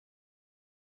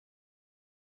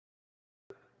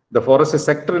The forest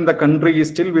sector in the country is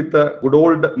still with the good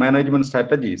old management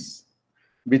strategies,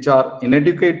 which are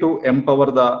inadequate to empower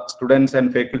the students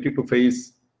and faculty to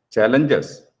face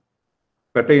challenges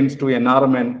pertains to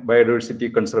NRM and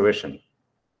biodiversity conservation.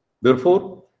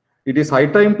 Therefore, it is high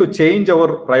time to change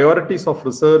our priorities of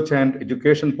research and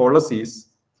education policies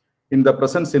in the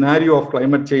present scenario of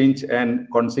climate change and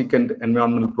consequent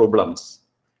environmental problems.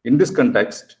 In this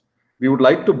context, we would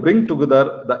like to bring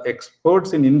together the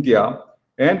experts in India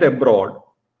and abroad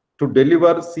to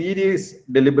deliver serious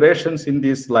deliberations in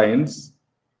these lines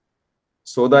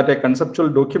so that a conceptual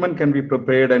document can be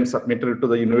prepared and submitted to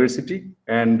the university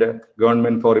and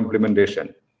government for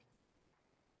implementation.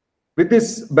 With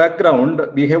this background,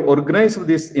 we have organized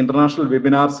this international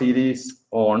webinar series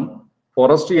on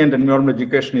Forestry and Environment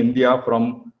Education in India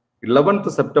from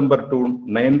 11th September to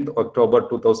 9th October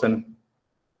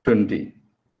 2020.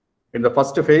 In the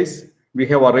first phase, we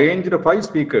have arranged 5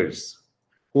 speakers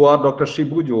who are Dr.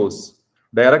 Shibu Jose,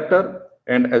 Director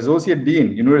and Associate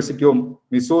Dean, University of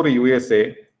Missourie,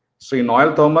 USA, Sri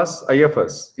Noel Thomas,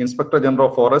 IFS, Inspector General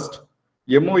of Forest,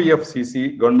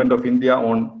 MOEFCC, Government of India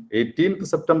on 18th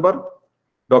September,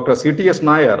 Dr. CTS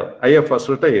Nair, IFS,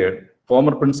 retired,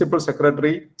 former Principal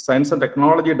Secretary, Science and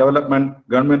Technology Development,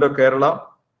 Government of Kerala,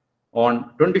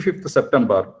 on 25th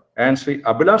September, and Sri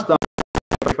Abhilash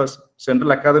IFS,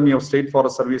 Central Academy of State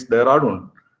Forest Service, Dehradun,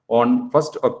 on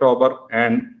 1st October,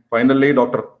 and finally,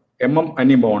 Dr. M.M.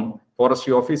 Animon,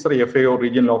 Forestry Officer, FAO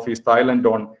Regional Office, Thailand,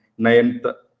 on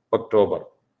 9th October.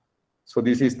 So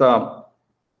this is the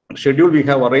schedule we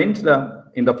have arranged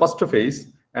in the first phase,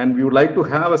 and we would like to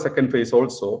have a second phase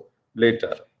also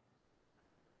later.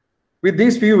 With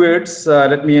these few words,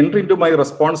 let me enter into my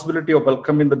responsibility of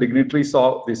welcoming the dignitaries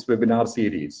of this webinar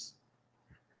series.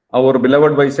 Our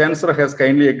beloved Vice Chancellor has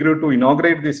kindly agreed to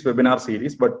inaugurate this webinar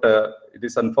series, but it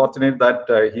is unfortunate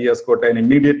that he has got an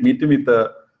immediate meeting with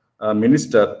the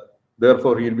Minister.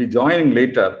 Therefore, he will be joining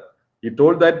later. He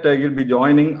told that he will be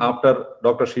joining after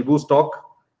Dr. Shibu's talk,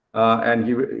 and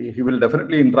he will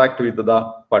definitely interact with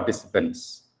the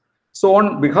participants. So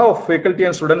on behalf of faculty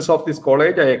and students of this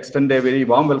college, I extend a very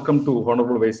warm welcome to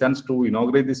Honorable Vice Chancellor to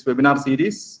inaugurate this webinar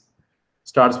series.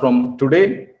 Starts from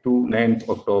today to 9th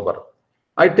October.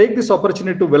 I take this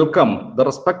opportunity to welcome the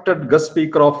respected guest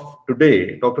speaker of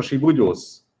today, Dr. Shibu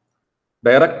Jose,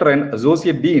 Director and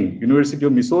Associate Dean, University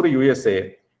of Missourie,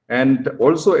 USA, and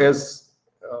also as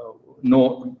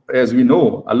we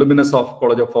know, alumnus of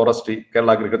College of Forestry,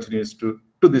 Kerala Agriculture University,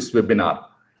 to this webinar.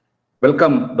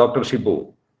 Welcome, Dr.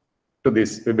 Shibu, to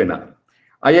this webinar.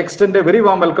 I extend a very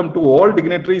warm welcome to all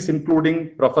dignitaries,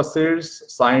 including professors,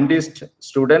 scientists,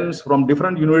 students from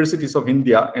different universities of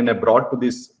India and abroad to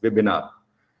this webinar.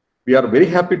 We are very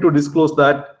happy to disclose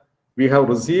that we have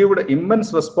received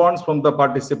immense response from the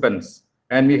participants,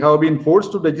 and we have been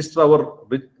forced to register our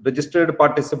registered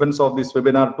participants of this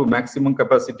webinar to maximum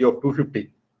capacity of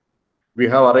 250. We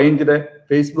have arranged a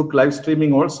Facebook live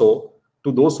streaming also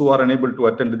to those who are unable to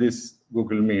attend this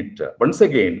Google Meet. Once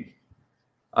again,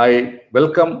 I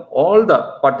welcome all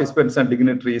the participants and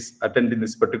dignitaries attending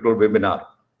this particular webinar.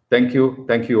 Thank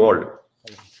you all.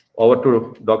 Over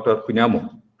to Dr.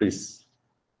 Kunyamu, please.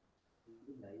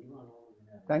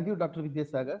 Thank you, Dr.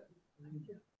 Vidyasagar.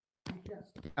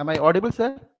 Am I audible,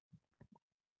 sir?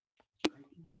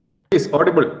 Yes,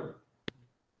 audible.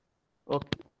 Okay.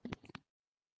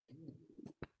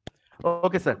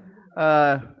 Okay, sir.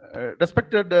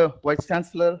 Respected Vice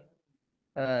Chancellor,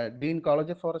 Dean College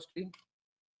of Forestry,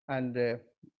 and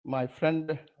my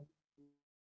friend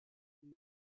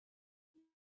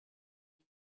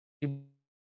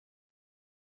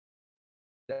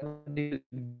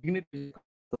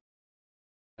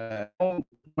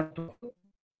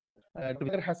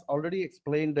has already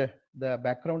explained the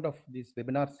background of this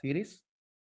webinar series,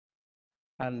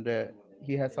 and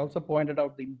he has also pointed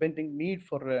out the impending need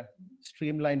for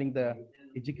streamlining the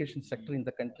education sector in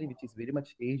the country, which is very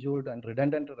much age-old and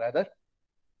redundant rather.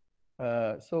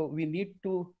 So we need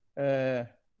to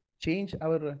change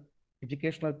our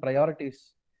educational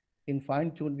priorities in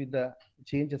fine-tune with the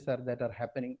changes that are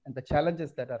happening and the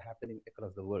challenges that are happening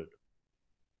across the world.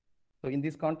 So in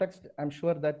this context, I'm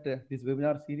sure that this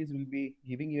webinar series will be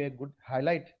giving you a good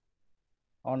highlight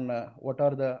on what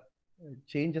are the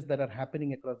changes that are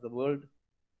happening across the world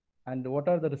and what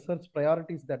are the research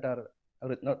priorities that are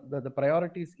the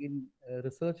priorities in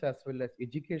research as well as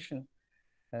education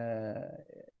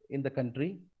in the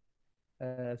country,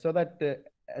 so that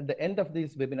at the end of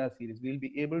this webinar series, we'll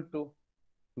be able to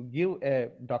give a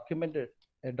document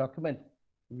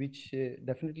which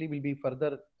definitely will be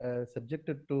further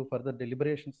subjected to further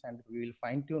deliberations, and we will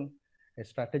fine-tune a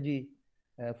strategy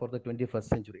for the 21st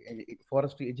century,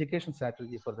 forestry education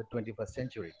strategy for the 21st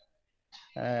century.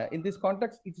 In this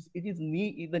context, it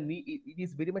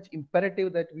is very much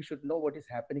imperative that we should know what is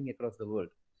happening across the world.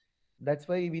 That's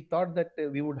why we thought that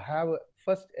we would have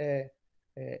first a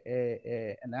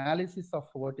analysis of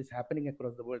what is happening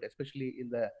across the world, especially in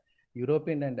the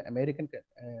European and American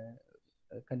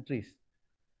countries,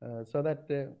 so that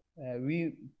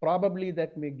we probably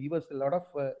that may give us a lot of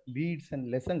leads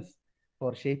and lessons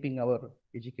for shaping our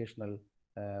educational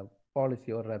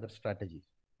policy, or rather strategy.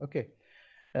 Okay.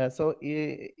 So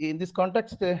in this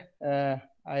context, I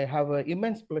have an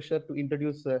immense pleasure to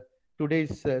introduce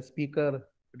today's speaker,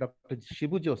 Dr.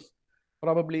 Shibu Jose.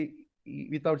 Probably,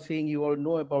 without saying, you all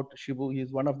know about Shibu. He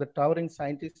is one of the towering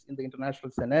scientists in the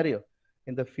international scenario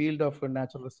in the field of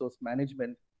natural resource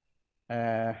management,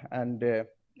 and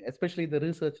especially the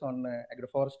research on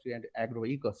agroforestry and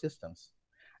agroecosystems.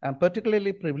 I'm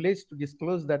particularly privileged to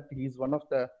disclose that he is one of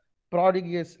the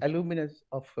prodigious alumnus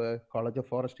of College of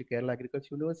Forestry, Kerala Agriculture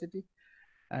University.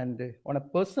 And on a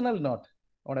personal note,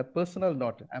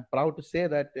 I'm proud to say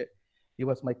that he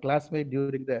was my classmate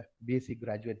during the BSc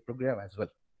graduate program as well.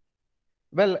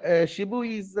 Well, Shibu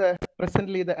is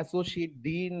presently the Associate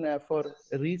Dean for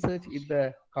Research in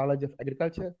the College of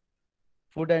Agriculture,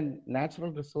 Food and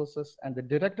Natural Resources, and the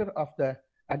Director of the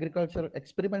Agricultural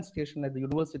Experiment Station at the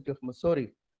University of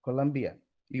Missourie, Columbia,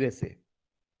 USA.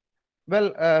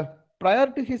 Well, prior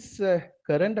to his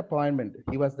current appointment,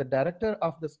 he was the director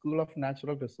of the School of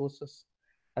Natural Resources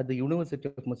at the University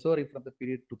of Missourie from the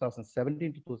period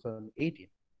 2017 to 2018.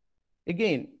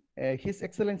 Again, His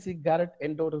Excellency Garrett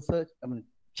Endo Research,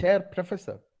 Chair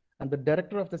Professor and the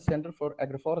Director of the Center for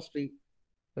Agroforestry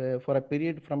for a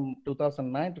period from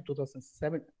 2009 to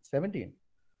 2017,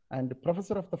 and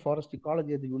Professor of the Forest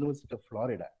Ecology at the University of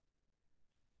Florida.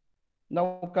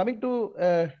 Now, coming to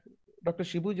Dr.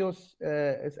 Shibu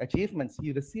Jose's achievements,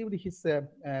 he received his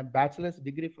bachelor's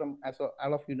degree from, as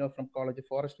all of you know, from College of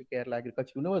Forestry, Kerala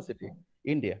Agriculture University,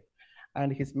 India,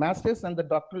 and his master's and the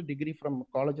doctoral degree from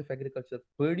College of Agriculture,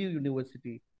 Purdue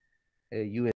University,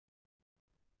 US.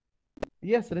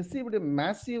 He has received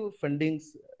massive fundings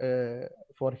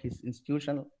for his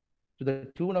institution to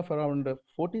the tune of around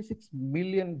 $46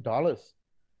 million.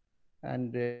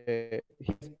 And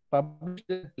he has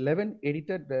published 11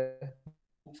 edited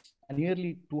books and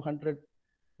nearly 200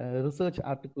 research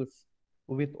articles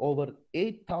with over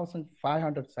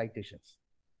 8,500 citations.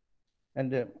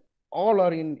 And all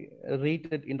are in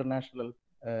rated international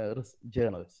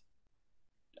journals.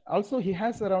 Also, he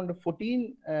has around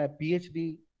 14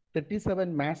 PhD,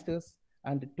 37 masters,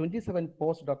 and 27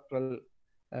 postdoctoral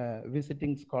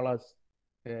visiting scholars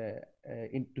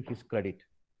into his credit.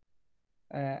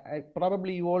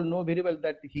 Probably you all know very well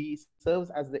that he serves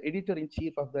as the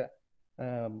editor-in-chief of the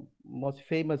most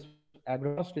famous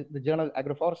the journal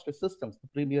Agroforestry Systems, the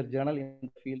premier journal in the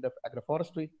field of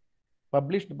agroforestry,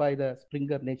 published by the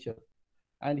Springer Nature.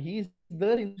 And he is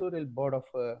the editorial board of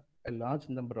a large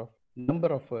number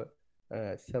of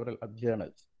several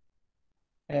journals.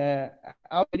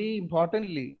 Very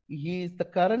importantly, he is the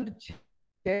current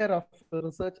chair of the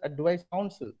Research Advice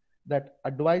Council that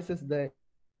advises the.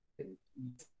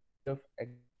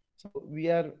 So we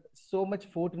are so much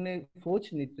fortunate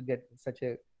to get such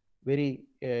a very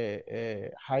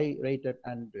high-rated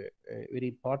and very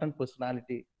important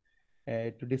personality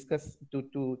to discuss,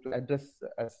 to address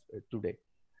us today.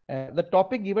 The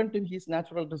topic given to him is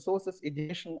natural resources,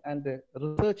 education, and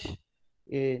research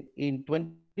in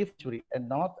 20th century, a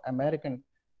North American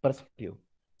perspective.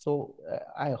 So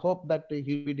I hope that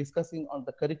he'll be discussing on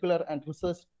the curricular and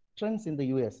research trends in the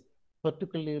US,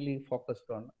 particularly focused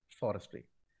on forestry.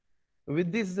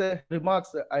 With these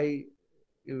remarks, I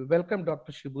welcome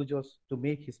Dr. Shibu Jose to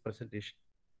make his presentation.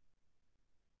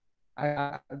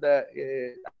 I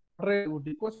would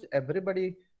request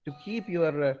everybody to keep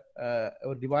your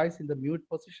device in the mute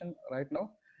position right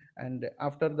now. And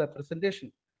after the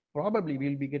presentation, probably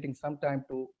we'll be getting some time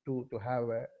to have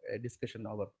a discussion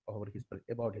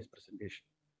about his presentation.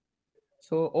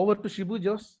 So over to Shibu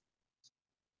Jose.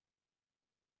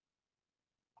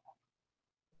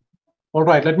 All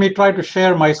right, let me try to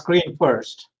share my screen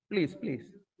first. Please, please.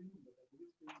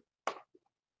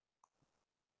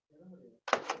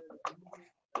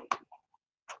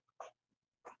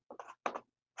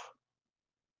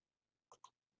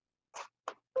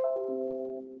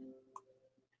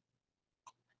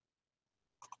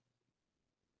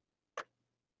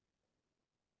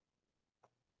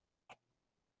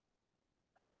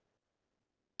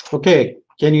 Okay,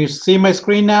 can you see my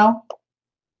screen now?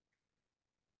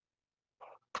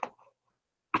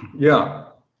 Yeah.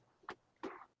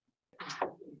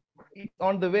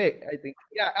 on the way, I think.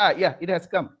 Yeah, it has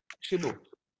come. Shibu.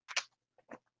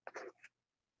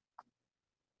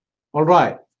 All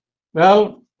right.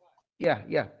 Well,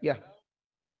 Yeah.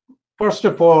 first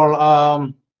of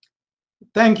all,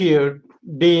 thank you,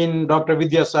 Dean Dr.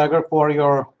 Vidyasagar, for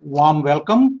your warm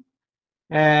welcome.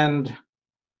 And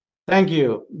thank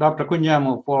you, Dr.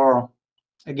 Kunjamu, for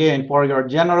your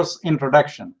generous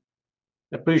introduction.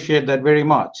 Appreciate that very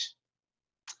much.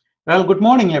 Well, good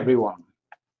morning, everyone.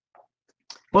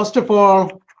 First of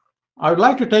all, I would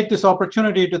like to take this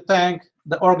opportunity to thank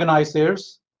the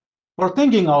organizers for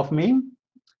thinking of me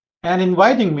and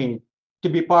inviting me to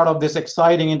be part of this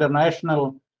exciting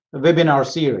international webinar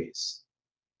series.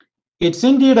 It's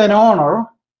indeed an honor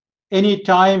any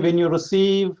time when you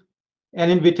receive an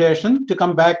invitation to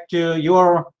come back to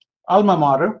your alma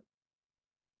mater,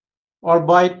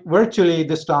 albeit virtually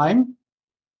this time,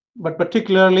 but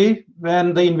particularly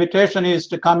when the invitation is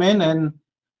to come in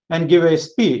and give a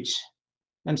speech.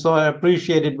 And so I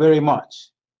appreciate it very much.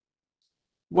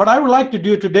 What I would like to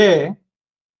do today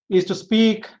is to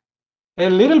speak a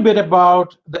little bit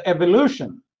about the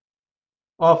evolution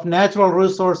of natural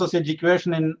resources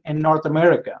education in North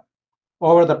America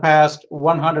over the past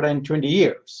 120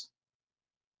 years.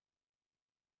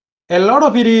 A lot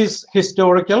of it is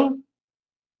historical,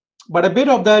 but a bit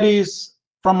of that is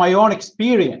from my own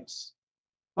experience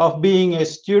of being a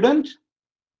student,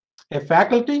 a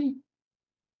faculty,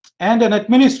 and an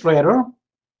administrator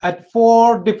at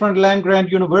 4 different land-grant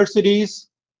universities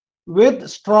with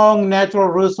strong natural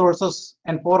resources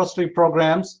and forestry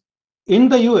programs in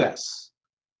the US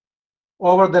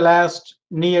over the last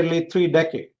nearly 3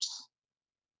 decades.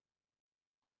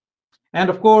 And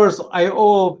of course, I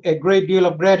owe a great deal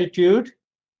of gratitude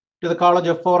to the College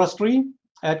of Forestry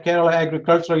at Kerala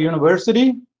Agricultural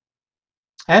University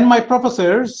and my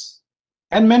professors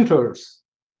and mentors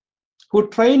who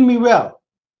trained me well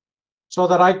so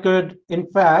that I could, in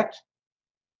fact,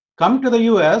 come to the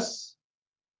US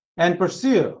and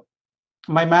pursue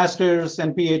my master's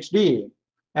and PhD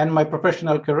and my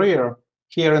professional career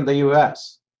here in the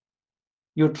US.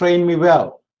 You trained me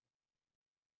well.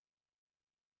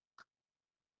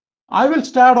 I will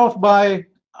start off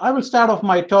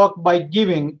my talk by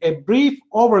giving a brief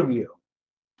overview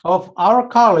of our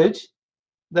college,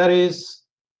 that is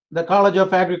the College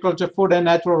of Agriculture, Food and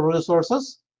Natural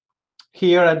Resources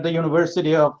here at the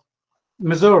University of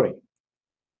Missouri.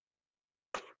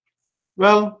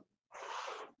 Well,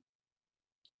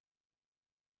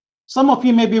 some of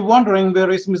you may be wondering,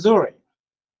 where is Missouri?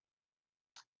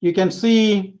 You can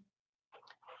see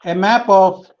a map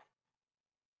of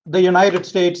the United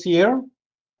States here,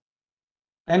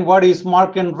 and what is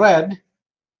marked in red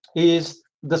is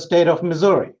the state of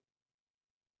Missouri.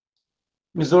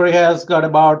 Missouri has got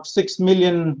about 6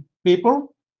 million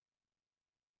people,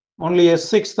 only a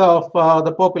sixth of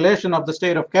the population of the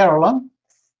state of Kerala.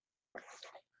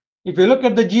 If you look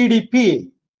at the GDP,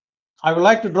 I would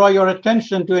like to draw your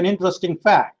attention to an interesting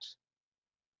fact.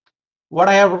 What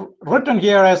I have written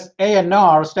here as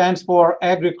ANR stands for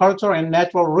Agriculture and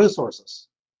Natural Resources.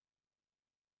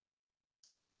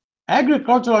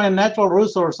 Agricultural and natural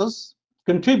resources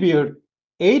contribute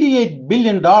 $88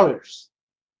 billion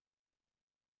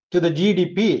to the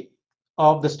GDP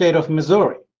of the state of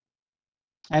Missouri.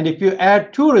 And if you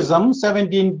add tourism,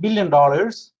 $17 billion,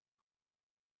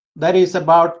 that is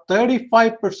about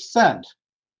 35%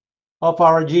 of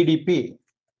our GDP,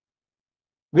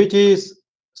 which is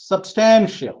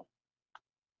substantial.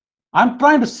 I'm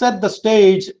trying to set the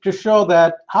stage to show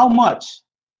that how much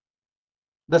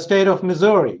the state of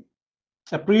Missouri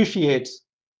appreciates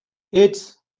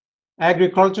its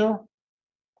agriculture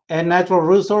and natural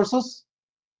resources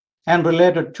and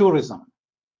related tourism.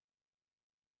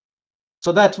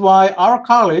 So that's why our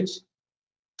college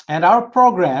and our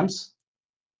programs,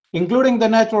 including the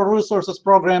natural resources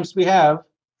programs we have,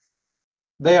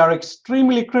 they are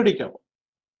extremely critical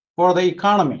for the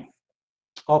economy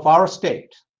of our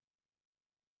state.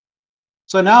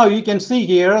 So now you can see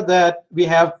here that we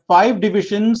have 5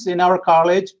 divisions in our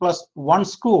college plus 1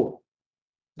 school.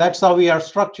 That's how we are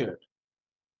structured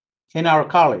in our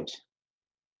college.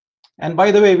 And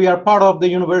by the way, we are part of the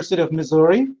University of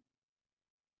Missouri,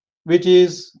 which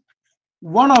is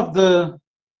one of the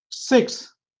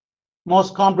 6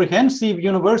 most comprehensive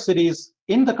universities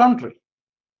in the country.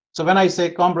 So when I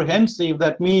say comprehensive,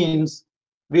 that means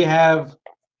we have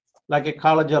like a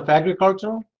College of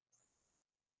Agriculture,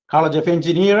 College of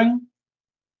Engineering,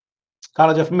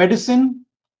 College of Medicine,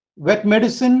 Vet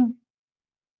Medicine,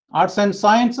 Arts and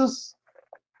Sciences,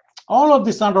 all of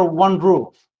this under one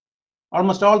roof.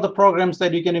 Almost all the programs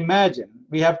that you can imagine.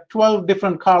 We have 12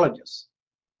 different colleges.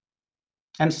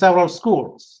 and several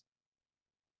schools,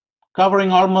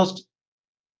 covering almost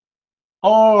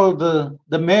all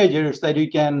the majors that you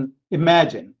can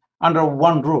imagine under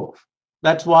one roof.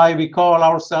 That's why we call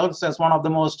ourselves as one of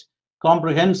the most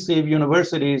comprehensive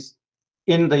universities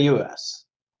in the US.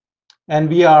 And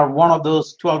we are one of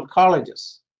those 12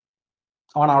 colleges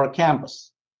on our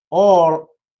campus, all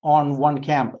on one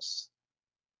campus.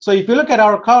 So if you look at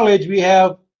our college, we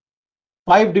have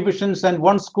 5 divisions and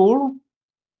 1 school.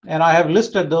 And I have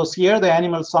listed those here: the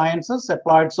animal sciences,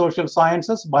 applied social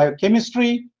sciences,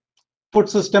 biochemistry, food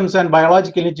systems and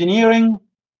biological engineering,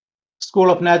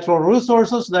 School of Natural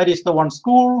Resources, that is the 1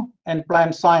 school, and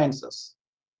plant sciences.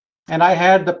 And I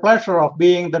had the pleasure of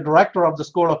being the director of the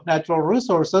School of Natural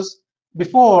Resources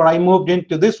before I moved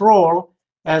into this role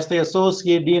as the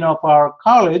associate dean of our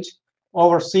college,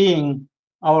 overseeing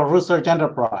our research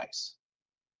enterprise.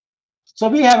 So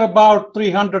we have about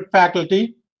 300 faculty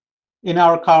in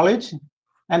our college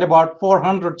and about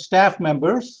 400 staff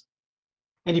members.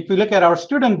 And if you look at our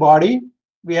student body,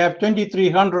 we have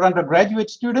 2,300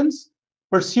 undergraduate students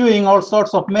pursuing all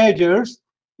sorts of majors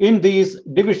in these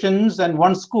divisions and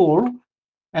 1 school.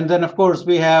 And then, of course,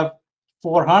 we have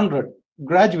 400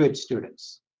 graduate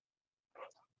students.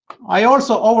 I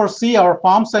also oversee our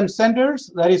farms and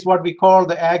centers. That is what we call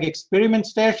the Ag Experiment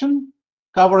Station,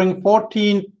 covering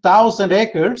 14,000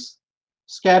 acres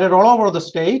scattered all over the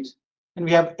state. And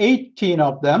we have 18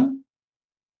 of them,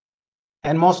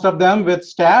 and most of them with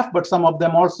staff, but some of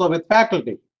them also with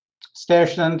faculty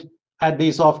stationed at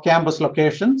these off-campus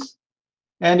locations.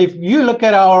 And if you look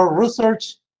at our research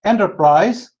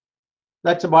enterprise,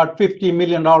 that's about $50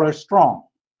 million strong.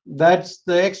 That's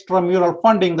the extramural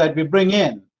funding that we bring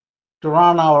in to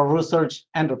run our research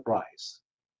enterprise.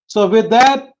 So with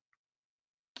that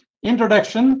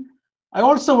introduction, I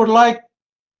also would like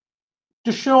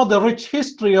to show the rich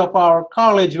history of our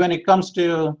college when it comes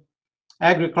to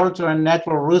agriculture and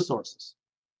natural resources.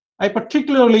 I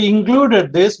particularly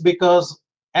included this because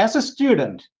as a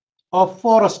student of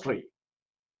forestry,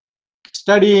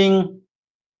 studying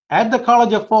at the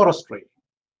College of Forestry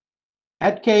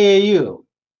at KAU,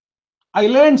 I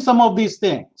learned some of these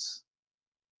things.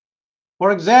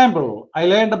 For example, I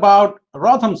learned about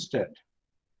Rothamsted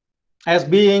as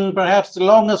being perhaps the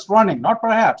longest running, not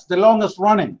perhaps, the longest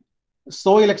running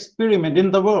soil experiment in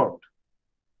the world.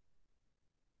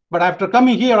 But after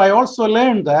coming here, I also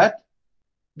learned that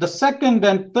the second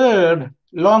and third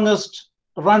longest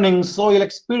running soil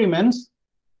experiments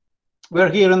were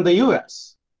here in the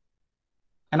US.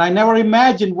 And I never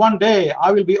imagined one day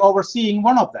I will be overseeing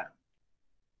one of them.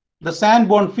 The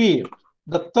Sanborn Field,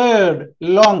 the third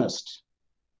longest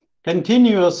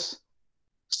continuous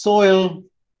soil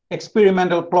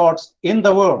experimental plots in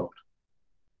the world.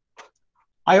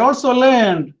 I also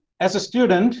learned as a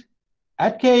student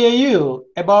at KAU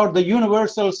about the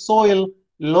universal soil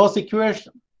loss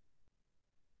equation.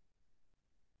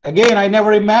 Again, I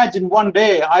never imagined one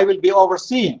day I will be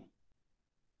overseeing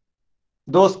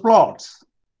those plots.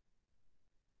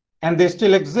 And they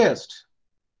still exist.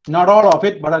 Not all of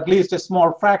it, but at least a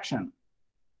small fraction.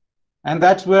 And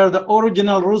that's where the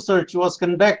original research was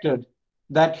conducted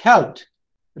that helped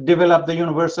develop the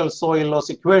universal soil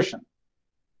loss equation.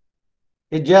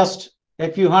 It's just a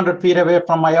few hundred feet away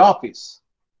from my office.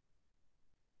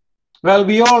 Well,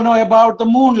 we all know about the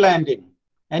moon landing,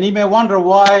 and you may wonder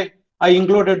why I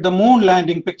included the moon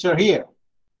landing picture here.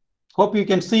 Hope you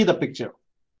can see the picture.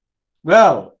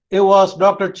 Well, it was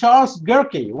Dr. Charles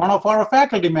Gerke, one of our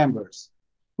faculty members,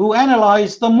 who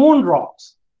analyzed the moon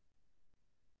rocks.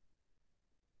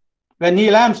 When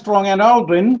Neil Armstrong and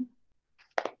Aldrin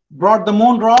brought the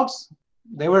moon rocks,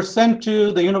 they were sent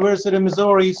to the University of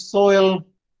Missouri soil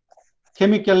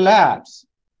chemical labs,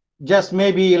 just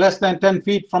maybe less than 10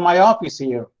 feet from my office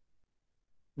here.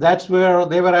 That's where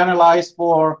they were analyzed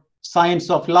for signs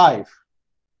of life.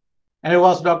 And it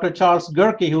was Dr. Charles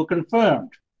Gerke who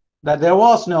confirmed that there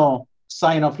was no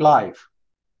sign of life.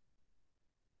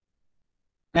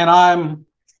 And I'm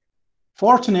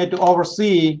fortunate to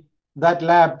oversee that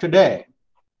lab today.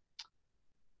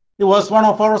 It was one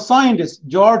of our scientists,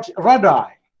 George Radai,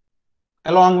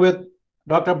 along with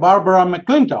Dr. Barbara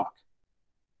McClintock,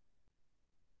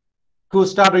 who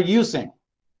started using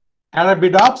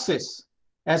Arabidopsis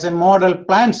as a model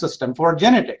plant system for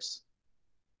genetics.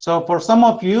 So for some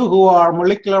of you who are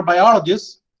molecular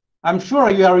biologists, I'm sure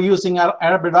you are using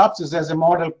Arabidopsis as a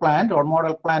model plant or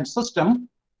model plant system,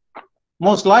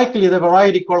 most likely the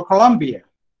variety called Columbia.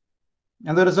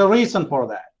 And there is a reason for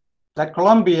that. That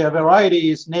Columbia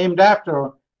variety is named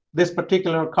after this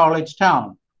particular college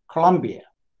town, Columbia.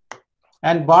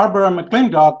 And Barbara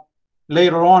McClintock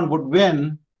later on would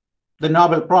win the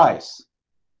Nobel Prize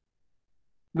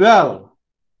Well,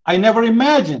 I never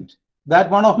imagined that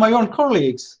one of my own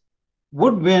colleagues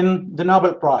would win the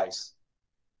Nobel Prize.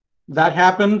 That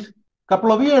happened a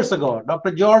couple of years ago.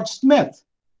 Dr. George Smith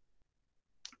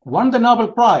won the Nobel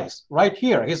Prize right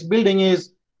here. His building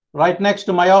is right next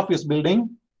to my office building,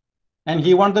 and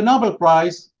he won the Nobel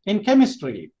Prize in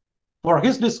chemistry for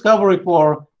his discovery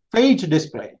for phage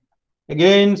display.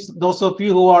 Again, those of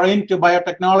you who are into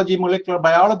biotechnology, molecular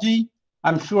biology,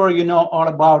 I'm sure you know all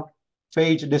about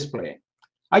phage display.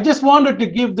 I just wanted to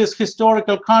give this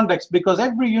historical context because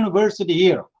every university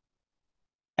here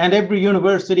and every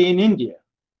university in India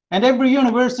and every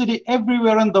university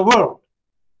everywhere in the world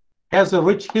has a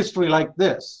rich history like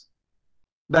this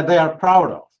that they are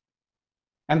proud of.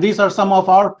 And these are some of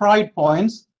our pride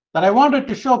points that I wanted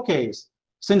to showcase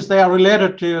since they are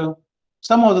related to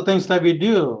some of the things that we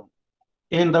do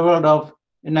in the world of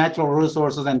natural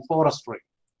resources and forestry.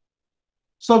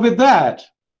 So with that,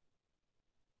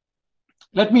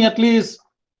 let me at least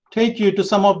take you to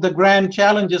some of the grand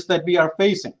challenges that we are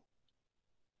facing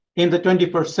in the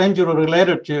 21st century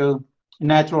related to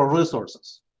natural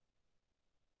resources.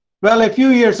 Well, a few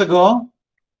years ago,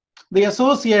 the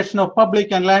Association of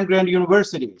Public and Land-Grant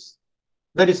Universities,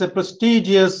 that is a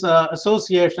prestigious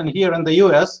association here in the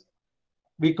US,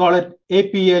 we call it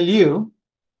APLU,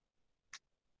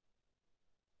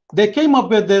 they came up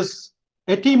with this,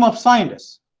 a team of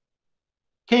scientists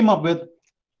came up with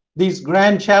these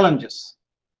grand challenges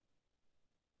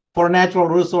for natural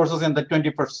resources in the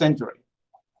 21st century.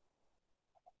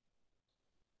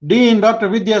 Dean Dr.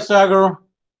 Vidyasagar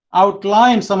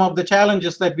outlined some of the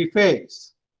challenges that we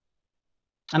face.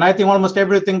 And I think almost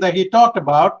everything that he talked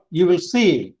about, you will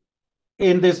see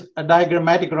in this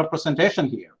diagrammatic representation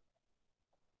here.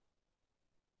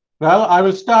 Well, I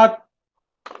will start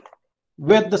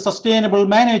with the sustainable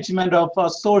management of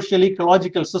social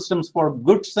ecological systems for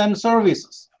goods and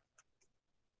services.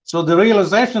 So the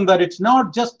realization that it's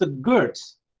not just the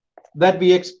goods that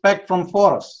we expect from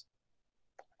forests,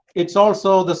 it's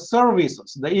also the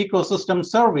services, the ecosystem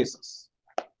services.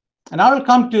 And I will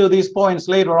come to these points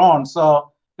later on.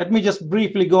 So let me just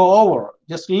briefly go over,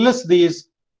 just list these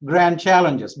grand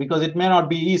challenges because it may not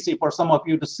be easy for some of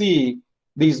you to see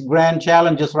these grand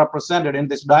challenges represented in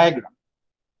this diagram.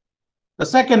 The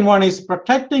second one is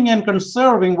protecting and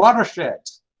conserving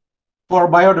watersheds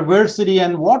for biodiversity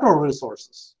and water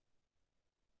resources.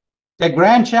 A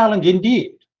grand challenge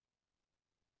indeed.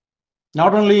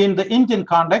 Not only in the Indian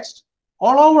context,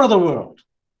 all over the world,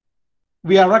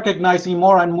 we are recognizing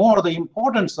more and more the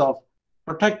importance of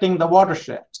protecting the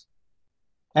watersheds.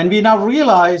 And we now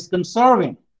realize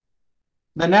conserving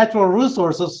the natural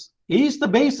resources is the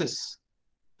basis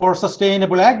for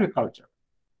sustainable agriculture.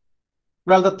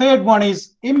 Well, the third one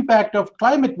is impact of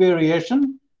climate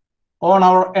variation on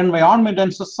our environment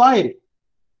and society.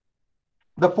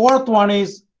 The fourth one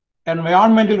is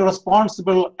environmentally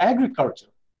responsible agriculture.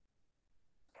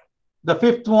 The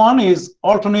fifth one is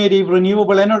alternative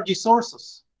renewable energy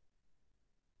sources.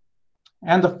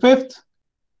 And the fifth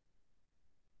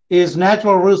is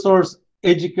natural resource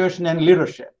education and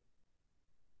leadership.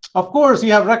 Of course,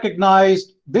 you have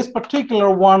recognized this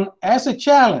particular one as a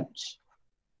challenge,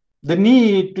 the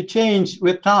need to change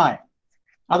with time.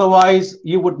 Otherwise,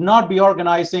 you would not be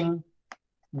organizing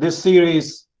this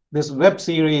series, this web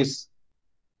series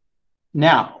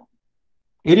now.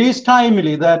 It is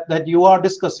timely that you are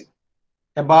discussing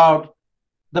about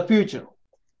the future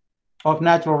of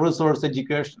natural resource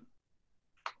education.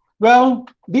 Well,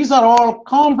 these are all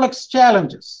complex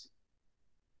challenges,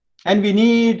 and we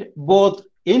need both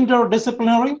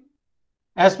interdisciplinary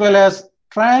as well as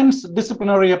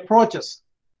transdisciplinary approaches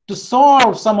to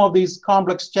solve some of these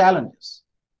complex challenges.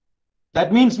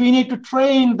 That means we need to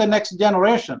train the next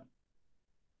generation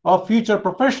of future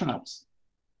professionals.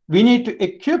 We need to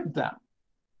equip them.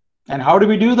 And how do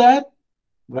we do that?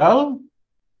 Well,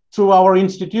 through our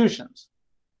institutions,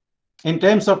 in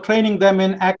terms of training them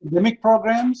in academic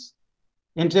programs,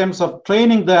 in terms of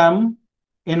training them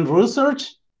in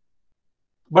research,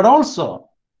 but also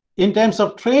in terms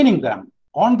of training them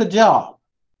on the job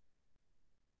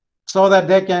so that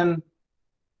they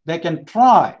can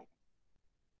try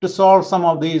to solve some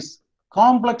of these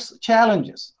complex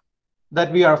challenges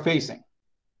that we are facing.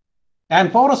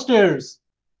 And foresters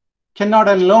cannot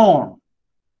alone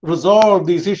resolve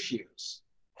these issues.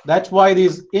 That's why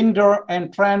these inter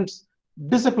and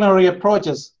transdisciplinary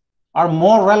approaches are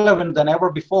more relevant than ever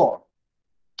before.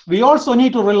 We also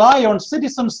need to rely on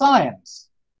citizen science.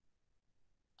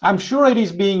 I'm sure it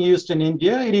is being used in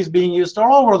India, it is being used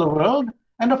all over the world,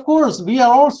 and of course, we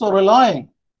are also relying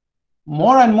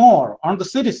more and more on the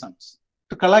citizens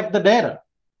to collect the data,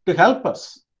 to help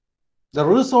us The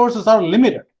resources are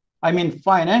limited. I mean,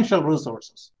 financial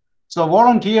resources. So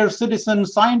volunteer citizen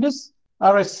scientists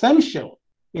are essential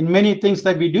in many things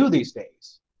that we do these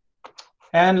days.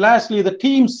 And lastly, the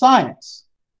team science.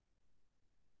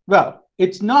 Well,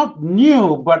 it's not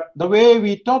new, but the way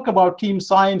we talk about team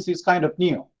science is kind of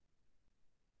new.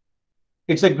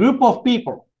 It's a group of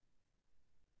people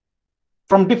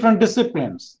from different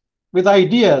disciplines with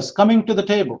ideas coming to the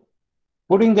table,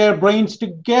 putting their brains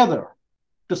together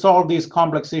to solve these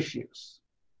complex issues.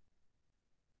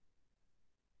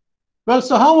 Well,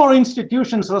 so how are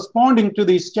institutions responding to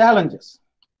these challenges?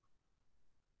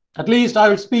 At least I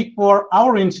will speak for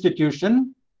our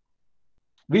institution.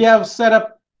 We have set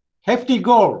up hefty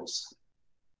goals.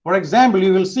 For example,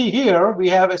 you will see here, we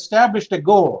have established a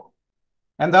goal,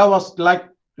 and that was like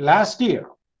last year,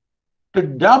 to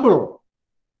double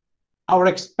our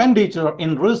expenditure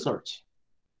in research.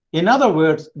 In other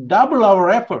words, double our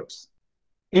efforts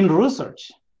in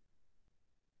research.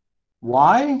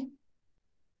 Why?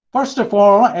 First of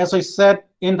all, as I said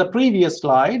in the previous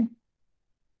slide,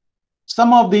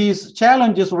 some of these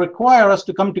challenges require us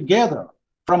to come together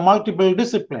from multiple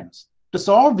disciplines to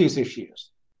solve these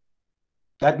issues.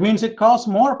 That means it costs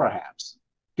more, perhaps,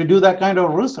 to do that kind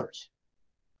of research.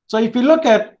 So if you look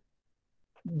at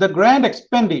the grant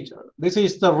expenditure, this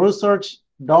is the research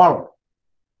dollar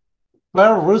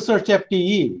per research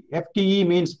FTE. FTE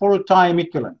means full-time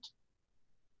equivalent.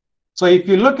 So if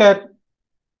you look at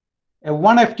a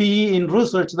 1 FTE in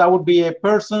research, that would be a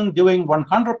person doing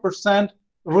 100%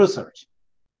 research.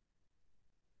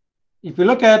 If you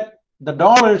look at the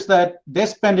dollars that they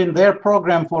spend in their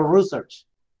program for research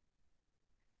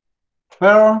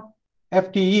per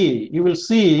FTE, you will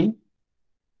see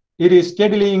it is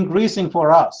steadily increasing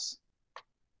for us.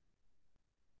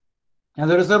 And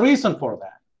there is a reason for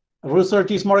that. Research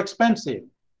is more expensive,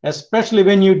 especially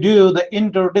when you do the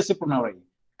interdisciplinary,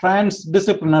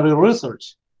 transdisciplinary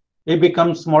research. It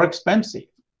becomes more expensive.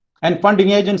 And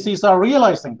funding agencies are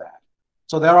realizing that.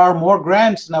 So there are more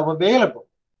grants now available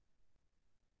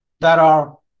that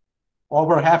are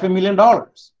over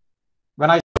 $500,000.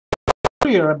 When I said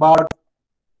earlier about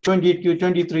 20 to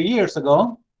 23 years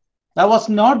ago, that was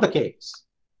not the case.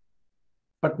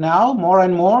 But now, more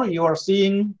and more, you are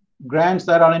seeing grants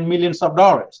that are in millions of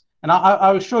dollars. And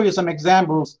I will show you some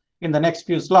examples in the next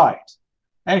few slides.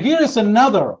 And here is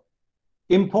another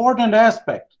important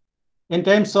aspect in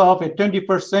terms of a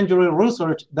 21st century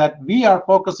research that we are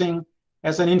focusing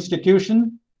as an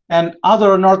institution, and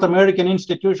other North American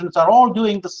institutions are all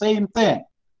doing the same thing.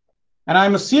 And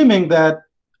I'm assuming that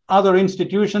other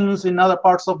institutions in other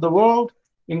parts of the world,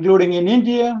 including in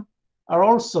India, are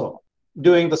also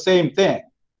doing the same thing.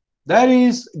 That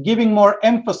is giving more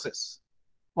emphasis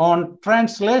on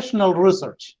translational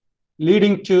research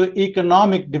leading to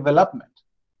economic development.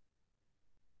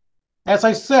 As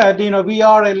I said, we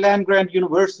are a land-grant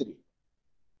university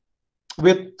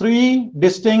with 3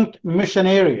 distinct mission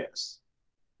areas: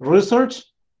 research,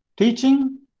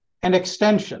 teaching, and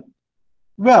extension.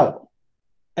 Well,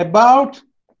 about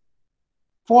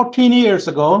 14 years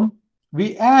ago,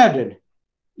 we added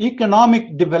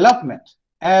economic development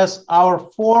as our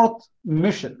 4th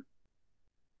mission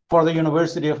for the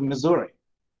University of Missouri.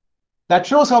 That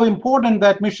shows how important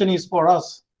that mission is for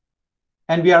us,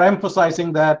 and we are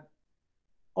emphasizing that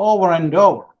over and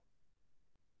over.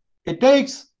 It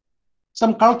takes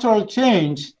some cultural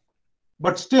change,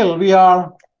 but still we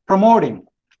are promoting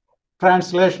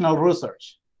translational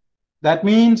research. That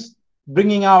means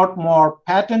bringing out more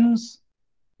patents,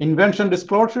 invention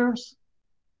disclosures,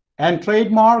 and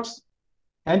trademarks,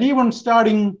 and even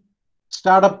starting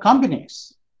startup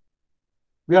companies.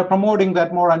 We are promoting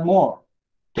that more and more,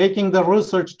 taking the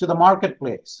research to the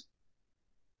marketplace.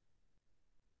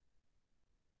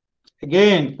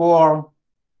 Again, for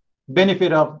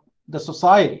benefit of the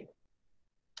society.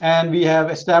 And we have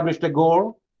established a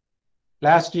goal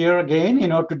last year again,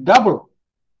 to double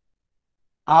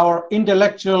our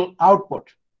intellectual output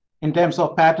in terms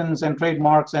of patents and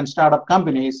trademarks and startup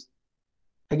companies,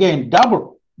 again,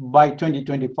 double by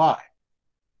 2025.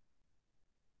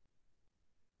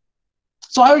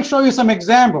 So I will show you some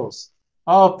examples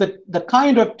of the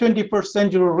kind of 21st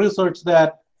century research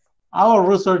that our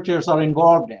researchers are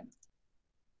involved in.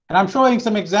 And I'm showing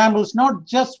some examples, not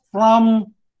just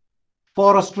from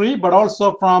forestry, but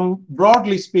also from,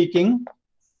 broadly speaking,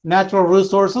 natural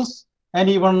resources and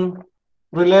even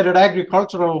related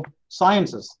agricultural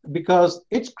sciences, because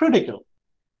it's critical.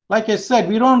 Like I said,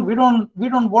 we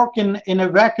don't work in a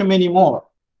vacuum anymore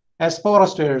as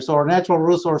foresters or natural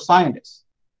resource scientists.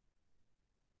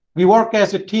 We work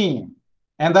as a team,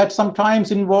 and that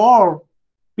sometimes involves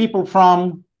people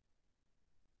from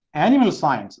animal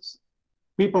sciences,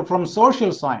 people from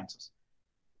social sciences,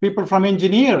 people from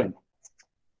engineering,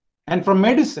 and from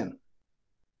medicine.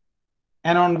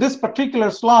 And on this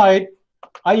particular slide,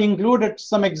 I included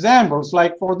some examples,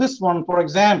 like for this one, for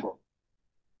example,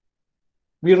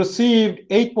 we received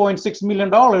 $8.6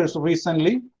 million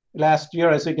recently, last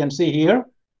year, as you can see here,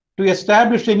 to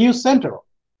establish a new center,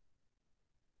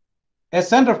 a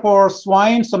center for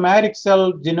swine somatic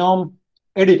cell genome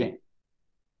editing.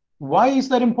 Why is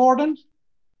that important?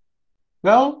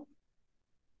 Well,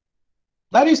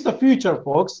 that is the future,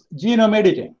 folks, genome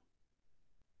editing.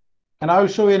 And I will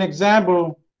show you an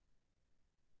example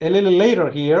a little later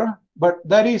here, but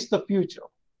that is the future.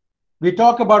 We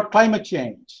talk about climate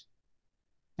change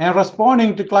and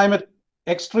responding to climate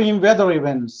extreme weather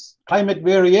events, climate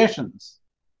variations.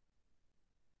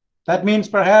 That means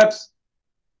perhaps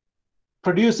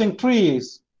producing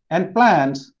trees and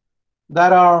plants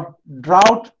that are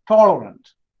drought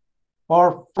tolerant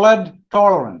or flood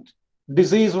tolerant,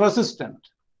 disease resistant.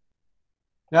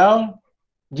 Well,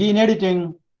 gene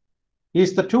editing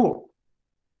is the tool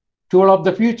of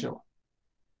the future.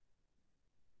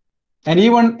 And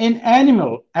even in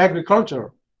animal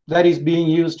agriculture, that is being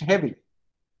used heavily.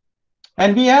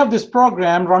 And we have this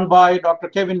program run by Dr.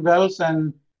 Kevin Wells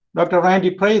and Dr.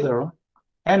 Randy Prather,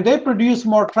 and they produce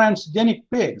more transgenic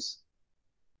pigs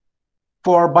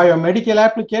for biomedical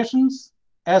applications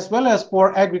as well as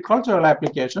for agricultural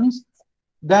applications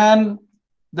than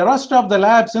the rest of the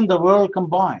labs in the world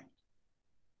combined.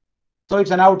 So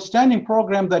it's an outstanding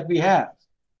program that we have.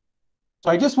 So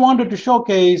I just wanted to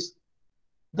showcase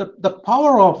the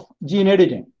power of gene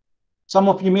editing. Some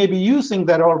of you may be using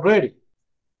that already,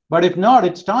 but if not,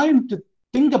 it's time to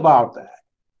think about that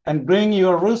and bring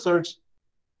your research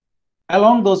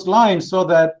along those lines so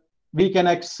that we can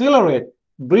accelerate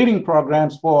breeding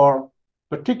programs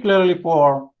particularly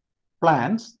for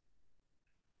plants,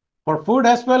 for food,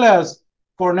 as well as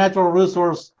for natural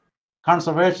resource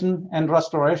conservation and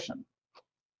restoration.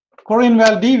 Corinne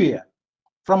Valdivia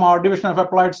from our Division of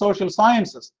Applied Social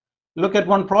Sciences, look at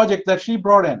one project that she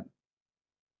brought in,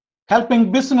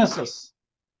 helping businesses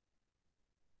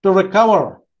to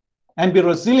recover and be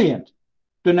resilient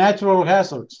to natural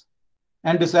hazards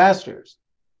and disasters.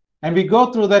 And we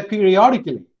go through that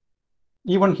periodically,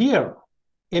 even here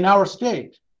in our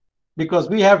state, because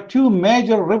we have two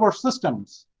major river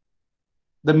systems,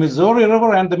 the Missourie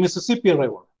River and the Mississippi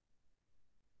River.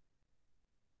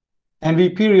 And we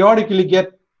periodically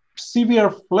get severe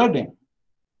flooding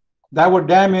that would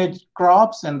damage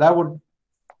crops and that would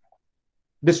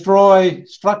destroy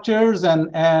structures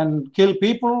and kill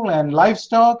people and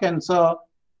livestock. And so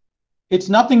it's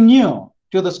nothing new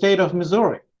to the state of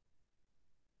Missouri,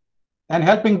 and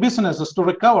helping businesses to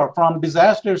recover from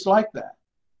disasters like that.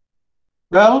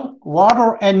 Well,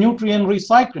 water and nutrient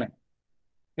recycling,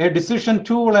 a decision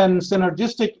tool and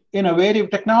synergistic innovative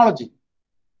technology.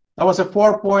 That was a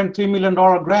 $4.3 million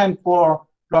grant for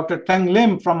Dr. Teng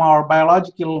Lim from our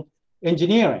biological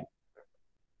engineering.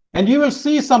 And you will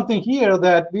see something here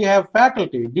that we have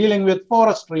faculty dealing with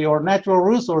forestry or natural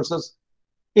resources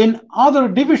in other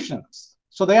divisions.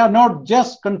 So they are not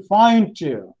just confined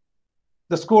to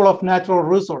the School of Natural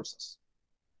Resources.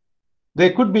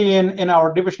 They could be in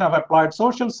our Division of Applied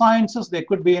Social Sciences, they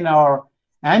could be in our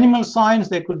animal science,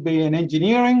 they could be in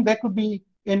engineering, they could be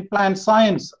in plant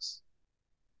sciences.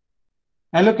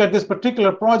 And look at this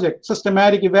particular project,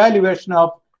 systematic evaluation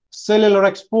of cellular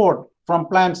export from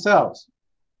plant cells.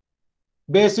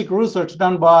 Basic research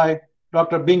done by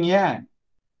Dr. Bing Yang.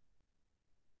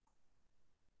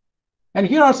 And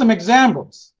here are some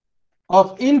examples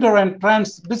of inter and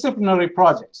transdisciplinary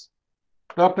projects.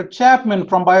 Dr. Chapman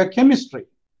from biochemistry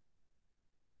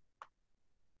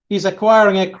is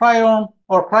acquiring a cryo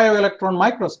or cryo-electron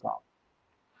microscope,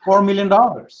 $4 million.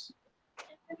 Dr.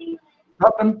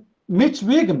 Mitch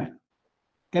Wiegeman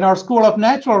in our School of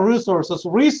Natural Resources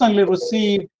recently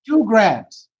received 2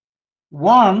 grants.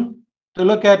 One to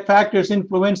look at factors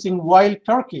influencing wild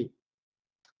turkey,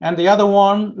 and the other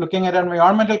one looking at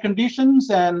environmental conditions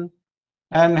and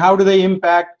how do they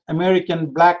impact American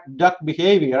black duck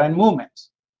behavior and movements.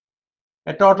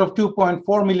 A total of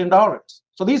 $2.4 million.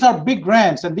 So these are big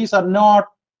grants, and these are not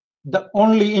the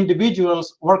only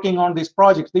individuals working on these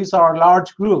projects. These are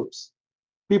large groups,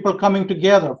 people coming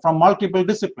together from multiple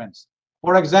disciplines.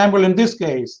 For example, in this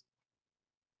case,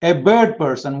 a bird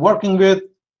person working with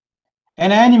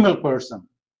an animal person,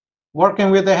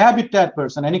 working with a habitat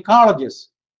person, an ecologist,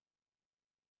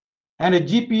 and a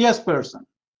GPS person,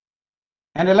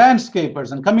 and a landscape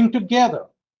person coming together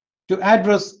to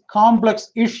address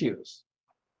complex issues.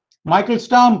 Michael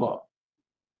Stambo,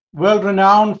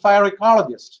 world-renowned fire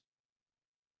ecologist,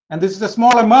 And this is a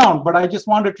small amount, but I just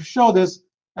wanted to show this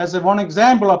as one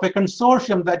example of a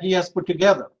consortium that he has put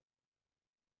together.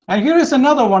 And here is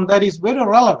another one that is very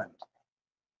relevant.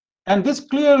 And this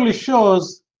clearly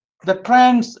shows the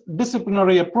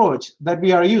transdisciplinary approach that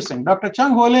we are using. Dr.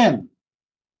 Chung Ho Lin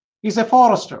is a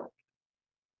forester.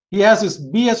 He has his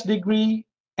BS degree,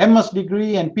 MS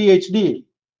degree, and PhD,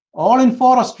 all in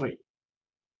forestry,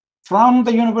 from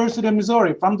the University of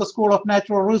Missouri, from the School of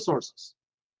Natural Resources.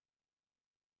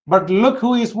 But look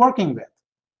who he's working with.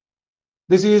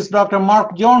 This is Dr.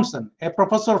 Mark Johnson, a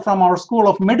professor from our School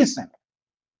of Medicine.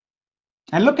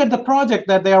 And look at the project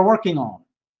that they are working on.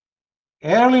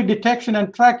 Early detection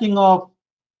and tracking of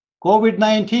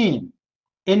COVID-19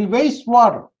 in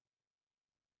wastewater.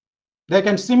 They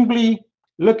can simply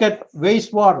look at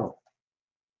wastewater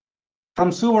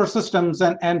from sewer systems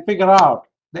and figure out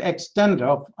the extent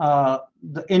of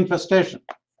the infestation.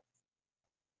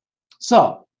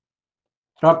 So,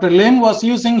 Dr. Lin was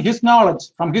using his knowledge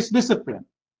from his discipline,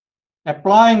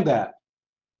 applying that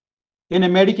in a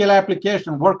medical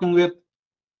application, working with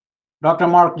Dr.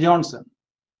 Mark Johnson.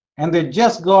 And they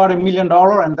just got $1 million,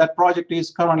 and that project is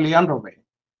currently underway.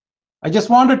 I just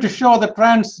wanted to show the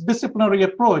transdisciplinary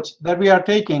approach that we are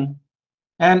taking.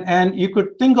 And you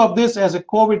could think of this as a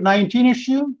COVID-19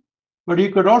 issue, but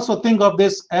you could also think of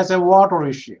this as a water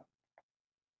issue,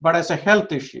 but as a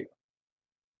health issue.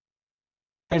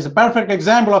 It's a perfect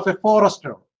example of a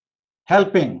forester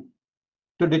helping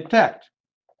to detect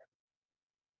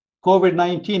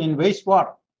COVID-19 in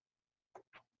wastewater.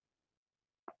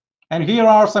 And here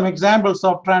are some examples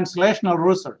of translational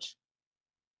research.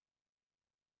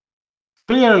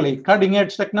 Clearly,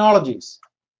 cutting-edge technologies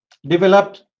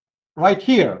developed right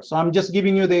here. So I'm just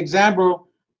giving you the example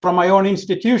from my own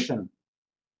institution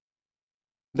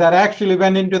that actually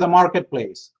went into the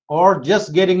marketplace or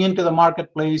just getting into the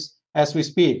marketplace as we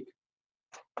speak.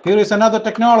 Here is another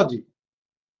technology,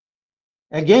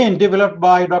 again developed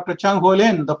by Dr. Chung Ho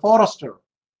Lin, the forester,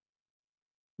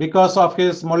 because of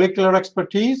his molecular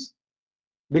expertise,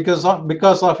 because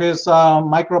of his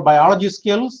microbiology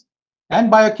skills and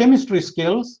biochemistry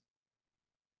skills.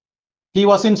 He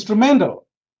was instrumental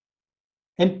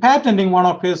in patenting one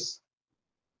of his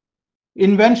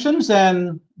inventions,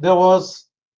 and there was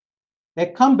a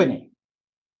company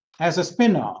as a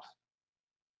spin-off.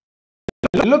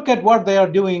 Look at what they are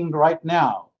doing right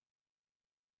now.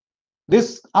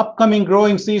 This upcoming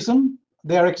growing season,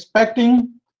 they are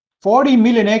expecting 40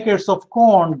 million acres of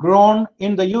corn grown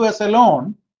in the US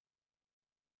alone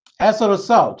as a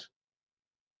result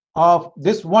of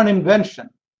this one invention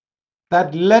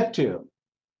that led to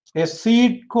a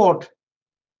seed coat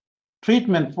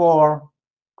treatment for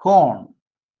corn.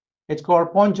 It's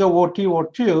called Poncho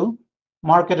OTO2,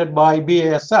 marketed by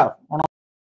BASF, one of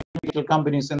the chemical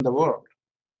companies in the world.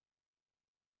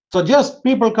 So just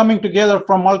people coming together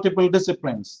from multiple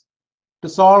disciplines to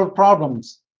solve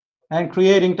problems and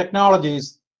creating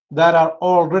technologies that are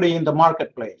already in the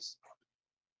marketplace.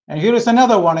 And here is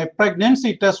another one. A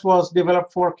pregnancy test was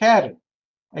developed for cattle,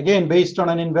 again based on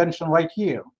an invention right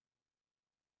here.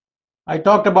 I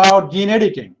talked about gene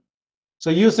editing. So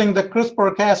using the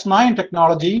CRISPR-Cas9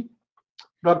 technology,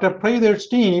 Dr. Prather's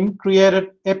team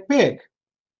created a pig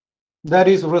that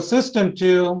is resistant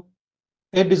to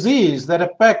a disease that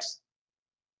affects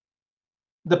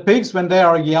the pigs when they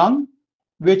are young,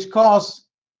 which costs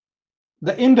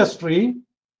the industry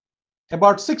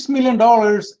about $6 million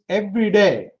every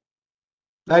day.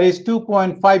 That is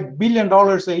 $2.5 billion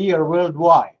a year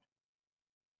worldwide.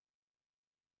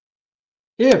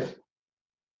 If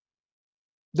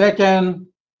they can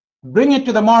bring it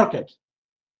to the market,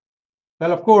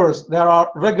 well, of course, there are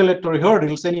regulatory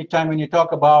hurdles anytime when you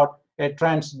talk about a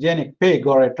transgenic pig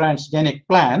or a transgenic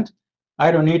plant. I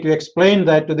don't need to explain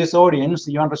that to this audience.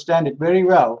 You understand it very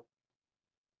well.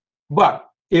 But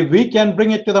if we can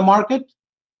bring it to the market,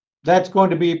 that's going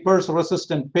to be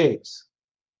PRRS-resistant pigs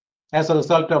as a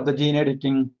result of the gene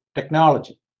editing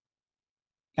technology.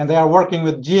 And they are working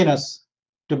with Genus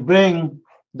to bring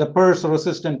the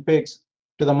PRRS-resistant pigs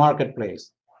to the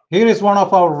marketplace. Here is one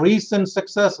of our recent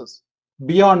successes,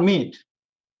 Beyond Meat,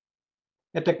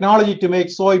 a technology to make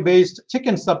soy-based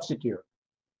chicken substitute.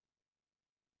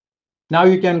 Now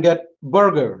you can get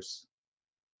burgers,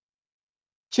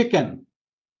 chicken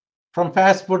from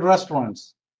fast food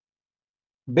restaurants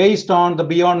based on the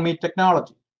Beyond Meat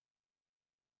technology.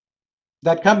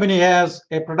 That company has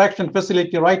a production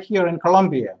facility right here in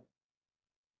Colombia.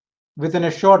 Within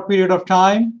a short period of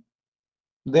time,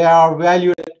 they are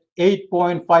valued at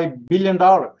 $8.5 billion.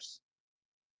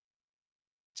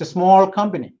 It's a small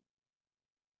company,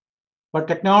 but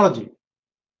technology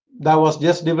that was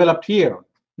just developed here.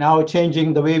 now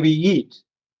changing the way we eat.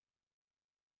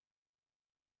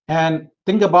 And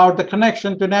think about the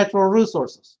connection to natural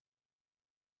resources.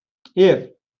 If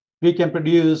we can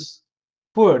produce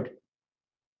food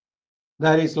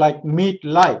that is like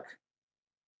meat-like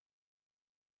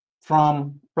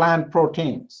from plant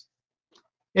proteins.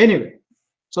 Anyway,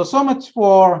 so much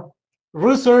for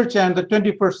research and the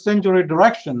 21st century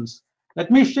directions. Let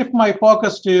me shift my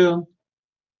focus to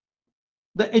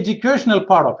the educational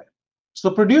part of it. So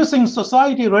producing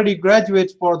society-ready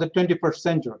graduates for the 21st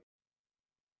century.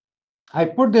 I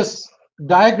put this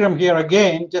diagram here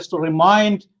again just to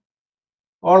remind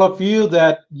all of you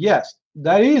that, yes,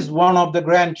 that is one of the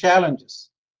grand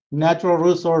challenges: natural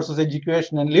resources,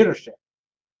 education, and leadership,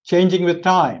 changing with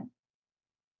time.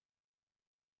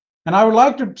 And I would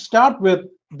like to start with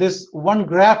this one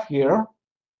graph here.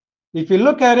 If you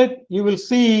look at it, you will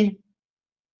see,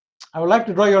 I would like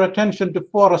to draw your attention to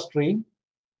forestry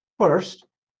first,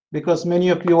 because many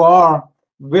of you are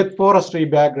with forestry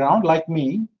background like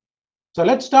me. So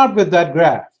let's start with that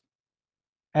graph.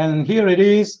 And here it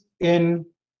is in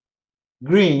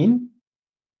green.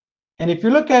 And if you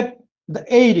look at the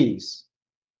 80s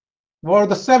or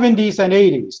the 70s and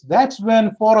 80s, that's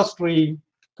when forestry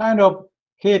kind of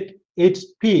hit its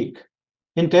peak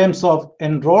in terms of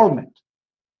enrollment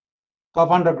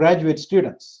of undergraduate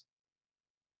students.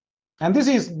 And this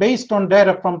is based on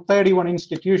data from 31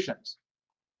 institutions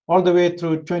all the way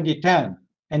through 2010.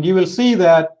 And you will see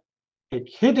that it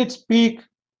hit its peak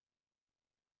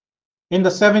in the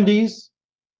 70s,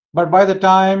 but by the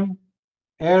time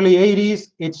early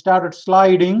 80s, it started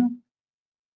sliding.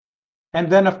 And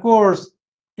then, of course,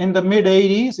 in the mid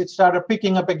 80s, it started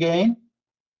picking up again,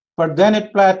 but then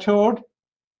it plateaued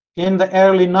in the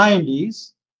early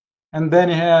 90s, and then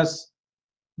it has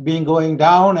been going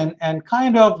down and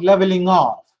kind of leveling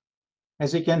off.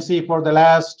 As you can see, for the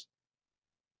last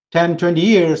 10, 20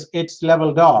 years, it's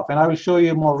leveled off. And I will show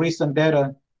you more recent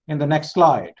data in the next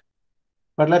slide.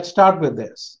 But let's start with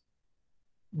this.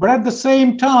 But at the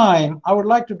same time, I would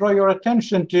like to draw your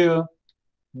attention to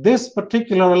this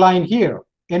particular line here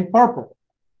in purple.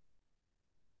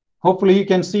 Hopefully you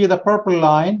can see the purple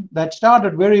line that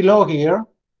started very low here.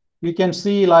 You can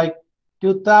see like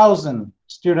 2,000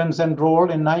 students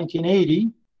enrolled in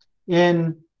 1980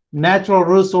 in natural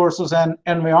resources and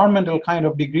environmental kind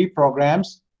of degree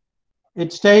programs.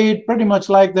 It stayed pretty much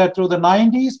like that through the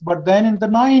 90s, but then in the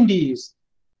 90s,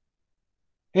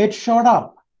 it shot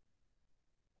up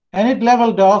and it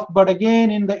leveled off. But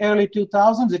again, in the early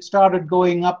 2000s, it started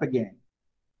going up again.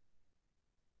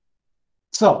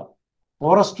 So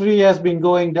forestry has been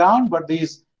going down, but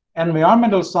these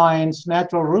environmental science,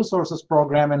 natural resources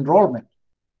program enrollment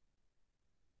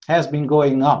has been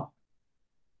going up.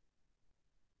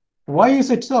 Why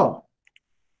is it so?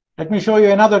 Let me show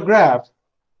you another graph.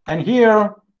 And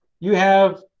here you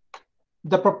have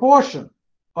the proportion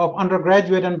of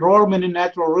undergraduate enrollment in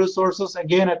natural resources,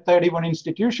 again at 31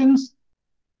 institutions.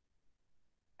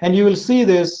 And you will see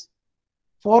this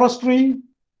forestry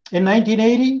in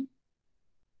 1980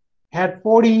 had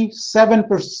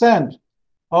 47%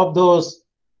 of those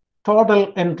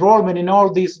total enrollment in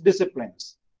all these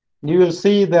disciplines. You will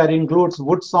see that includes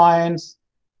wood science,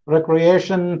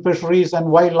 recreation, fisheries and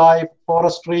wildlife,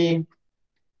 forestry,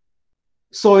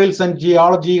 soils and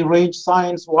geology, range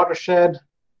science, watershed.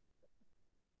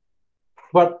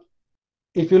 But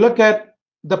if you look at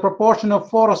the proportion of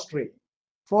forestry,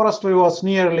 forestry was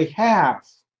nearly half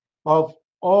of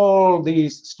all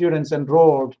these students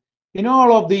enrolled in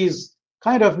all of these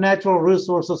kind of natural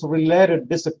resources related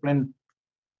discipline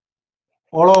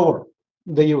all over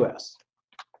the US.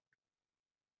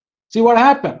 See what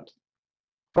happened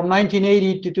from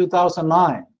 1980 to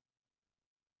 2009.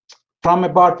 From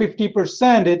about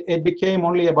 50%, it became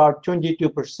only about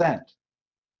 22%.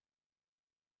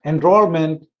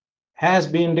 Enrollment has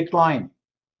been declining.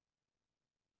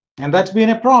 And that's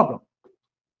been a problem.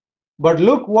 But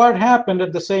look what happened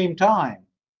at the same time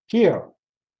here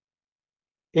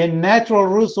in natural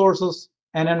resources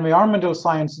and environmental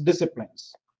science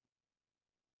disciplines.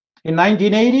 In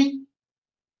 1980,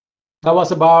 that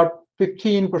was about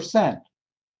 15%.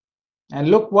 And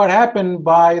look what happened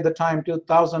by the time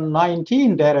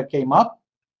 2019 data came up.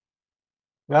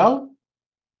 Well,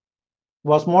 it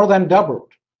was more than doubled.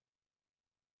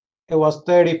 It was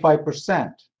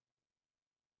 35%.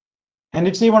 And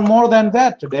it's even more than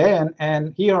that today.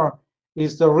 And here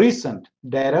is the recent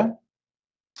data.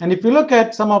 And if you look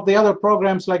at some of the other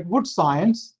programs like wood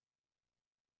science,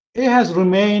 it has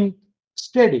remained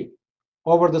steady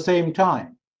over the same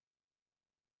time.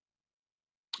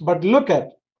 But look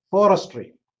at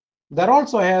forestry. That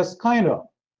also has kind of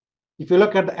if you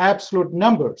look at the absolute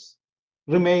numbers,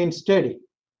 remain steady,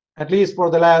 at least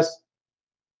for the last,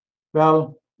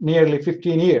 well, nearly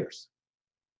 15 years.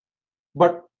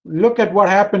 But look at what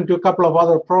happened to a couple of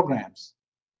other programs.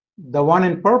 The one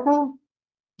in purple,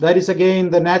 that is again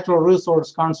the natural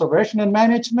resource conservation and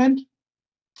management.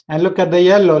 And look at the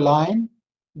yellow line,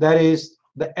 that is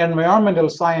the environmental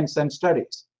science and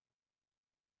studies.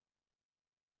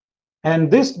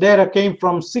 And this data came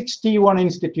from 61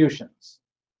 institutions.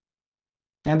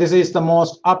 And this is the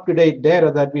most up-to-date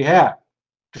data that we have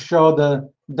to show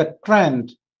the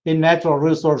trend in natural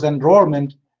resource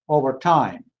enrollment over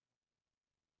time.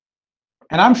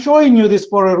 And I'm showing you this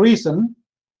for a reason.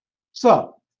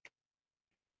 So,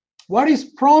 what is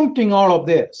prompting all of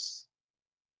this?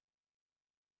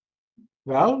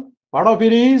 Well, part of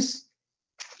it is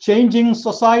changing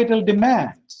societal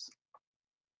demands.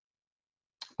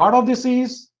 Part of this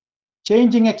is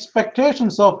changing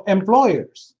expectations of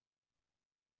employers.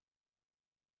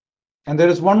 And there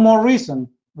is one more reason,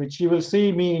 which you will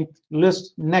see me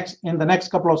list in the next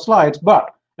couple of slides. But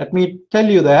let me tell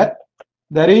you that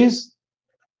there is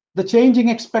the changing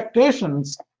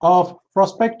expectations of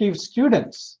prospective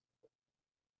students.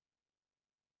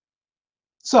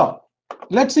 So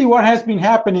let's see what has been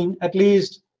happening, at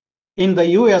least in the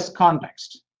US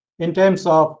context, in terms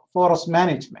of forest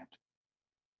management.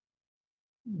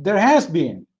 There has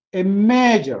been a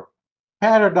major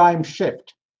paradigm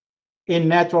shift in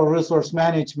natural resource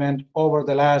management over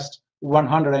the last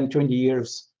 120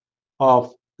 years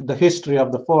of the history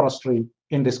of the forestry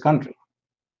in this country.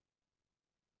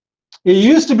 It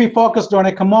used to be focused on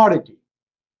a commodity,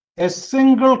 a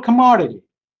single commodity,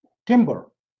 timber.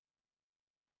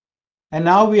 And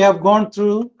now we have gone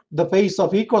through the phase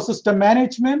of ecosystem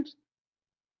management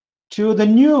to the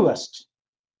newest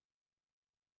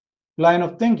line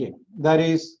of thinking, that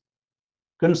is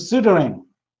considering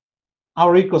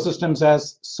our ecosystems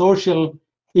as social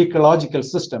ecological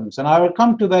systems. And I will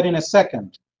come to that in a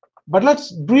second. But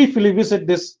let's briefly visit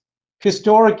this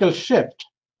historical shift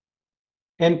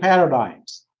in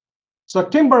paradigms. So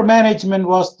timber management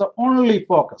was the only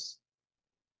focus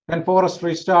when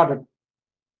forestry started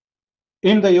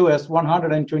in the US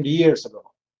 120 years ago.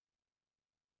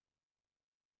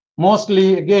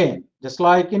 Mostly, again, just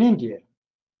like in India,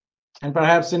 and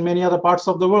perhaps in many other parts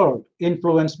of the world,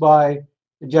 influenced by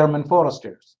German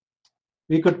foresters.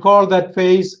 We could call that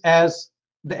phase as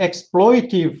the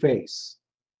exploitive phase.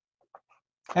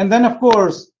 And then, of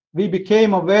course, we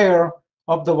became aware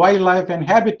of the wildlife and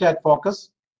habitat focus.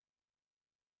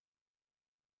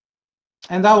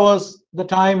 And that was the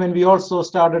time when we also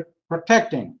started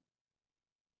protecting.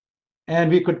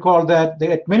 And we could call that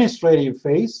the administrative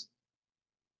phase.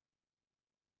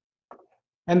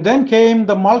 And then came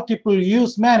the multiple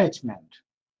use management.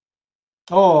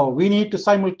 Oh, we need to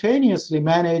simultaneously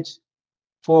manage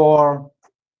for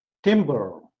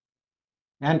timber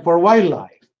and for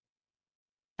wildlife,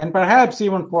 and perhaps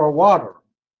even for water.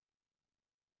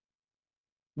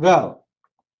 Well,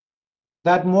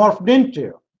 that morphed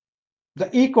into the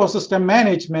ecosystem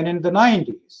management in the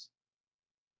 90s.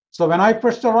 So when I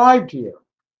first arrived here,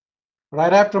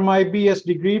 right after my BS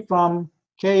degree from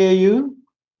KAU,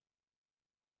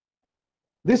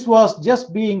 this was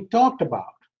just being talked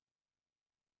about.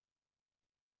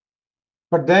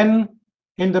 But then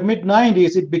in the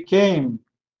mid-90s, it became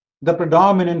the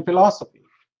predominant philosophy.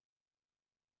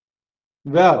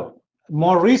 Well,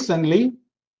 more recently,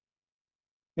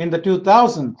 in the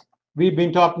 2000s, we've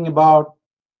been talking about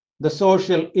the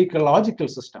social ecological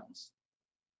systems.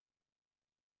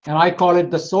 And I call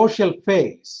it the social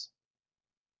phase.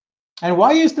 And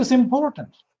why is this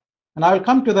important? And I will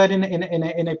come to that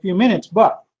in a few minutes.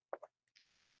 But,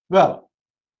 well,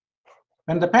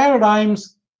 when the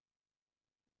paradigms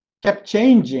kept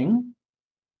changing,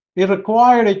 it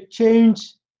required a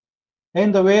change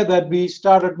in the way that we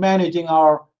started managing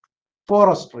our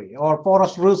forestry or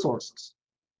forest resources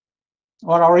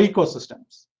or our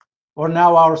ecosystems or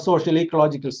now our social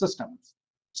ecological systems.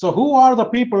 So who are the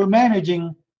people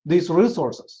managing these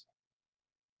resources?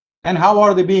 And how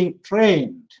are they being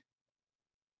trained?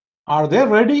 Are they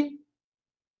ready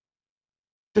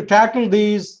to tackle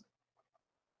these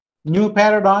new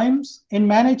paradigms in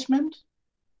management?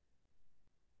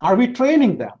 Are we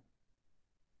training them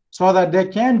so that they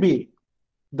can be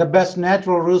the best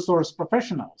natural resource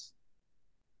professionals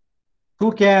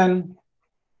who can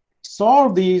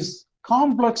solve these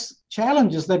complex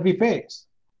challenges that we face?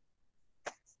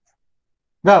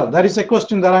 Well, that is a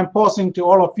question that I'm posing to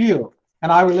all of you,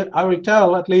 and I will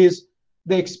tell at least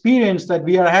the experience that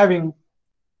we are having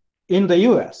in the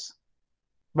US.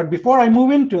 But before I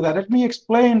move into that, let me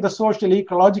explain the social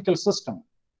ecological system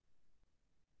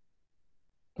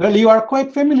Well, you are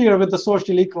quite familiar with the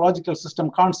social ecological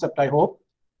system concept, I hope.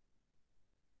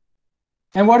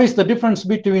 And what is the difference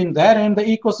between that and the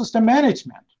ecosystem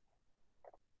management?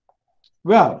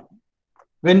 Well,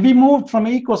 when we moved from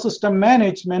ecosystem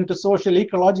management to social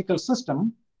ecological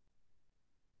system,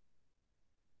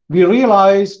 we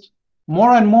realized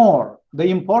more and more the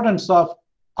importance of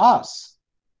us,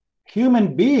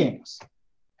 human beings,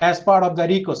 as part of that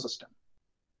ecosystem.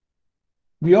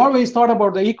 We always thought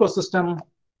about the ecosystem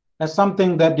as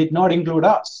something that did not include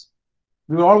us.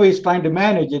 We were always trying to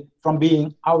manage it from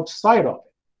being outside of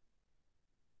it.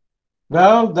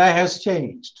 Well, that has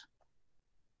changed.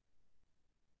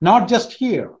 Not just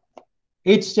here,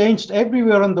 it's changed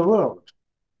everywhere in the world.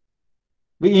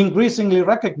 We increasingly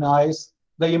recognize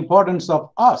the importance of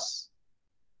us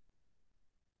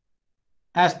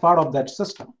as part of that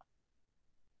system,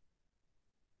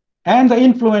 and the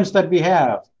influence that we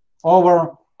have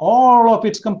over all of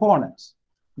its components: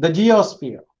 the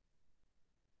geosphere,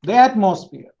 the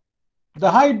atmosphere,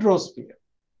 the hydrosphere,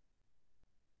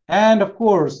 and of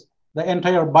course, the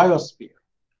entire biosphere.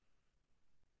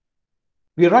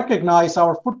 We recognize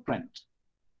our footprint,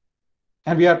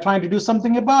 and we are trying to do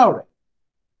something about it.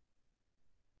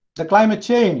 The climate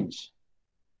change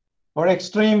or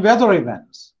extreme weather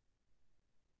events,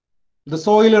 the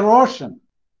soil erosion,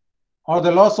 or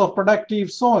the loss of productive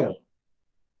soil.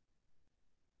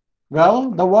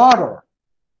 Well, the water.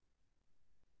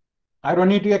 I don't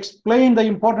need to explain the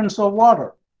importance of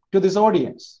water to this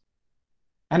audience.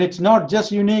 And it's not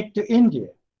just unique to India.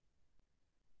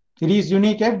 It is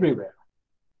unique everywhere.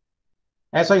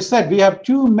 As I said, we have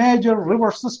two major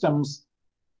river systems,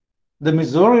 the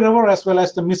Missouri River as well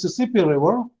as the Mississippi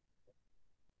River,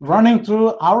 running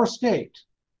through our state,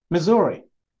 Missouri.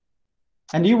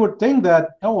 And you would think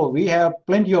that, oh, we have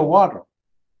plenty of water.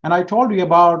 And I told you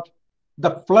about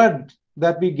the flood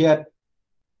that we get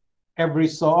every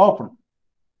so often.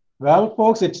 Well,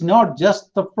 folks, it's not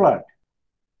just the flood.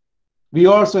 We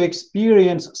also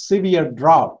experience severe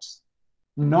droughts,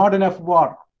 not enough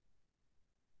water.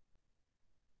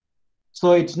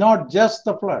 So it's not just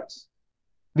the floods.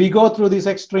 We go through these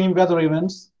extreme weather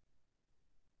events.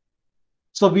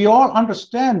 So we all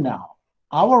understand now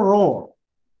our role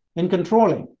in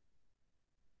controlling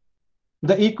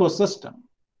the ecosystem.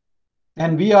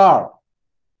 And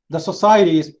the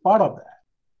society is part of that.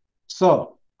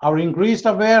 So our increased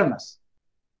awareness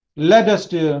led us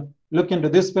to look into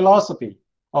this philosophy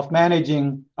of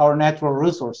managing our natural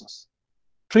resources,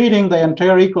 treating the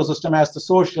entire ecosystem as the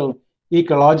social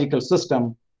ecological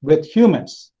system, with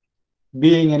humans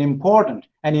being an important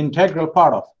and integral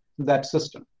part of that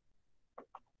system.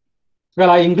 Well,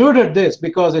 I included this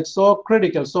because it's so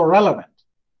critical, so relevant.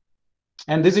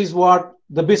 And this is what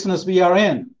the business we are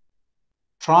in,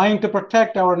 trying to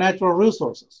protect our natural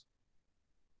resources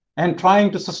and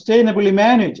trying to sustainably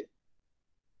manage it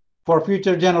for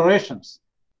future generations,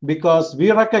 because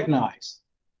we recognize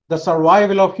the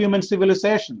survival of human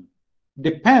civilization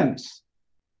depends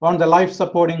on the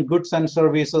life-supporting goods and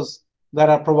services that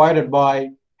are provided by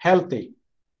healthy,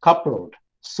 coupled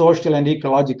social and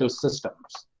ecological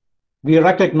systems. We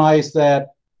recognize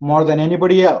that more than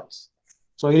anybody else.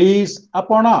 So it is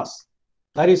upon us.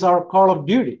 That is our call of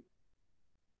duty.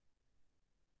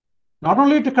 Not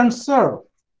only to conserve,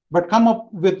 but come up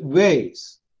with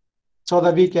ways so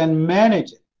that we can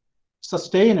manage it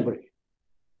sustainably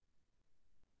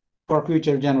for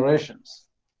future generations.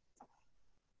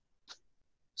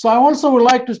 So I also would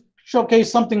like to showcase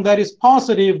something that is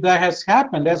positive that has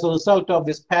happened as a result of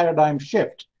this paradigm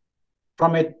shift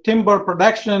from a timber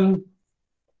production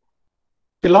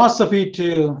philosophy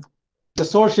to the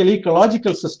social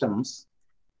ecological systems.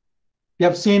 We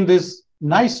have seen this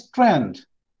nice trend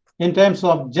in terms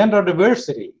of gender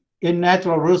diversity in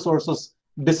natural resources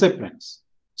disciplines.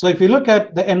 So if you look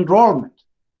at the enrollment,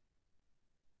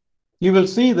 you will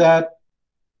see that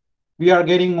we are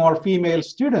getting more female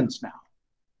students now.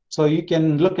 So you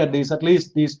can look at these, at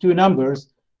least these two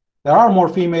numbers. There are more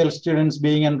female students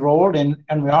being enrolled in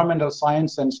environmental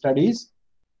science and studies.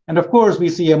 And of course, we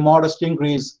see a modest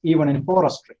increase even in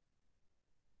forestry.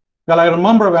 Well, I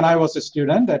remember when I was a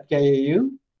student at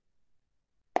KAU,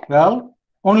 well,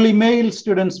 only male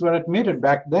students were admitted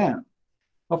back then.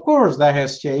 Of course, that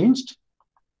has changed.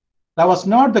 That was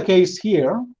not the case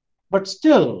here, but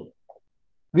still,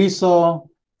 we saw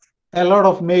a lot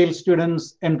of male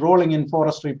students enrolling in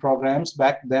forestry programs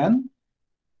back then.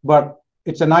 But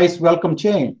it's a nice welcome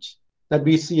change that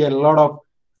we see a lot of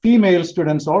female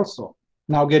students also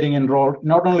now getting enrolled,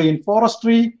 not only in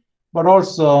forestry, but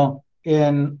also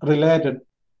in related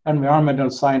environmental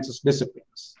sciences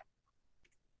disciplines.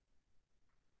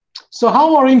 So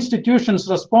how are institutions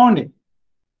responding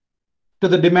to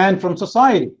the demand from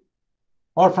society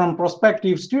or from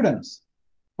prospective students,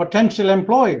 potential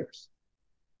employers?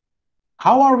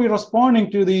 How are we responding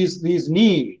to these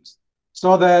needs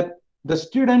so that the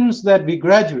students that we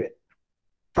graduate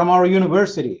from our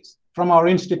universities, from our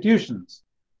institutions,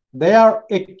 they are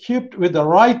equipped with the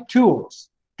right tools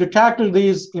to tackle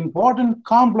these important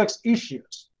complex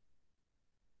issues,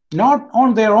 not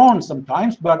on their own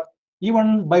sometimes, but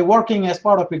even by working as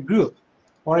part of a group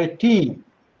or a team?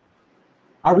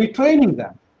 Are we training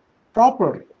them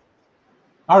properly?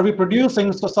 Are we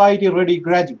producing society-ready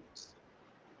graduates?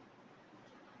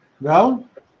 Well,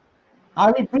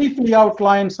 I will briefly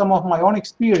outline some of my own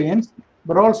experience,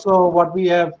 but also what we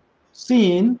have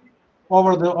seen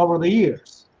over the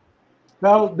years.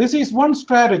 Well, this is one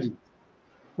strategy,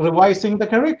 revising the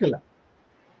curriculum.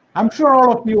 I'm sure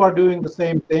all of you are doing the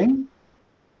same thing,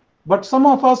 but some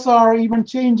of us are even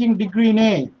changing degree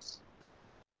names.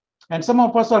 And some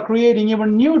of us are creating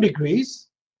even new degrees,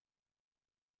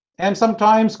 and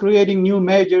sometimes creating new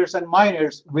majors and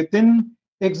minors within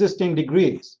existing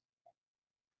degrees.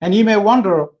 And you may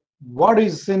wonder, what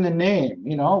is in a name?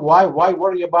 You know, why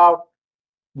worry about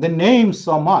the name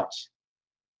so much?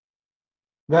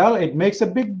 Well, it makes a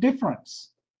big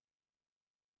difference.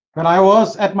 When I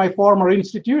was at my former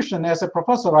institution as a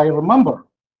professor, I remember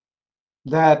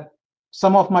that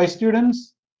some of my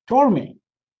students told me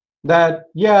that,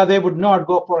 yeah, they would not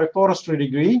go for a forestry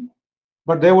degree,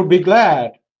 but they would be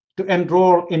glad to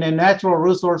enroll in a natural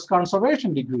resource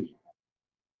conservation degree.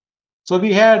 So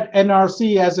we had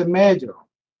NRC as a major.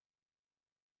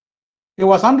 It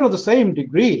was under the same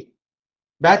degree,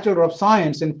 Bachelor of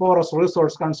Science in Forest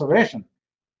Resource Conservation.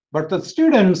 But the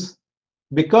students,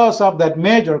 because of that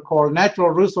major called Natural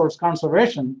Resource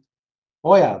Conservation,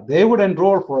 oh yeah, they would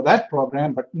enroll for that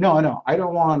program, but no, I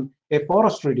don't want a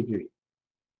forestry degree.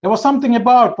 There was something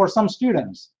about for some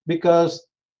students, because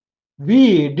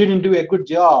we didn't do a good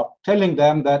job telling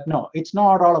them that, no, it's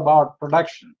not all about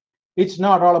production. It's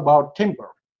not all about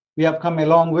timber. We have come a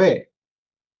long way.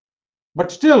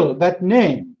 But still, that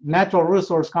name, Natural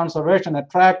Resource Conservation,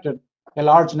 attracted a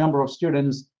large number of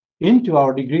students into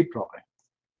our degree program.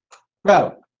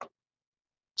 Well,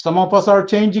 some of us are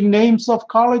changing names of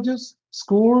colleges,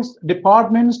 schools,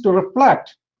 departments to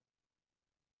reflect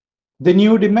the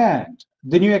new demand,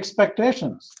 the new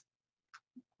expectations,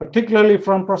 particularly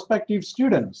from prospective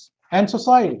students and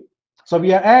society. So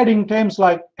we are adding terms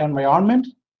like environment,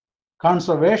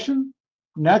 conservation,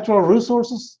 natural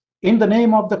resources in the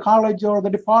name of the college or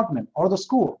the department or the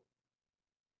school.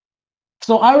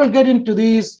 So I will get into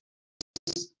these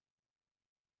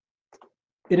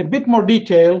in a bit more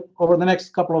detail over the next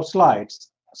couple of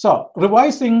slides. So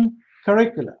revising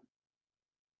curriculum.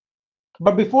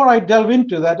 But before I delve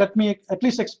into that, let me at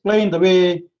least explain the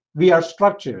way we are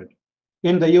structured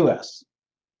in the US.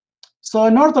 So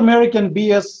a North American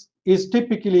BS is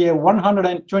typically a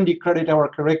 120 credit hour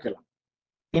curriculum.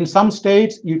 In some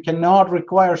states, you cannot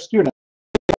require students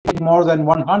more than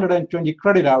 120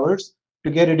 credit hours to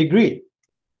get a degree.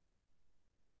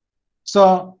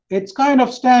 So it's kind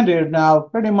of standard now,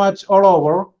 pretty much all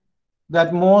over,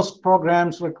 that most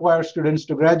programs require students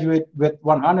to graduate with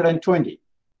 120.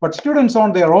 But students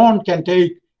on their own can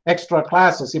take extra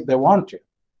classes if they want to.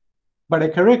 But a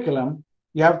curriculum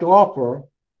you have to offer,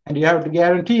 and you have to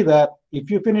guarantee that if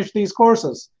you finish these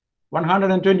courses,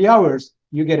 120 hours,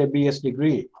 you get a BS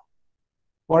degree,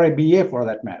 or a BA for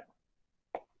that matter.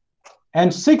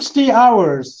 And 60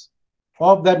 hours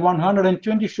of that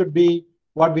 120 should be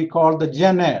what we call the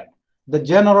Gen Ed, the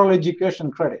general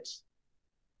education credits.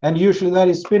 And usually that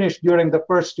is finished during the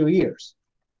first 2 years,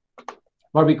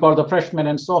 what we call the freshman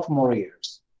and sophomore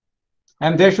years.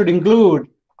 And they should include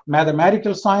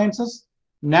mathematical sciences,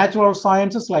 natural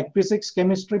sciences like physics,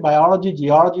 chemistry, biology,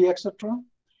 geology, etc.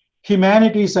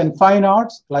 Humanities and fine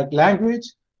arts like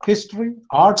language, history,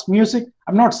 arts, music.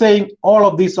 I'm not saying all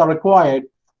of these are required,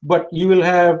 but you will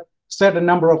have set a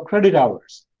number of credit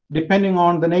hours depending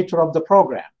on the nature of the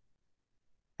program.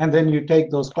 And then you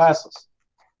take those classes.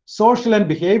 Social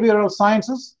and behavioral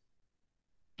sciences,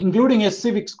 including a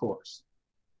civics course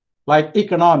like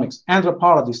economics,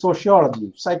 anthropology,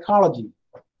 sociology, psychology,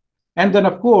 and then,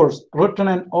 of course, written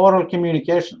and oral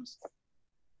communications.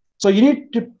 So you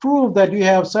need to prove that you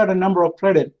have certain number of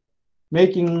credit,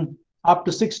 making up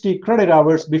to 60 credit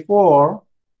hours before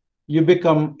you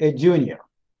become a junior.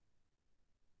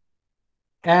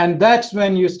 And that's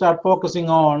when you start focusing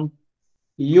on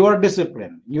your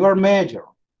discipline, your major,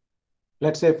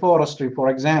 let's say forestry, for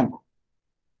example.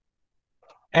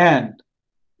 And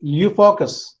you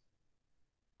focus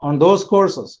on those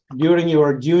courses during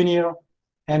your junior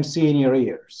and senior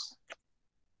years.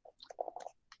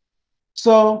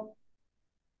 So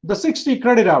the 60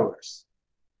 credit hours,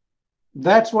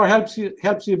 that's what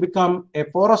helps you become a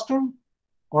forester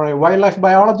or a wildlife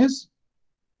biologist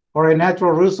or a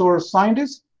natural resource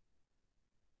scientist.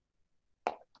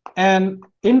 And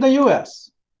in the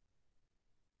US,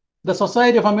 the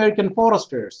Society of American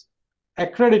Foresters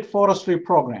accredit forestry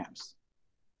programs.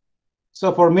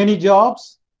 So for many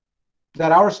jobs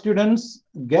that our students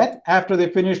get after they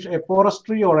finish a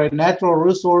forestry or a natural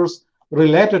resource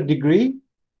related degree,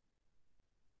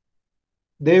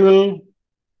 they will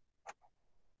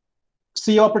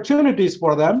see opportunities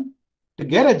for them to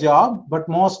get a job, but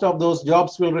most of those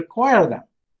jobs will require them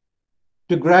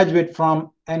to graduate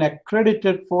from an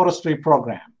accredited forestry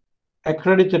program,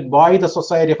 accredited by the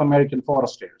Society of American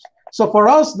Foresters. So for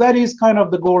us, that is kind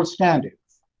of the gold standard.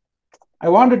 I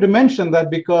wanted to mention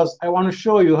that because I want to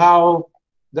show you how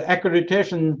the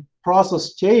accreditation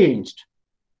process changed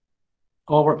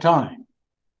over time.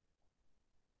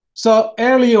 So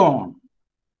early on,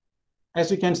 as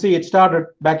you can see, it started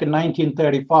back in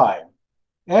 1935.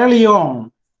 Early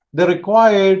on, they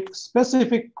required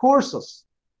specific courses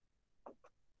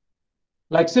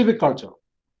like silviculture,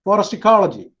 forest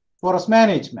ecology, forest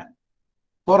management,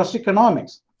 forest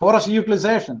economics, forest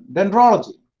utilization,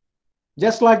 dendrology,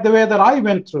 just like the way that I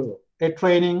went through a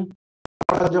training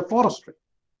of forestry,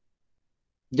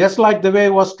 just like the way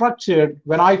it was structured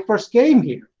when I first came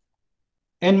here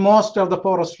in most of the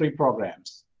forestry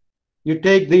programs. You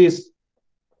take these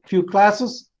few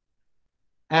classes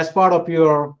as part of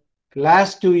your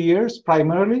last 2 years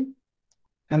primarily,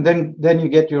 and then you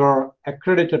get your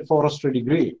accredited forestry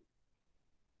degree.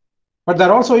 But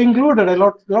that also included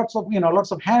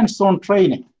lots of hands-on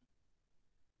training.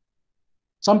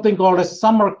 Something called a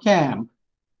summer camp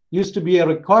used to be a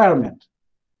requirement,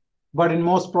 but in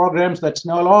most programs that's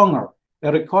no longer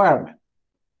a requirement.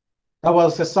 That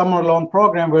was a summer-long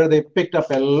program where they picked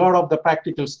up a lot of the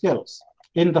practical skills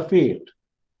in the field.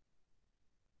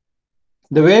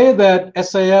 The way that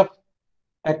SAF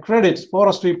accredits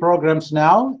forestry programs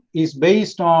now is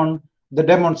based on the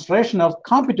demonstration of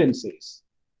competencies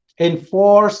in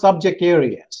 4 subject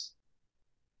areas.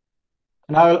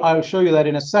 And I'll show you that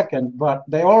in a second, but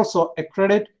they also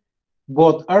accredit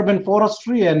both urban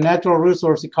forestry and natural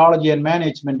resource ecology and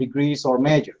management degrees or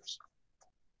majors.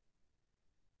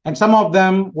 And some of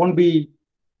them won't be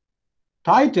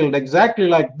titled exactly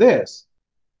like this.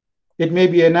 It may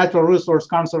be a natural resource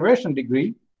conservation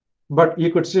degree, but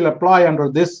you could still apply under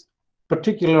this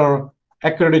particular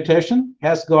accreditation.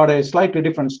 Has got a slightly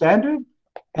different standard,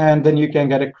 and then you can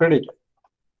get accredited.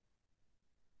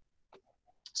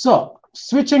 So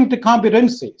switching to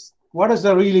competencies, what does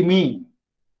that really mean?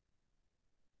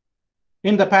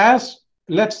 In the past,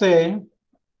 let's say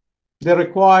they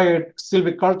required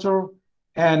silviculture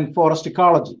and forest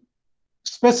ecology,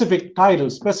 specific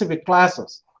titles, specific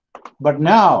classes. But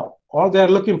now all they're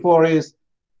looking for is,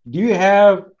 do you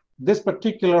have this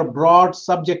particular broad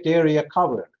subject area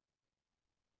covered?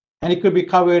 And it could be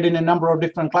covered in a number of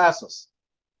different classes,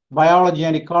 biology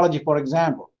and ecology, for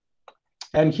example.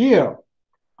 And here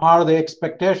are the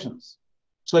expectations.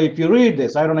 So if you read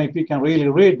this, I don't know if you can really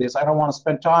read this. I don't want to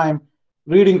spend time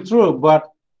reading through,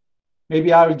 but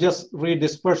maybe I'll just read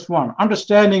this first one.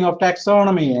 Understanding of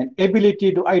taxonomy and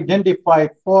ability to identify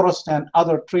forest and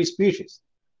other tree species.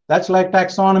 That's like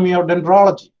taxonomy or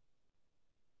dendrology.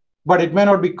 But it may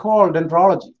not be called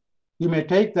dendrology. You may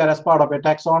take that as part of a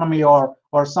taxonomy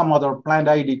or some other plant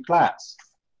ID class.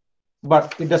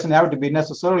 But it doesn't have to be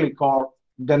necessarily called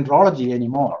dendrology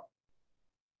anymore.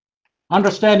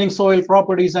 Understanding soil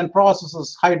properties and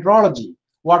processes, hydrology,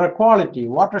 water quality,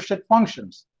 watershed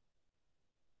functions.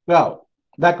 Well,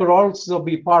 that could also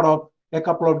be part of a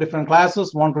couple of different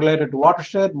classes, one related to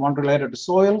watershed, one related to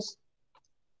soils,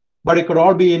 but it could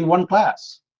all be in one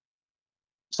class,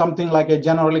 something like a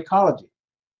general ecology.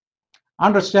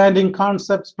 Understanding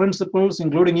concepts, principles,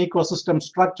 including ecosystem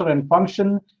structure and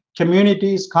function,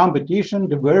 communities, competition,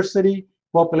 diversity,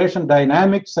 population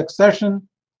dynamics, succession.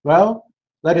 Well,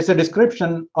 that is a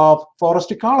description of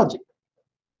forest ecology.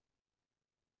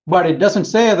 But it doesn't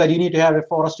say that you need to have a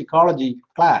forest ecology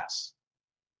class.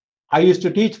 I used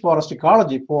to teach forest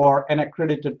ecology for an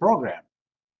accredited program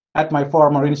at my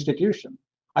former institution.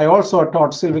 I also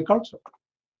taught silviculture.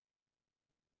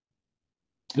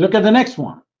 Look at the next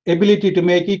one. Ability to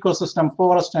make ecosystem,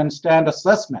 forest, and stand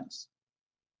assessments.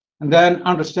 And then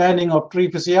understanding of tree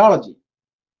physiology.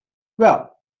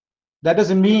 Well, that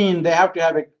doesn't mean they have to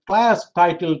have a class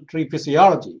titled tree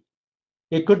physiology.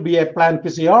 It could be a plant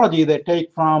physiology they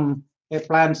take from a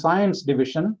plant science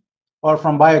division or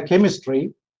from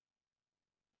biochemistry.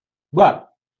 But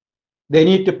They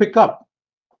need to pick up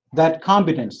that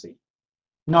competency,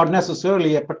 not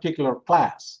necessarily a particular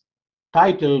class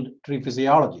titled tree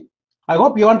physiology. I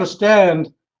hope you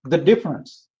understand the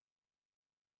difference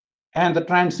and the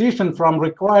transition from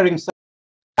requiring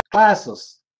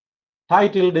classes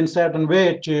titled in certain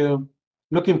way to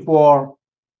looking for,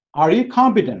 are you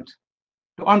competent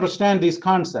to understand these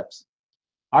concepts?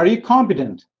 Are you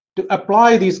competent to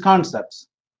apply these concepts?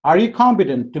 Are you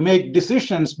competent to make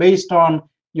decisions based on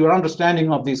your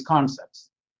understanding of these concepts?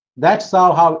 That's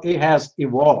how it has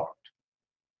evolved.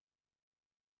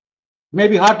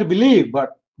 Maybe hard to believe,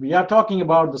 but we are talking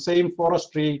about the same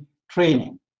forestry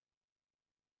training.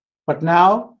 But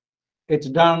now it's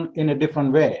done in a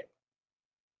different way.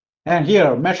 And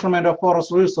here, measurement of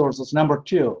forest resources, number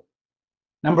 2.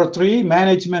 Number 3,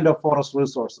 management of forest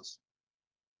resources.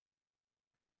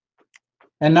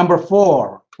 And number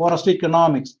 4, forest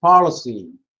economics,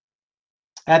 policy,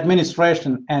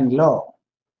 administration, and law.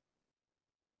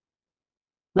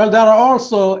 Well, there are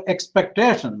also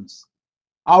expectations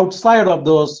outside of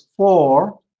those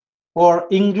 4 or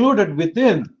included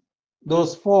within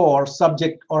those 4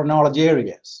 subject or knowledge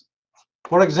areas.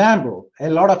 For example, a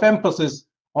lot of emphasis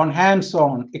on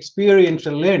hands-on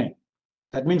experiential learning.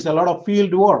 That means a lot of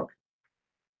field work.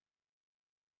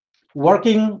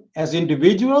 Working as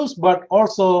individuals, but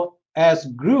also as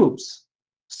groups,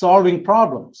 solving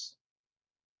problems.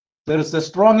 There is a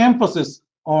strong emphasis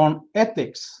on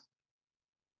ethics.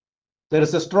 There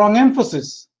is a strong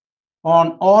emphasis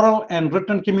on oral and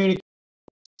written communication.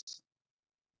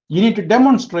 You need to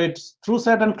demonstrate through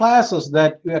certain classes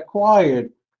that you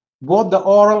acquired both the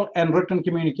oral and written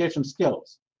communication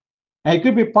skills. And it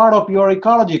could be part of your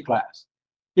ecology class.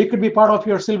 It could be part of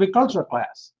your silviculture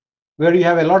class, where you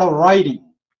have a lot of writing,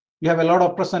 you have a lot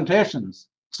of presentations.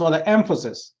 So the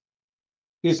emphasis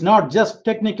is not just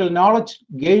technical knowledge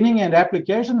gaining and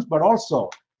applications, but also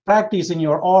practicing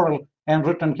your oral and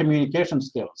written communication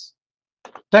skills.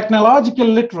 Technological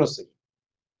literacy,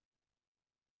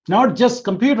 not just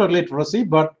computer literacy,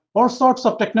 but all sorts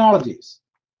of technologies.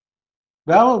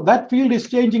 Well, that field is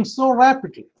changing so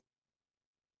rapidly.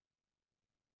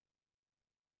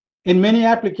 In many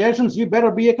applications, you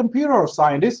better be a computer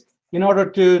scientist in order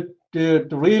to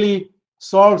really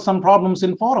solve some problems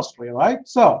in forestry, right?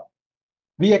 So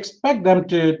we expect them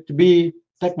to be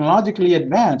technologically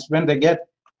advanced when they get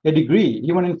a degree,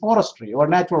 even in forestry or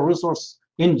natural resource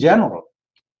in general.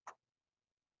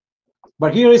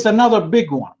 But here is another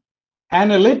big one: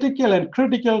 analytical and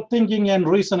critical thinking and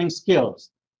reasoning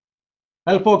skills.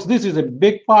 Well, folks, this is a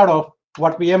big part of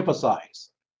what we emphasize.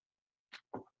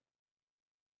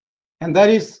 And that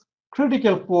is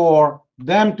critical for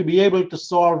them to be able to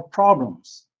solve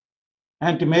problems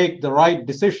and to make the right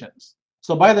decisions.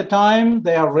 So by the time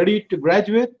they are ready to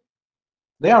graduate,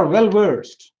 they are well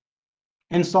versed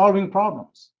in solving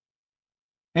problems,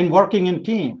 in working in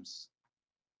teams.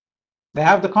 They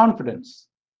have the confidence,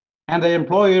 and the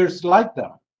employers like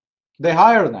them. They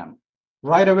hire them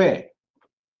right away.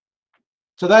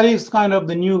 So that is kind of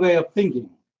the new way of thinking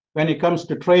when it comes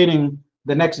to training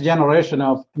the next generation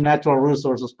of natural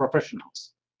resources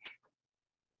professionals.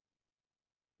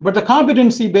 But the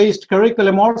competency-based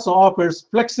curriculum also offers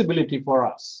flexibility for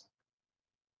us.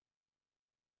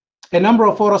 A number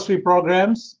of forestry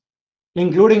programs,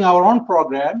 including our own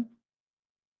program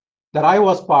that I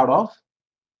was part of,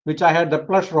 which I had the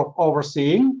pleasure of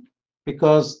overseeing,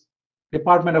 because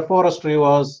Department of Forestry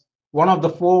was one of the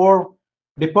 4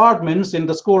 departments in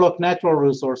the School of Natural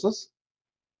Resources.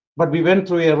 But we went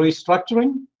through a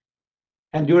restructuring,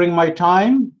 and during my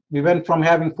time, we went from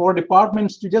having 4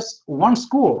 departments to just one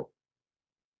school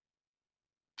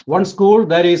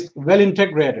that is well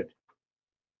integrated,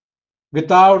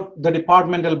 without the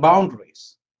departmental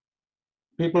boundaries.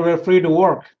 People were free to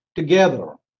work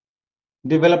together,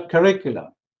 develop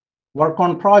curricula, work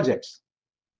on projects,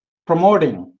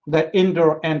 promoting the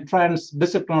inter and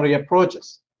transdisciplinary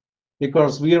approaches,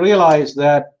 because we realized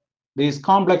that these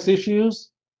complex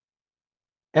issues,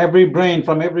 every brain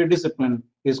from every discipline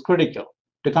is critical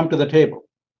to come to the table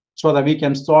so that we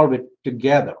can solve it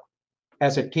together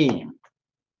as a team,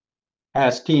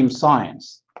 as team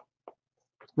science.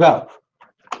 Well,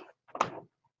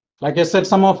 like I said,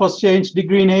 some of us changed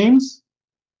degree names,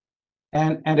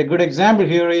 and a good example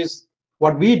here is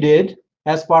what we did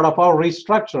as part of our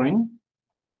restructuring.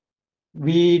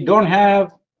 We don't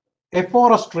have a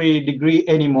forestry degree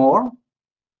anymore.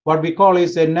 What we call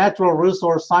is a natural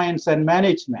resource science and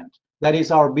management. That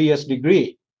is our BS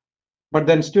degree. But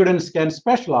then students can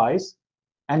specialize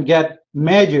and get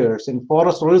majors in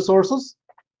forest resources,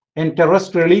 in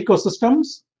terrestrial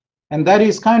ecosystems, and that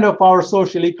is kind of our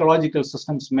social ecological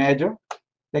systems major.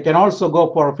 They can also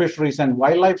go for fisheries and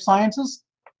wildlife sciences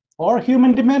or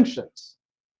human dimensions.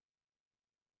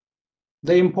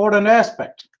 The important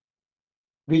aspect.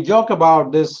 We joke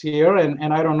about this here,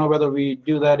 and I don't know whether we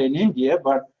do that in India,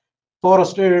 but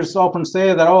foresters often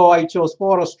say that, oh, I chose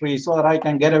forestry so that I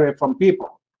can get away from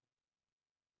people.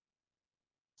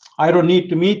 I don't need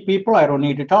to meet people. I don't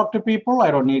need to talk to people. I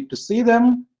don't need to see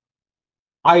them.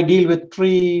 I deal with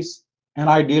trees and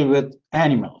I deal with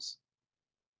animals.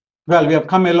 Well, we have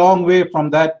come a long way from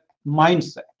that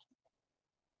mindset.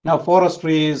 Now,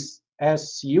 forestry is,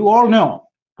 as you all know,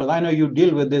 because I know you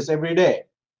deal with this every day,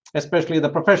 especially the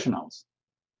professionals.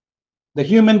 The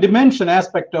human dimension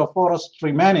aspect of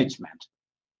forestry management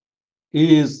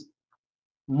is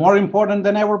more important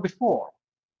than ever before,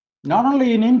 not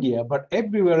only in India, but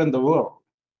everywhere in the world.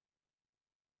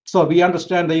 So we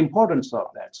understand the importance of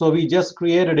that. So we just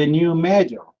created a new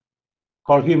major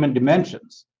called human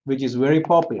dimensions, which is very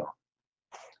popular.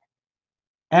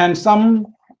 And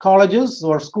some colleges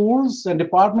or schools and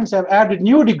departments have added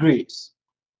new degrees.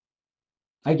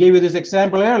 I gave you this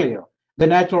example earlier. The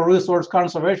natural resource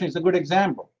conservation is a good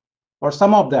example. Or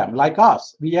some of them, like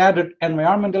us, we added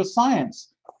environmental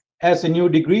science as a new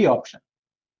degree option.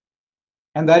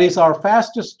 And that is our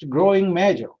fastest growing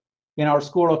major in our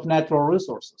School of Natural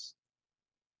Resources.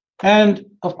 And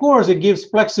of course, it gives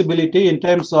flexibility in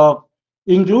terms of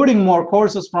including more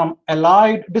courses from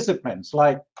allied disciplines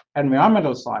like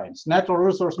environmental science, natural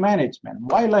resource management,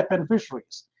 wildlife and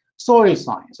fisheries, soil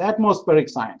science, atmospheric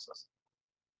sciences,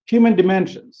 human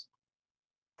dimensions,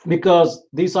 because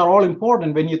these are all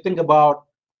important when you think about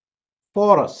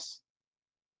forests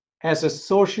as a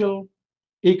social,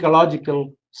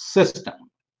 ecological system.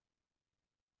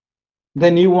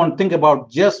 Then you won't think about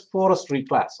just forestry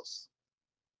classes.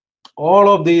 All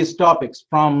of these topics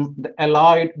from the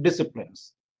allied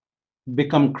disciplines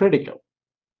become critical,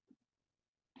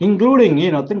 including,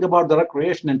 think about the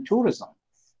recreation and tourism.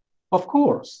 Of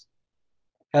course,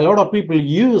 a lot of people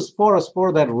use forests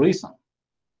for that reason.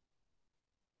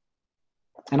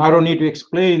 And I don't need to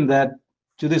explain that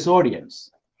to this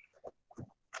audience.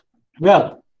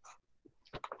 Well,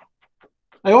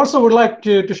 I also would like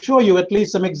to show you at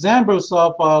least some examples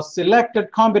of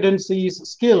selected competencies,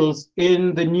 skills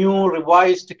in the new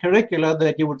revised curricula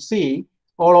that you would see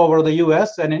all over the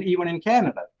US and even in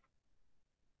Canada.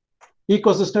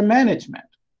 Ecosystem management.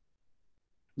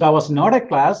 That was not a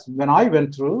class when I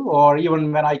went through, or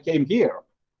even when I came here.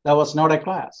 That was not a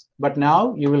class. But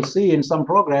now you will see in some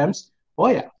programs, oh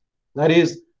yeah, that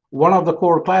is one of the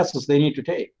core classes they need to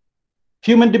take.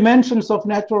 Human dimensions of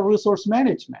natural resource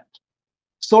management.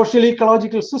 Social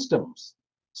ecological systems,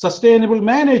 sustainable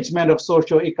management of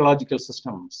socio-ecological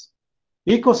systems,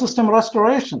 ecosystem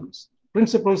restorations,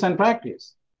 principles and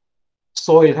practice,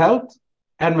 soil health,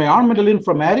 environmental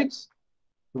informatics,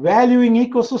 valuing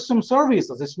ecosystem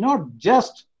services. It's not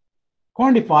just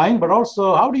quantifying, but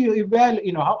also how do you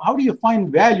evaluate, how do you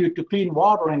find value to clean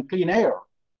water and clean air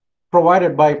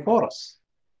provided by forests?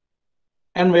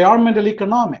 Environmental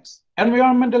economics,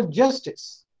 environmental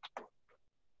justice.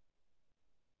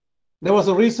 There was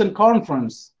a recent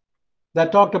conference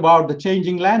that talked about the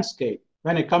changing landscape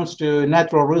when it comes to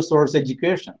natural resource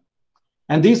education.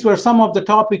 And these were some of the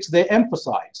topics they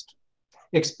emphasized.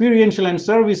 Experiential and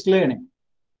service learning,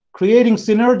 creating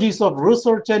synergies of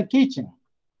research and teaching.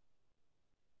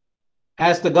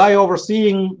 As the guy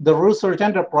overseeing the research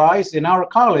enterprise in our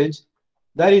college,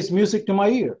 that is music to my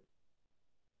ear.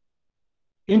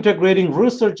 Integrating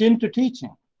research into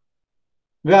teaching.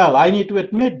 Well, I need to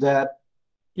admit that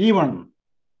even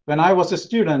when I was a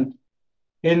student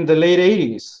in the late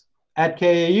 80s at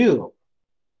KAU,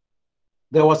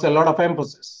 there was a lot of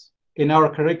emphasis in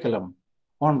our curriculum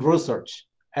on research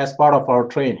as part of our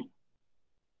training.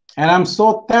 And I'm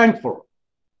so thankful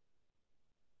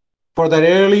for that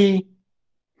early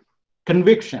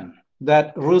conviction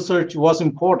that research was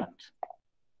important,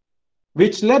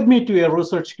 which led me to a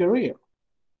research career.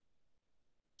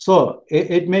 So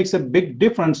it makes a big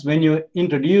difference when you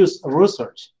introduce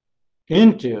research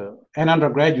into an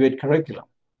undergraduate curriculum.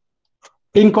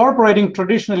 Incorporating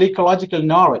traditional ecological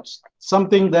knowledge,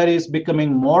 something that is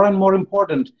becoming more and more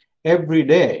important every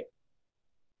day.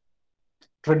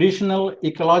 Traditional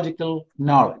ecological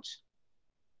knowledge.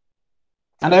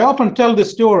 And I often tell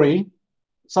this story.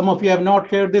 Some of you have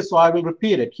not heard this, so I will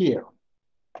repeat it here.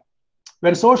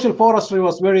 When social forestry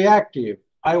was very active,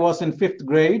 I was in 5th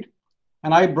grade,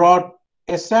 and I brought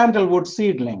a sandalwood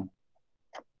seedling.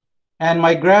 And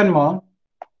my grandma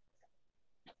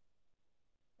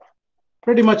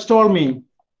pretty much told me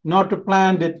not to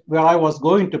plant it where I was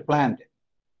going to plant it.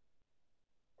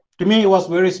 To me, it was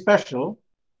very special.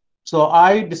 So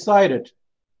I decided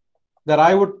that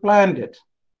I would plant it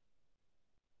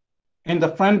in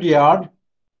the front yard,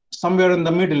 somewhere in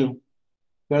the middle,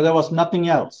 where there was nothing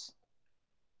else.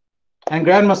 And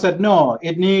grandma said, no,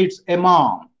 it needs a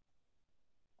mom.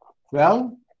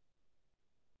 Well,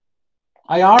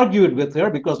 I argued with her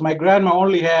because my grandma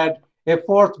only had a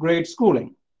 4th grade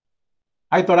schooling.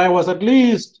 I thought I was at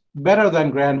least better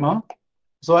than grandma.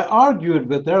 So I argued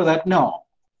with her that no,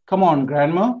 come on,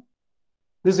 grandma,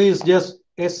 this is just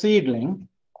a seedling.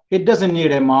 It doesn't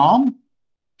need a mom.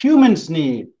 Humans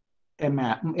need a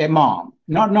mom,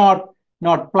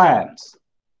 not plants.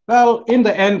 Well, in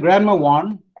the end, grandma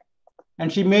won,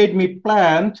 and she made me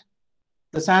plant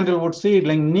the sandalwood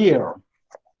seedling near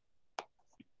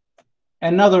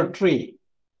another tree.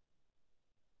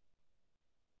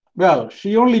 Well,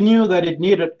 she only knew that it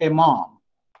needed a mom.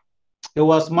 It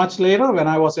was much later when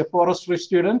I was a forestry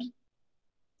student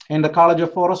in the College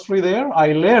of Forestry there,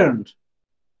 I learned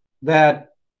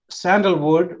that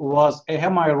sandalwood was a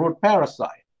hemorrhoid parasite.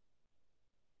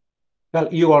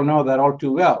 Well, you all know that all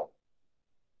too well.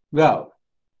 Well,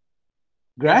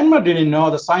 grandma didn't know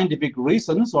the scientific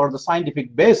reasons or the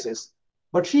scientific basis,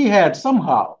 but she had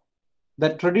somehow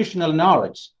that traditional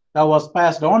knowledge that was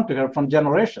passed on to her from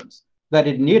generations, that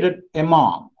it needed a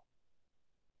mom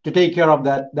to take care of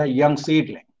that young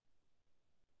seedling.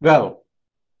 Well,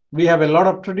 we have a lot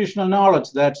of traditional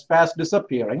knowledge that's fast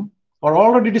disappearing or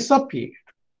already disappeared.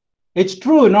 It's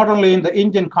true not only in the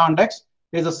Indian context,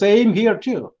 it's the same here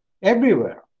too,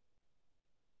 everywhere.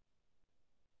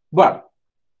 But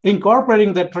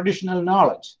incorporating that traditional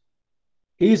knowledge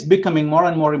is becoming more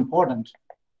and more important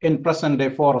in present-day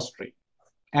forestry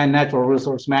and natural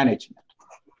resource management.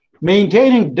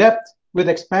 Maintaining depth with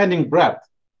expanding breadth.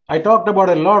 I talked about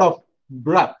a lot of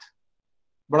breadth,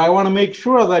 but I want to make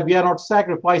sure that we are not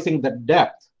sacrificing the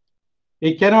depth.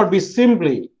 It cannot be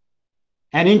simply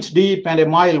an inch deep and a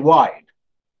mile wide.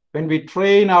 When we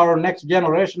train our next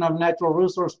generation of natural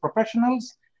resource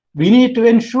professionals, we need to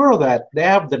ensure that they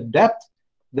have the depth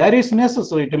that is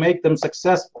necessary to make them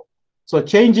successful. So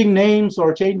changing names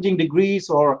or changing degrees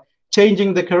or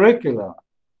changing the curricula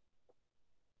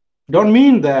don't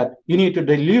mean that you need to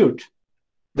dilute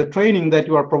the training that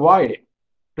you are providing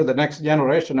to the next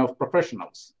generation of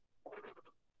professionals.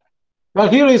 Well,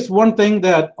 here is one thing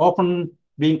that often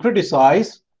being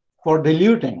criticized for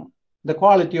diluting the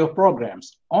quality of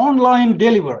programs. Online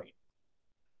delivery.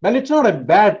 Well, it's not a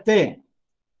bad thing.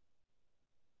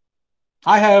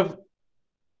 I have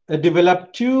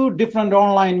developed 2 different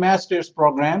online master's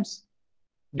programs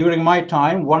during my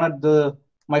time, one at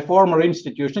my former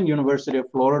institution, University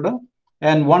of Florida,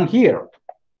 and one here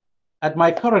at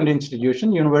my current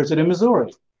institution, University of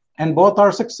Missourie, and both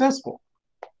are successful.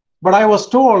 But I was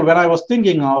told when I was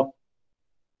thinking of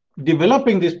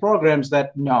developing these programs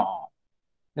that no,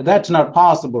 that's not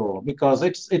possible because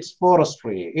it's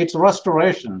forestry, it's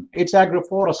restoration, it's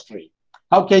agroforestry.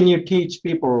 How can you teach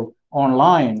people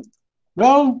online?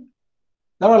 Well,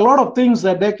 there are a lot of things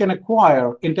that they can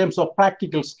acquire in terms of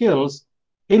practical skills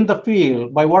in the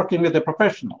field by working with a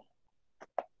professional.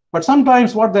 But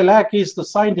sometimes what they lack is the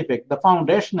scientific, the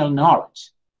foundational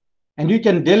knowledge. And you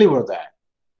can deliver that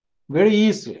very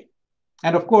easily.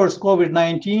 And of course,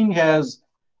 COVID-19 has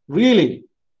really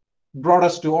brought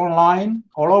us to online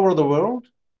all over the world,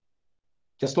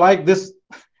 just like this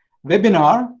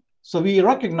webinar. So we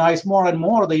recognize more and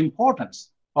more the importance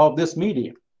of this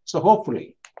medium. So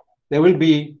hopefully there will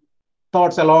be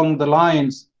thoughts along the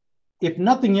lines, if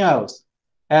nothing else,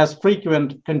 as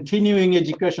frequent continuing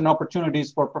education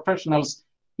opportunities for professionals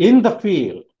in the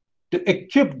field to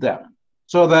equip them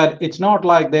so that it's not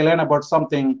like they learn about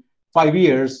something 5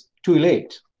 years too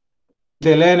late.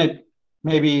 They learn it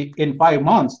maybe in 5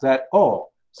 months that, oh,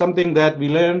 something that we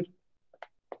learned,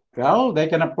 well, they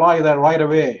can apply that right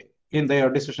away in their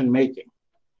decision making.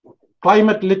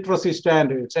 Climate literacy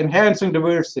standards, enhancing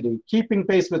diversity, keeping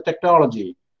pace with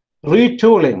technology,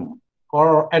 retooling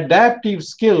or adaptive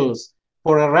skills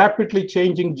for a rapidly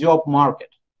changing job market.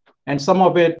 And some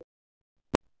of it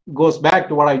goes back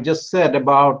to what I just said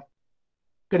about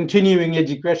continuing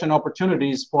education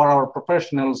opportunities for our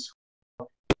professionals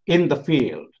in the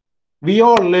field. We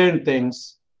all learn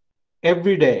things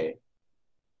every day.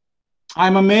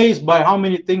 I'm amazed by how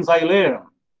many things I learn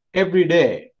every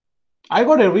day. I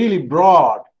got a really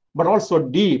broad but also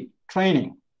deep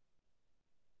training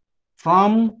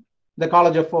from the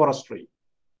College of Forestry.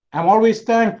 I'm always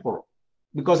thankful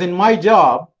because in my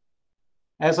job,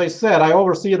 as I said, I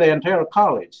oversee the entire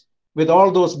college with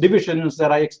all those divisions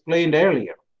that I explained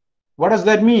earlier. What does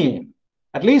that mean?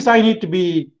 At least I need to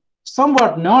be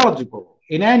somewhat knowledgeable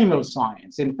in animal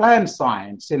science, in plant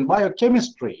science, in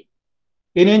biochemistry,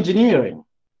 in engineering.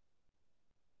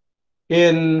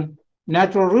 in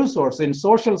natural resource, in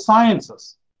social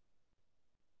sciences.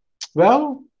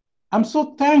 Well, I'm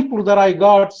so thankful that I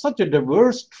got such a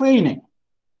diverse training.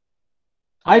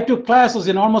 I took classes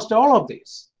in almost all of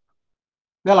these.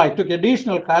 Well, I took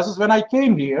additional classes when I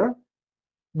came here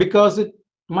because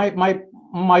my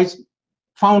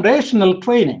foundational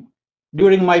training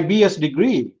during my BS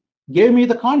degree gave me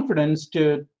the confidence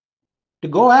to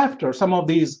go after some of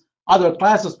these other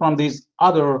classes from these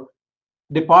other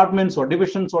departments or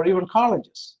divisions or even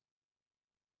colleges.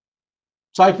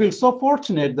 So I feel so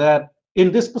fortunate that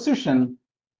in this position,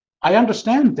 I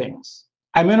understand things.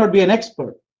 I may not be an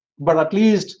expert, but at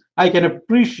least I can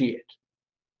appreciate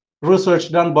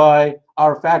research done by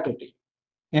our faculty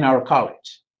in our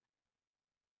college,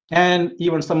 and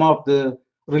even some of the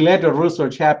related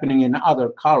research happening in other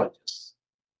colleges.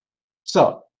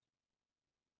 So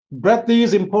breadth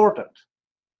is important,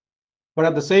 but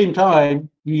at the same time,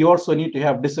 you also need to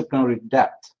have disciplinary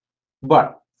depth.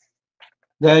 But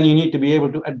then you need to be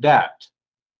able to adapt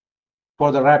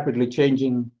for the rapidly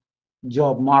changing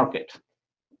job market.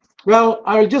 Well,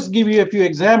 I'll just give you a few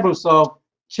examples of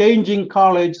changing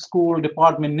college, school,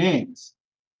 department names.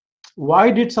 Why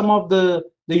did some of the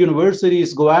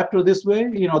universities go after this way,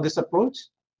 this approach?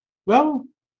 Well,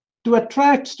 to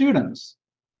attract students.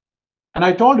 And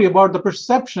I told you about the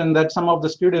perception that some of the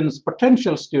students,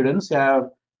 potential students, have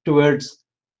towards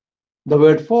the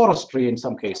word forestry in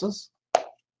some cases.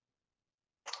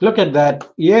 Look at that,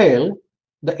 Yale,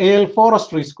 the Yale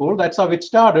Forestry School, that's how it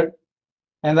started.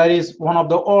 And that is one of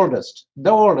the oldest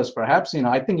perhaps,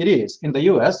 I think it is, in the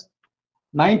US.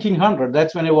 1900,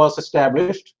 that's when it was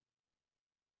established.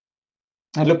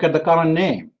 And look at the current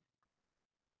name.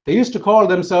 They used to call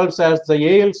themselves as the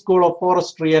Yale School of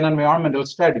Forestry and Environmental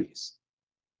Studies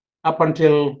up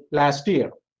until last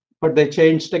year, but they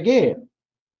changed again.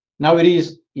 Now it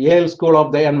is Yale School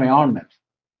of the Environment.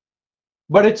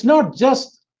 But it's not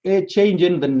just a change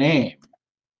in the name.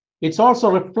 It's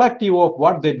also reflective of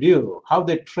what they do, how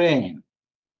they train.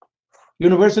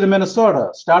 University of Minnesota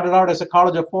started out as a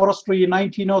College of Forestry in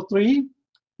 1903.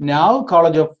 Now,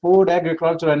 College of Food,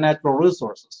 Agriculture, and Natural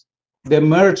Resources. They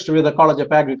merged with the College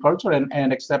of Agriculture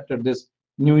and accepted this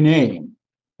new name.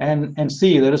 And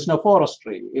see, there is no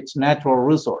forestry, it's natural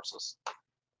resources.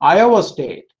 Iowa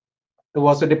State, there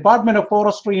was a Department of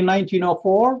Forestry in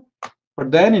 1904,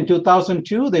 but then in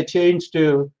 2002, they changed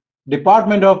to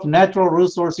Department of Natural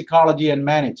Resource Ecology and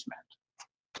Management.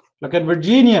 Look at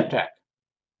Virginia Tech.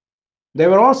 They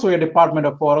were also a Department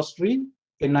of Forestry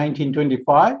in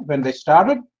 1925 when they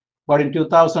started, but in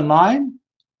 2009,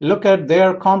 look at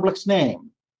their complex name,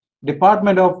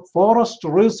 Department of Forest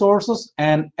Resources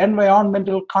and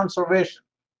Environmental Conservation.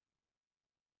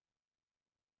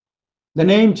 The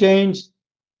name change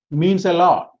means a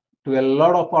lot to a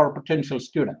lot of our potential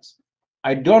students.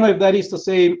 I don't know if that is the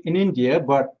same in India,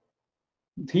 but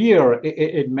here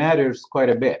it matters quite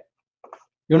a bit.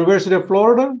 University of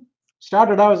Florida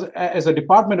started out as a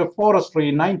Department of Forestry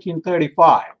in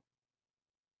 1935.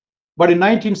 But in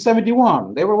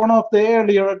 1971, they were one of the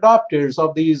earlier adopters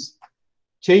of these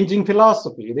changing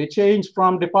philosophy. They changed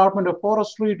from Department of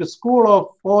Forestry to School of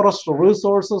Forest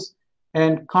Resources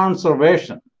and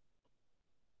Conservation.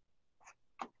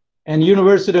 And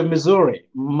University of Missourie,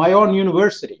 my own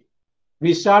university,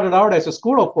 we started out as a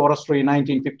School of Forestry in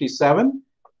 1957,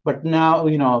 but now,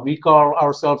 we call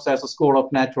ourselves as a School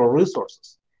of Natural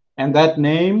Resources. And that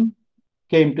name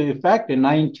came to effect in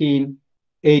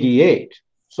 1988.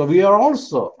 So we are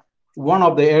also one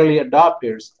of the early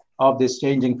adopters of this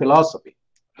changing philosophy.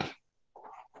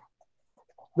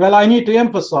 Well, I need to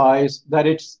emphasize that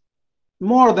it's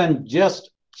more than just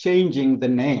changing the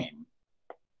name.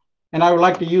 And I would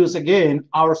like to use again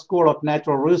our School of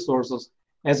Natural Resources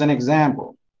as an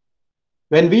example.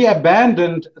 When we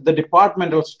abandoned the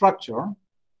departmental structure,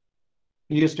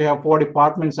 we used to have 4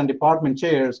 departments and department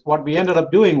chairs. What we ended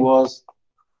up doing was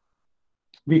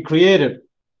we created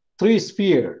 3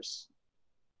 spheres.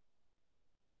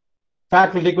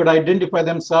 Faculty could identify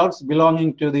themselves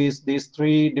belonging to these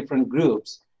 3 different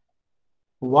groups: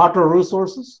 water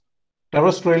resources,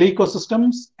 terrestrial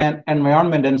ecosystems, and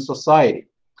environment and society.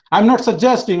 I'm not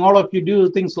suggesting all of you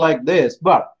do things like this,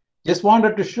 but just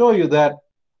wanted to show you that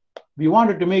we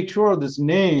wanted to make sure this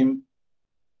name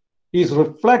is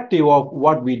reflective of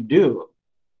what we do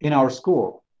in our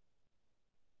school.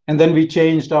 And then we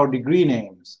changed our degree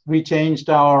names. We changed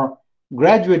our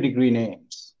graduate degree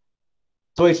names.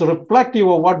 So it's reflective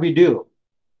of what we do,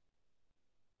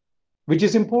 which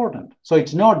is important. So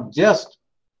it's not just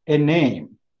a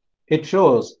name. It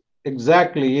shows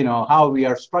exactly, how we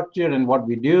are structured and what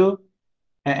we do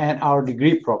and our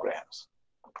degree programs.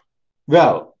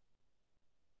 Well,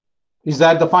 Is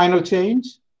that the final change?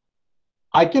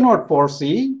 I cannot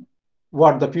foresee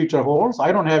what the future holds.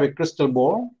 I don't have a crystal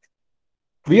ball.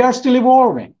 We are still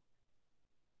evolving.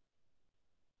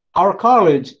 Our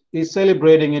college is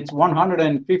celebrating its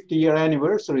 150-year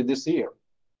anniversary this year.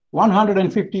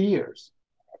 150 years.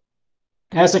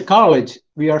 As a college,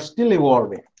 we are still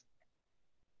evolving.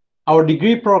 Our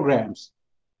degree programs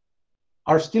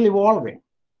are still evolving.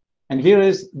 And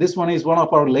this one is one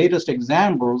of our latest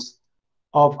examples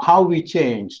of how we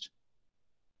changed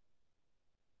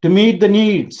to meet the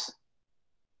needs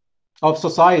of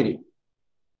society,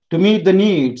 to meet the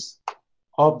needs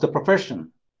of the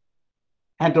profession,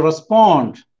 and to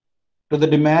respond to the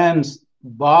demands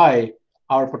by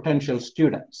our potential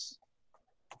students.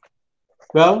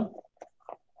 Well,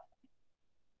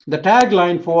 the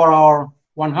tagline for our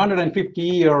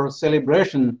 150-year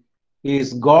celebration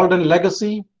is Golden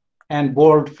Legacy and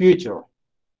Bold Future.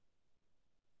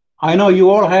 I know you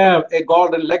all have a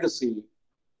golden legacy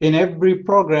in every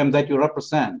program that you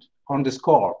represent on this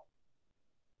call,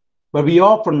 but we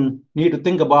often need to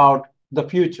think about the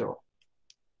future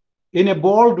in a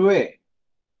bold way,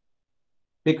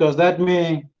 because that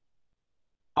may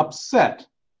upset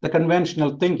the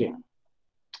conventional thinking.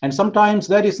 And sometimes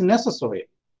that is necessary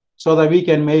so that we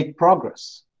can make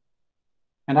progress.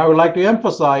 And I would like to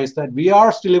emphasize that we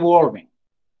are still evolving.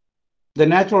 The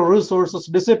natural resources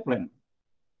discipline,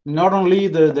 not only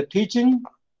the teaching,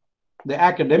 the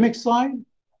academic side,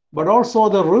 but also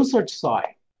the research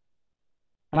side.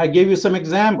 And I gave you some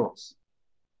examples.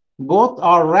 Both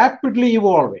are rapidly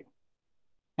evolving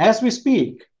as we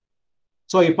speak.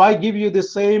 So if I give you the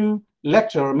same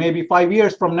lecture, maybe 5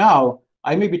 years from now,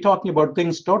 I may be talking about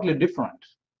things totally different.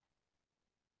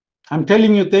 I'm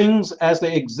telling you things as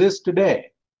they exist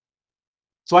today.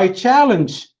 So I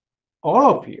challenge all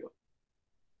of you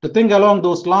to think along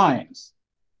those lines,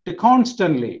 to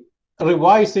constantly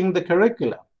revising the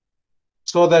curriculum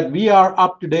so that we are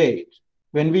up to date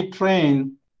when we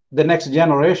train the next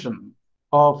generation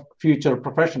of future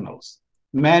professionals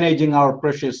managing our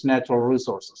precious natural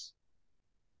resources.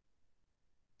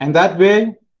 And that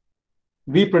way,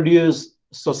 we produce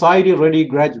society-ready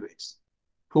graduates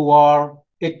who are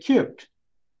equipped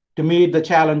to meet the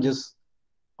challenges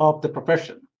of the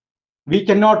profession. We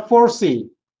cannot foresee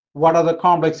what other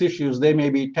complex issues they may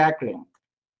be tackling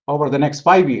over the next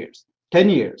 5 years, 10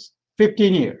 years,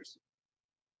 15 years.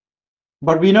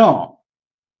 But we know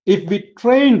if we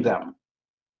train them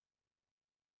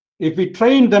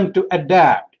to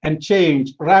adapt and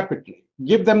change rapidly,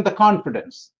 give them the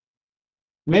confidence,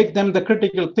 make them the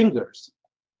critical thinkers,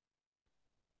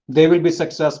 they will be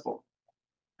successful.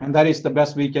 And that is the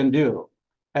best we can do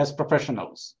as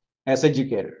professionals, as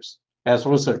educators, as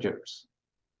researchers,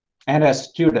 and as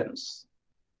students.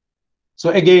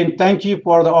 So again, thank you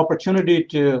for the opportunity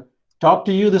to talk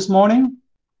to you this morning.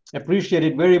 Appreciate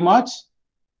it very much.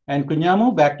 And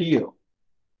Kunyamu, back to you.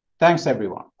 Thanks,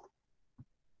 everyone.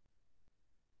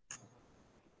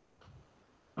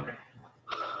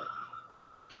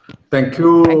 Thank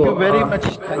you. Thank you very much.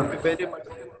 Thank you very much.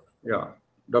 Yeah,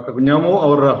 Dr. Kunyamu,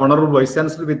 our Honorable Vice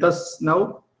Chancellor with us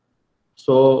now.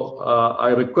 So I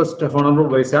request Honorable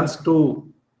Vice Chancellor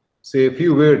to say a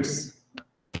few words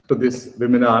to this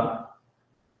webinar.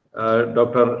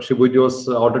 Dr. Shibu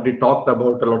Jose already talked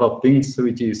about a lot of things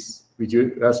which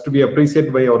has to be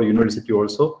appreciated by our university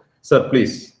also. Sir,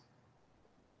 please.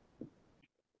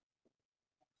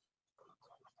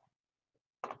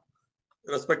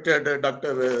 Respected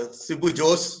Dr. Shibu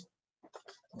Jose,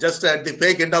 just at the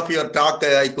back end of your talk,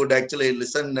 I could actually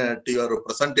listen to your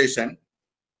presentation.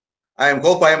 I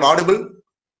hope I am audible.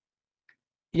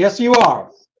 Yes, you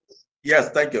are.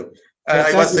 Yes, thank you.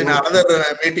 Yes, I was in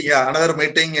another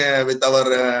meeting with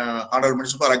our Honorable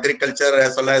Minister for Agriculture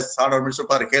as well as Honorable Minister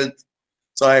for Health.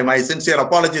 So my sincere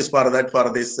apologies for that,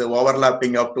 for this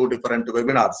overlapping of two different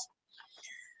webinars.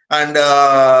 And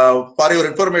for your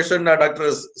information,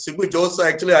 Dr. Shibu Jose,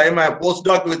 actually I am a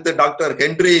postdoc with Dr.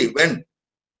 Henry Wen.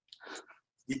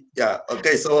 Yeah,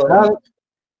 okay, so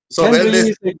Henry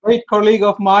is a great colleague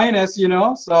of mine, as you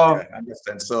know, so yeah, I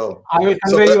understand. So I will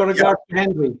convey your regards to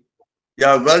Henry.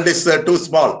 Yeah, world is too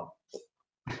small.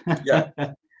 Yeah,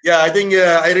 yeah, I think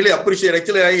I really appreciate.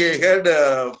 Actually, I had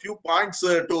a few points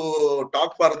to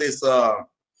talk for this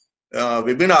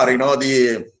webinar. You know,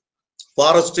 the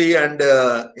forestry and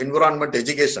environment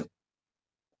education.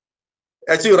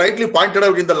 As you rightly pointed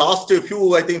out in the last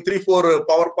few, I think 3-4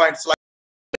 PowerPoint slides.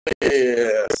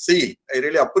 I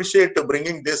really appreciate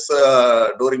bringing this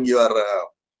during your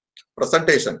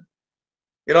presentation.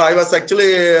 You know, I was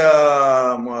actually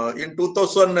in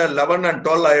 2011 and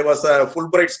 12, I was a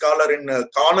Fulbright scholar in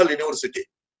Cornell University.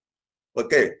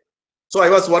 Okay. So I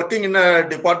was working in a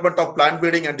department of plant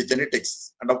breeding and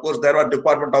genetics. And of course, there were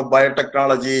department of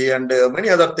biotechnology and many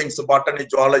other things, botany,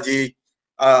 zoology,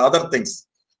 other things.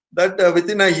 That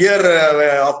within a year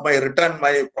of my return,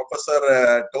 my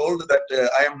professor told that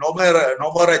I am no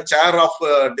more a chair of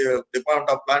the Department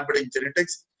of Plant Breeding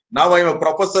Genetics. Now I am a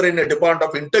professor in a Department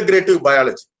of Integrative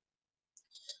Biology.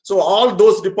 So all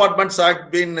those departments have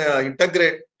been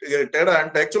integrated,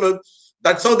 and actually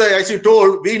that's how they actually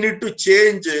told we need to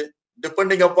change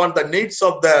depending upon the needs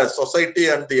of the society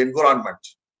and the environment.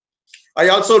 I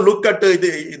also look at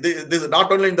this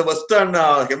not only in the Western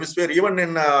hemisphere, even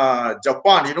in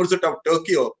Japan, University of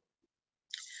Tokyo.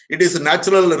 It is a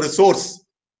natural resource.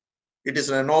 It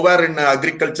is nowhere in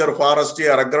agriculture, forestry,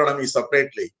 or agronomy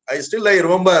separately. I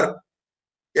remember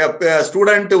a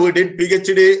student who did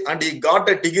PhD and he got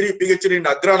a degree PhD in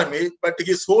agronomy, but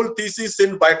his whole thesis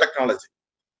in biotechnology.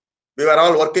 We were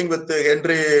all working with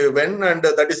Henry Venn, and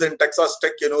that is in Texas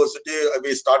Tech University.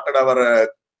 We started our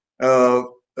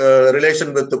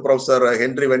relation with Professor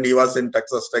Henry when he was in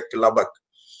Texas Tech, Lubbock.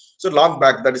 So long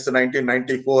back, that is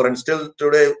 1994, and still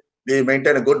today we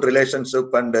maintain a good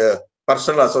relationship and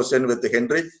personal association with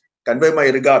Henry. Convey my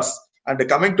regards. And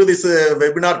coming to this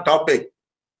webinar topic,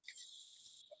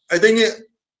 I think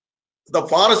the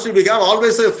forestry, we have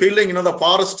always a feeling, the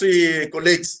forestry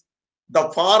colleagues, the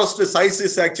forest size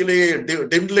is actually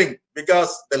dwindling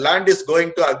because the land is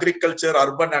going to agriculture,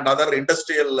 urban, and other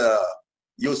industrial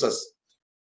uses.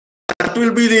 That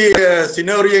will be the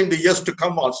scenario in the years to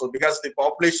come also, because the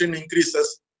population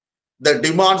increases, the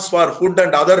demands for food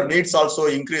and other needs also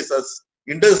increases,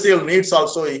 industrial needs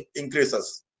also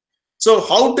increases. So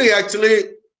how to actually,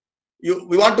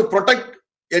 we want to protect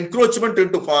encroachment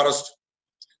into forest,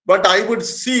 but I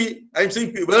see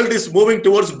the world is moving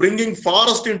towards bringing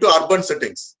forest into urban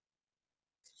settings.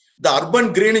 The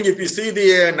urban greening, if you see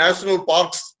the National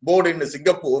Parks Board in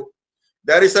Singapore,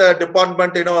 there is a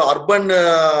department, urban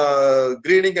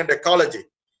greening and ecology.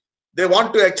 They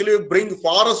want to actually bring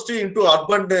forestry into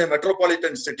urban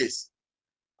metropolitan cities.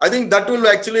 I think that will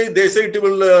actually, they say it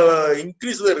will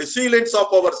increase the resilience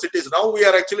of our cities. Now we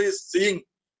are actually seeing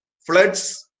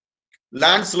floods,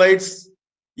 landslides,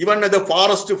 even the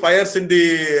forest fires in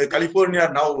the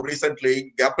California now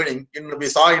recently happening. We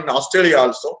saw in Australia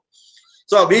also.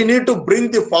 So we need to bring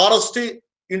the forestry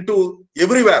into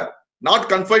everywhere, not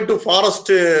confined to forest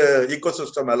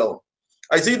ecosystem alone.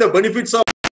 I see the benefits are,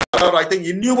 I think,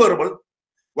 innumerable.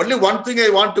 Only one thing I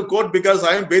want to quote, because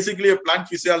I am basically a plant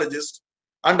physiologist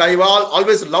and I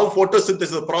always love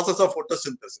photosynthesis, the process of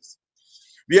photosynthesis.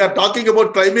 We are talking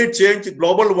about climate change,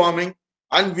 global warming,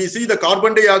 and we see the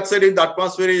carbon dioxide in the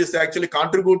atmosphere is actually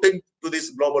contributing to this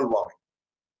global warming.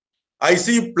 I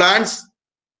see plants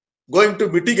going to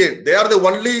mitigate. They are the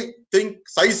only thing,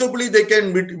 sizably they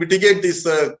can mitigate this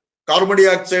carbon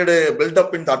dioxide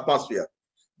buildup in the atmosphere.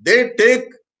 They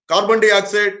take carbon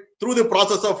dioxide through the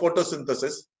process of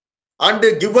photosynthesis and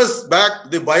they give us back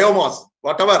the biomass,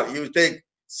 whatever you take,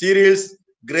 cereals,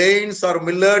 grains or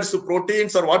millets,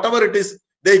 proteins or whatever it is,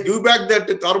 they give back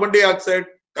that carbon dioxide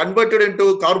converted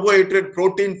into carbohydrate,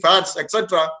 protein, fats,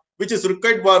 etc., which is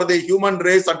required for the human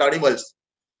race and animals.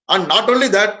 And not only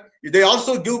that, they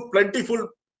also give plentiful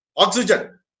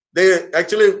oxygen. They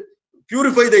actually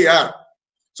purify the air.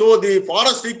 So the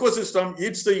forest ecosystem,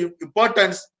 its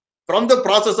importance from the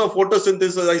process of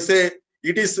photosynthesis, I say,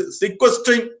 it is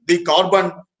sequestering the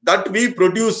carbon that we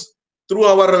produce through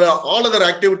our all other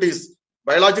activities,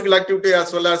 biological activity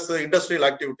as well as industrial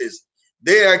activities.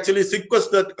 They actually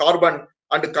sequester that carbon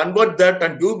and convert that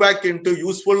and give back into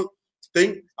useful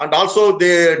thing, and also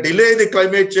they delay the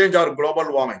climate change or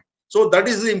global warming. So that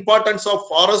is the importance of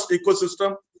forest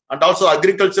ecosystem and also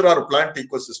agriculture or plant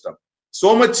ecosystem.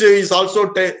 So much is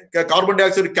also carbon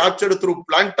dioxide captured through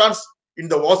planktons in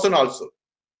the ocean also.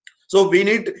 So we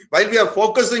need, while we are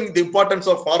focusing the importance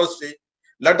of forestry,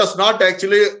 let us not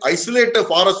actually isolate the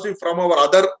forestry from our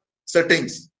other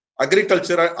settings,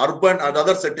 agriculture, urban and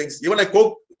other settings, even a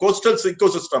coastal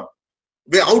ecosystem.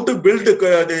 How to build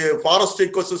the forest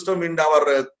ecosystem in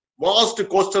our vast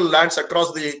coastal lands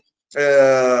across the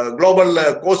global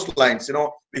coastlines.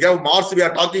 We have Mars, we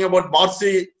are talking about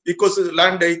marshy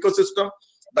land ecosystem.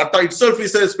 That itself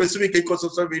is a specific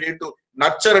ecosystem we need to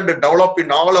nurture and develop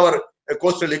in all our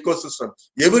coastal ecosystem.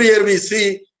 Every year we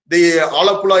see the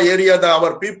Alapula area,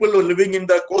 our people living in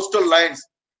the coastal lines,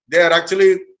 they are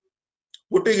actually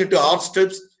putting into art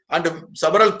strips, and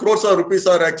several crores of rupees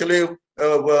are actually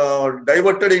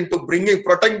diverted into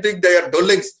protecting their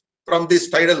dwellings from these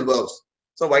tidal waves.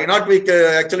 So why not we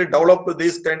actually develop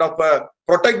this kind of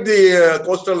protect the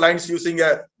coastal lines using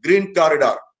a green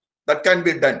corridor? That can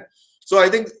be done. So I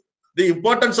think the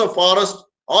importance of forest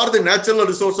or the natural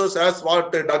resources, as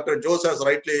what Dr. Jose has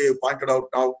rightly pointed out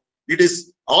now, it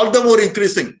is all the more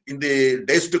increasing in the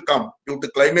days to come due to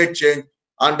climate change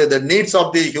and the needs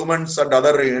of the humans and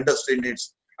other industry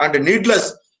needs. And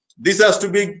needless, this has to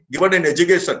be given in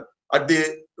education at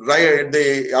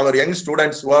our young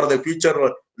students who are the future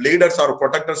leaders or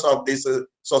protectors of this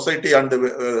society and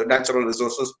the natural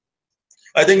resources.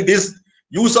 I think this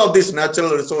use of these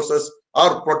natural resources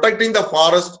or protecting the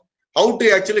forest, how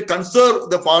to actually conserve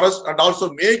the forest and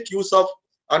also make use of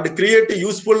and create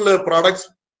useful products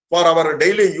for our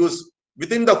daily use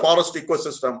within the forest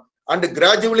ecosystem, and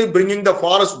gradually bringing the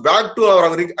forest back to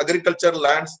our agricultural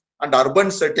lands and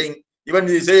urban setting. Even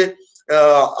we say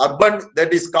urban,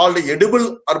 that is called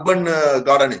edible urban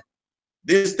gardening.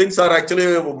 These things are actually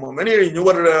many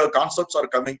newer concepts are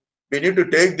coming. We need to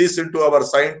take this into our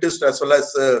scientists as well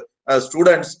as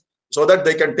students, so that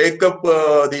they can take up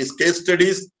these case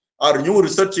studies or new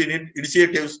research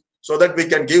initiatives, so that we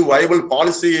can give viable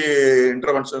policy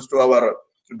interventions to our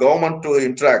government to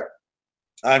interact.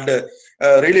 And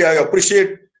really, I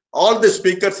appreciate all the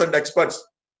speakers and experts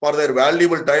for their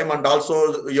valuable time, and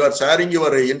also you are sharing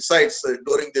your insights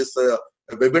during this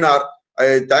webinar.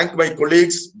 I thank my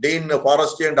colleagues, Dean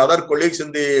Forestry and other colleagues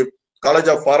in the College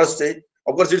of Forestry.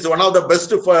 Of course, it's one of the best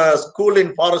school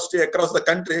in forestry across the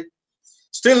country.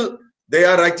 Still, they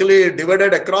are actually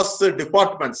divided across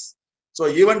departments. So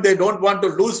even they don't want to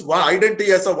lose one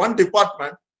identity as a one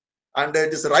department. And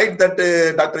it is right that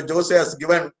Dr. Jose has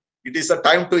given, it is a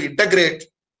time to integrate,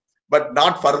 but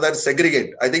not further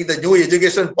segregate. I think the new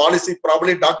education policy,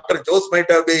 probably Dr. Jose might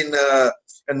have been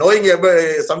knowing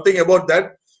something about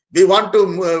that. We want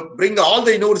to bring all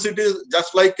the universities,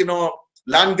 just like,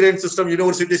 land grant system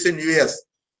universities in US.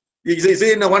 You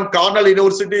see, in one Cornell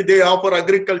University, they offer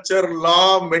agriculture,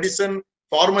 law, medicine,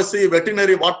 pharmacy,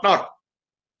 veterinary, whatnot.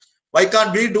 Why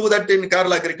can't we do that in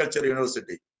Kerala Agriculture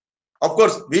University? Of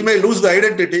course, we may lose the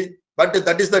identity, but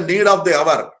that is the need of the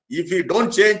hour. If we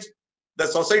don't change, the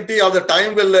society of the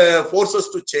time will force us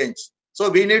to change. So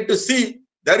we need to see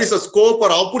there is a scope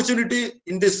or opportunity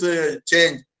in this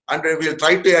change, and we will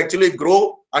try to actually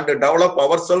grow and develop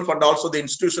ourselves, and also the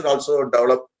institution also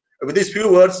develop. With these few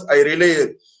words, I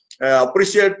really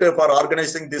appreciate for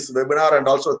organizing this webinar, and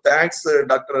also thanks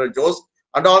Dr. Jose.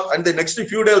 And the next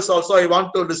few days also, I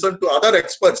want to listen to other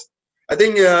experts. I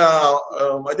think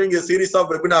a series of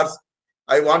webinars,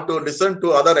 I want to listen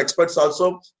to other experts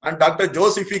also. And Dr.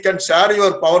 Jose, if you can share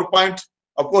your PowerPoint,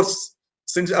 of course,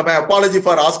 since my apology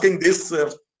for asking this,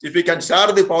 if you can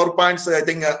share the PowerPoints, I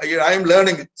think I am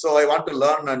learning, so I want to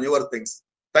learn newer things.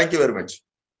 Thank you very much.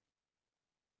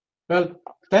 Well,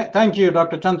 thank you,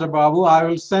 Dr. Chandrababu. I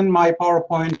will send my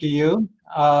PowerPoint to you.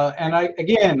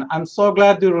 And I'm so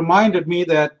glad you reminded me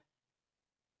that,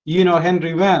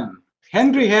 Henry Wen.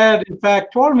 Henry had, in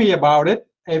fact, told me about it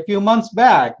a few months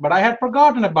back, but I had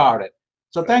forgotten about it.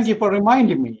 So thank you for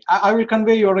reminding me. I will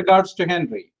convey your regards to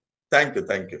Henry. Thank you.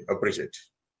 Appreciate it.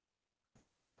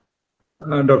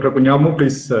 Dr. Kunyamu,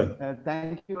 please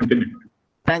thank you. continue.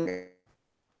 Thank you.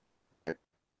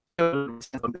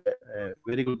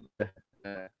 Very good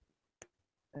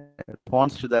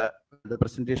response to the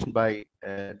presentation by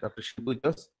Dr. Shibu.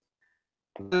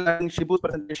 In Shibu's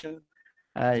presentation,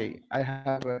 I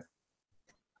have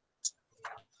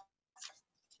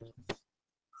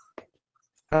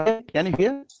can you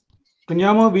hear?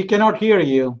 Kunyamu, we cannot hear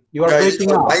you. You are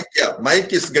breaking up.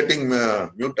 Mic is getting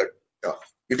muted. Yeah.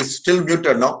 It is still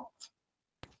muted now.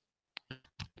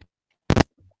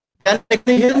 Can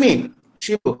you hear me,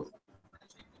 Shibu?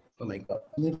 Oh my God.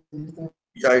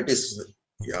 Yeah, it is.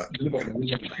 Yeah.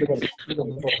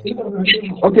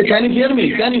 Okay, can you hear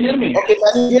me? Okay, can you hear me?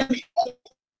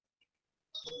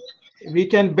 We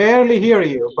can barely hear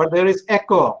you, but there is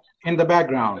echo in the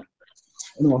background.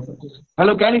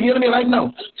 Hello, can you hear me right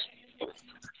now?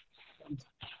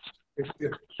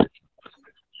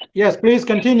 Yes, please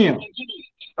continue.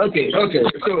 Okay.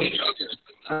 So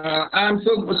I'm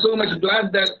so much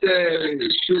glad that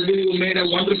Shibu made a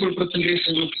wonderful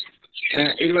presentation.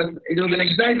 It was an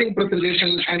exciting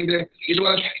presentation, and it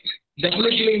was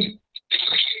definitely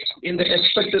in the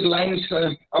expected lines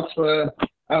of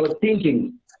our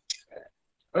thinking.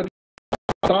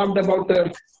 Talked about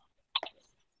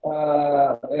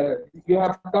you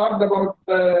have talked about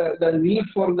the need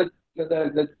for the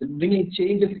bringing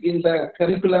changes in the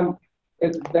curriculum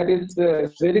that is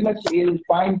very much in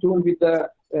fine tune with the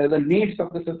needs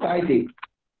of the society.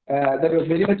 That was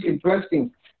very much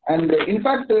interesting. And in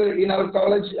fact, in our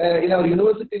college, in our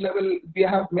university level, we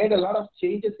have made a lot of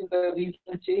changes in the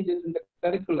recent changes in the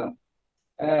curriculum.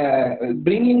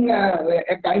 bringing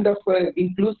a kind of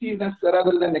inclusiveness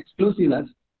rather than exclusiveness.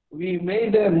 We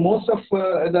made most of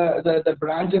the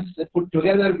branches put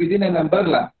together within an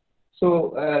umbrella.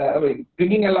 So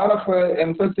bringing a lot of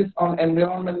emphasis on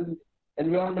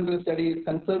environmental studies,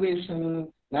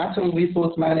 conservation, natural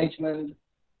resource management.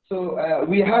 So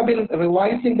we have been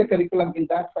revising the curriculum in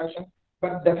that fashion.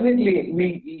 But definitely,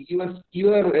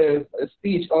 your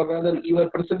speech, or rather your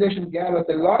presentation, gave us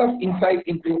a lot of insight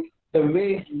into the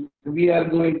way we are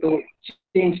going to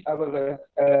change our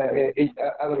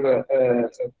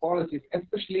policies,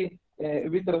 especially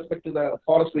with respect to the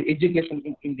forestry education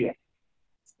in India.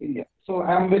 So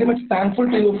I'm very much thankful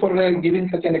to you for giving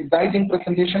such an exciting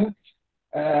presentation.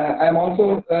 I'm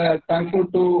also thankful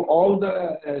to all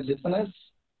the listeners,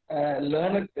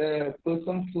 learned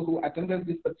persons who attended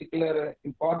this particular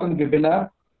important webinar.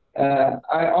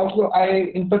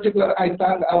 In particular, I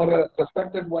thank our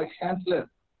respected Vice Chancellor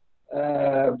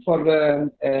for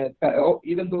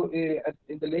even though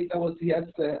in the late hours he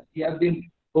has been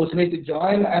fortunate to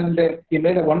join, and he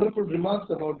made a wonderful remarks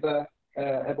about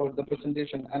the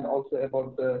presentation and also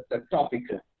about the topic.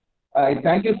 I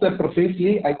thank you, sir,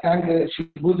 profusely. I thank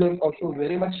Shibu also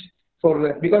very much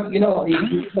for, because it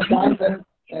is the time when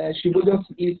Shibu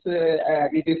is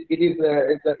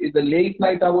the late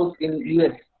night hours in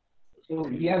US. So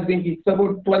he has been, it's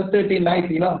about 12:30 night,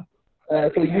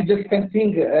 so you just can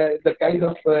think the kind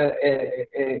of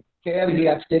care he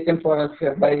has taken for us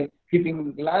by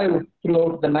keeping live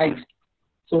throughout the night.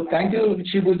 So thank you,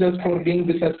 Shibu, for being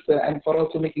with us and for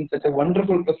also making such a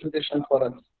wonderful presentation for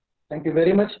us. Thank you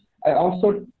very much. I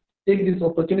also take this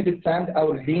opportunity to thank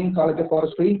our Dean, College of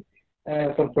Forestry,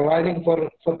 for providing, for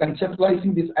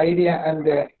conceptualizing this idea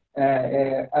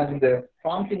and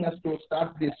prompting us to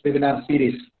start this webinar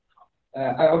series.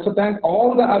 I also thank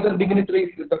all the other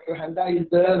dignitaries. Dr. Handa is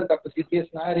there, Dr. CPS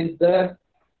Nair is there,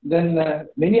 then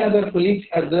many other colleagues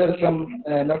are there from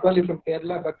not only from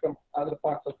Kerala but from other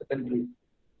parts of the country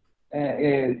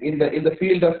in the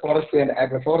field of forestry and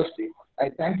agroforestry. I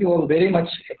thank you all very much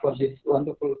for this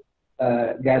wonderful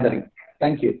gathering.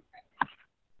 Thank you.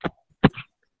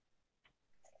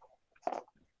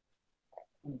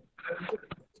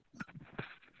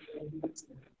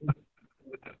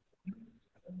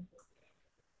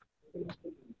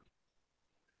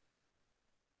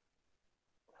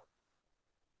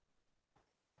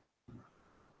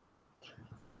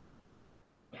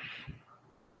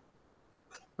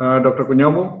 Dr.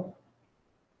 Kunyamu,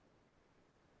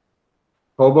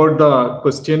 how about the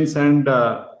questions and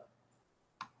Dr.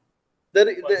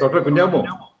 Kunyamu?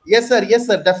 Yes, sir. Yes,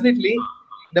 sir. Definitely.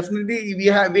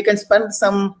 We can spend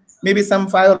maybe some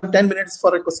 5 or 10 minutes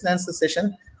for a question and answer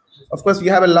session. Of course, we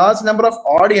have a large number of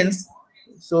audience,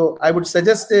 so I would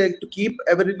suggest to keep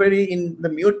everybody in the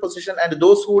mute position, and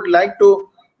those who would like to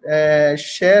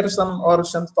share some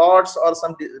thoughts or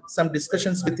some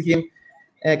discussions with him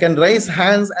can raise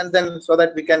hands, and then so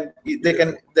that they can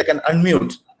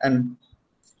unmute and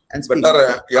speak.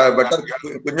 Better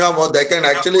Kunyamu, they can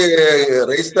actually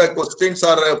raise the questions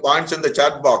or points in the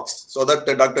chat box so that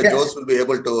Dr. Jose will be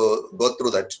able to go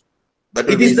through that.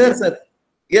 It is there, sir.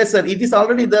 Yes, sir. It is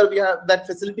already there. We have that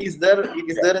facility is there. It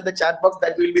is there in the chat box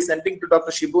that we will be sending to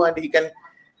Dr. Shibu, and he can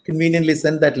conveniently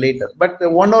send that later. But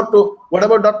one or two. What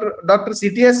about Dr.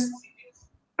 CTS?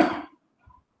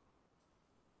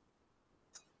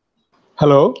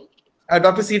 Hello.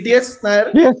 Dr. CTS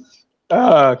Nair? Yes.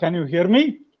 Can you hear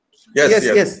me?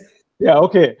 Yes. Yeah,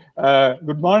 okay.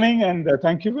 Good morning, and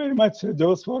thank you very much,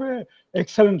 Jose, for an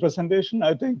excellent presentation.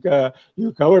 I think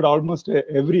you covered almost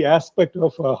every aspect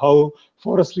of how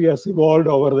forestry has evolved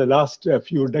over the last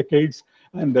few decades,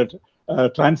 and that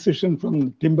transition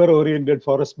from timber-oriented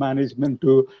forest management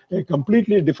to a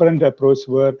completely different approach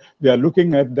where we are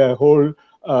looking at the whole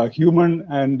human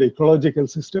and ecological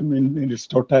system in its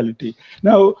totality.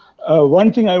 Now,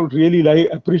 one thing I would really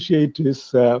appreciate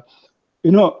is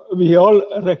we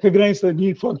all recognize the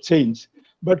need for change,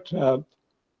 but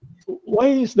why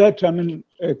is that? I mean,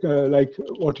 like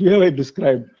what you have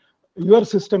described, your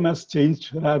system has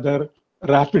changed rather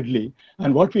rapidly,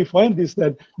 and what we find is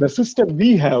that the system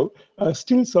we have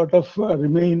still sort of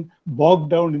remain bogged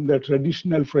down in the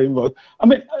traditional framework. I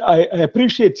mean, I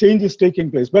appreciate change is taking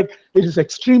place, but it is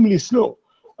extremely slow.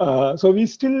 So we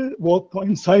still work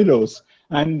in silos.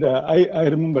 And I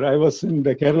remember I was in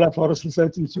the Kerala Forest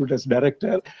Research Institute as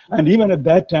director. And even at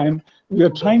that time, we were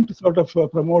trying to sort of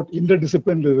promote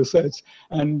interdisciplinary research.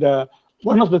 And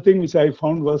one of the things which I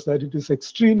found was that it is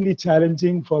extremely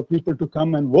challenging for people to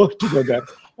come and work together.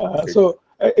 So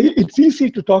it's easy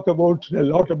to talk about a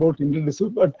lot about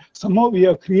interdisciplinary, but somehow we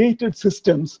have created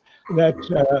systems that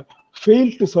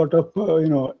failed to sort of,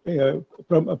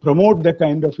 promote the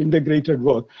kind of integrated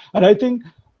work. And I think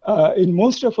in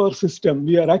most of our system,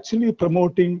 we are actually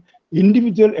promoting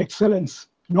individual excellence,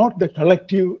 not the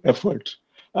collective effort.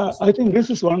 I think this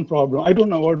is one problem. I don't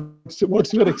know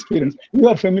what's your experience. You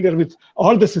are familiar with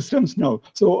all the systems now.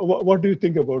 So what do you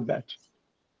think about that?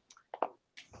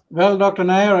 Well, Dr.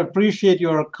 Nair, I appreciate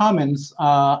your comments.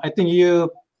 I think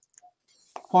you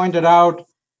pointed out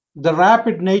the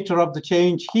rapid nature of the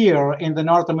change here in the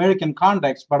North American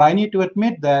context, but I need to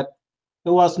admit that it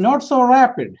was not so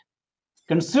rapid,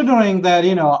 considering that,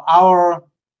 our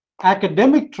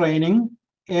academic training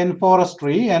in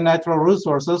forestry and natural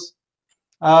resources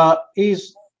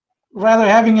is rather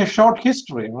having a short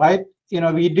history, right?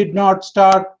 We did not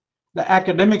start the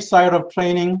academic side of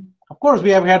training. Of course,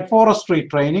 we have had forestry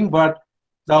training, but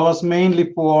that was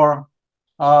mainly for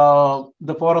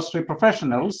the forestry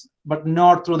professionals, but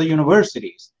not through the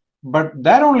universities. But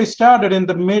that only started in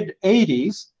the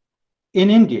mid-'80s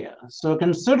in India. So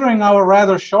considering our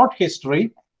rather short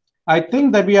history, I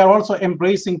think that we are also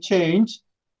embracing change,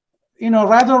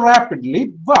 rather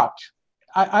rapidly. But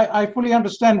I fully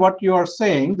understand what you are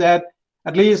saying, that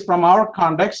at least from our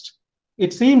context,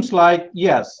 it seems like,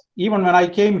 yes, even when I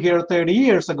came here 30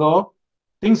 years ago,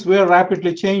 things were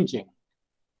rapidly changing.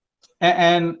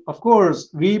 And of course,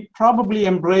 we probably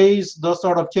embrace those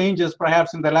sort of changes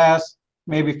perhaps in the last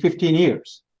maybe 15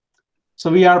 years. So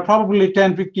we are probably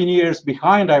 10, 15 years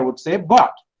behind, I would say.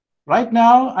 But right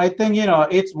now, I think,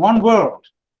 it's one world.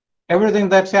 Everything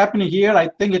that's happening here, I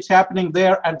think it's happening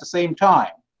there at the same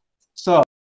time. So it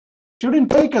shouldn't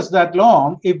take us that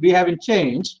long if we haven't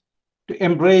changed to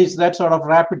embrace that sort of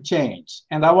rapid change.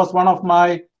 And that was one of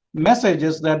my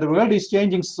messages, that the world is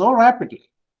changing so rapidly.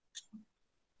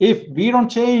 If we don't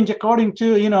change according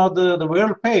to, the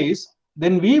world pace,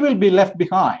 then we will be left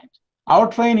behind. Our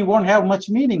training won't have much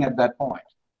meaning at that point.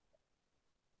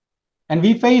 And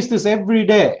we face this every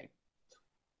day.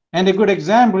 And a good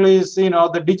example is,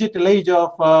 the digital age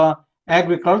of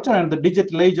agriculture and the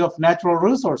digital age of natural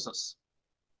resources.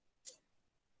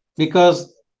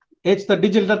 Because it's the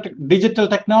digital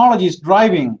technologies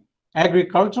driving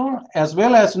agriculture as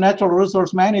well as natural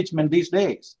resource management these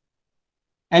days.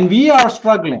 And we are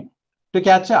struggling to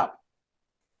catch up.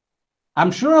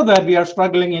 I'm sure that we are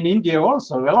struggling in India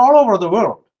also, well, all over the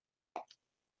world.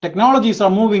 Technologies are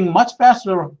moving much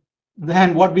faster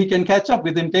than what we can catch up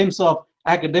with in terms of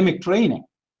academic training.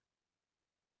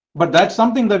 But that's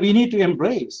something that we need to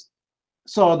embrace.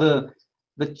 So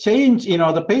the change,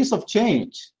 the pace of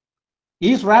change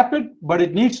is rapid, but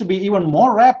it needs to be even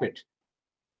more rapid.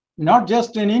 Not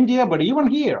just in India, but even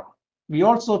here. We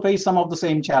also face some of the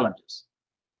same challenges.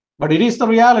 But it is the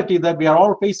reality that we are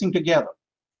all facing together.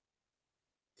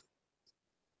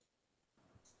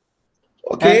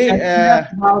 Okay. And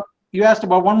you asked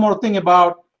about one more thing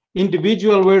about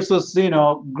individual versus,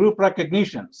 group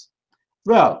recognitions.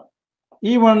 Well,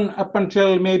 even up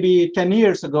until maybe 10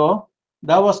 years ago,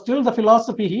 that was still the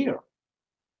philosophy here.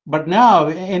 But now,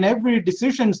 in every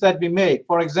decisions that we make,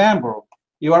 for example,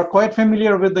 you are quite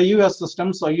familiar with the US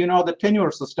system, so you know the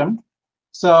tenure system.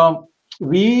 So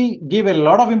we give a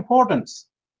lot of importance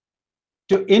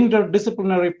to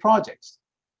interdisciplinary projects.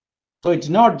 So it's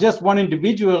not just one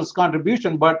individual's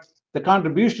contribution, but the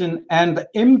contribution and the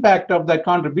impact of that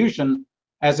contribution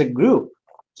as a group.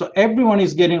 So everyone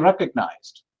is getting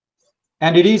recognized.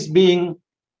 And it is being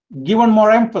given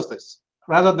more emphasis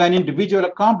rather than individual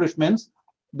accomplishments,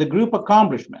 the group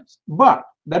accomplishments. But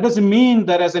that doesn't mean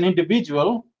that as an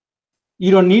individual,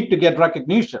 you don't need to get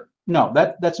recognition. No,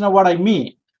 that's not what I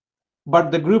mean.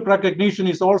 But the group recognition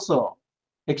is also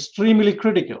extremely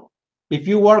critical. If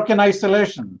you work in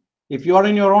isolation, if you are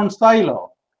in your own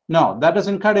silo, no, that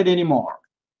doesn't cut it anymore.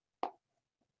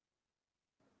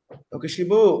 Okay,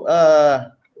 Shibu,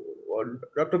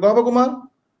 Dr. Gopakumar?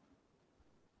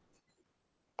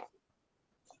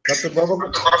 Dr.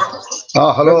 Gopakumar?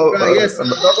 Hello. Yes,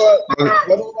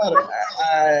 Gopakumar.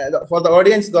 For the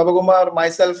audience, Gopakumar,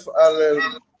 myself are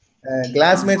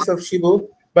classmates of Shibu,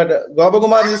 but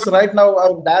Gopakumar is right now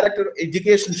our Director of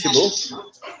Education, Shibu.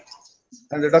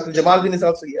 And Dr. Jamaluddin is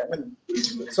also here.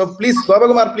 So please,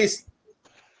 Gopakumar, please.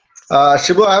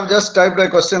 Shibu, I have just typed a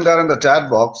question there in the chat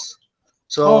box.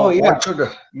 So yeah.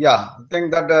 I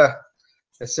think that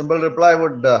a simple reply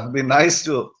would be nice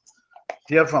to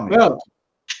hear from you. Well,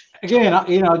 again,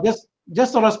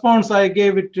 just a response I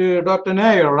gave it to Dr.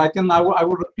 Nair. I think I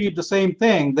would repeat the same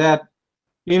thing, that,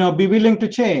 be willing to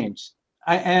change.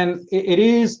 And it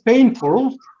is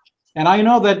painful. And I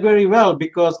know that very well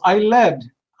because I led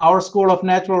our School of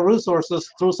Natural Resources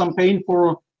through some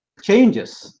painful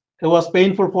changes. It was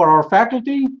painful for our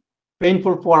faculty,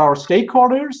 painful for our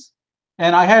stakeholders,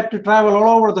 and I had to travel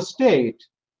all over the state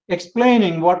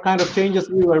explaining what kind of changes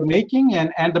we were making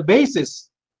and the basis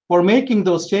for making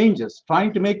those changes,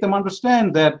 trying to make them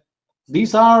understand that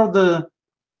these are the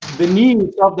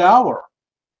needs of the hour.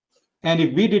 And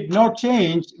if we did not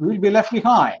change, we'll be left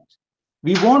behind.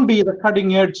 We won't be the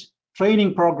cutting edge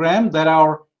training program that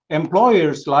our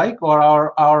employers like or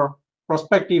our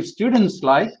prospective students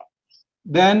like.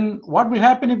 Then what will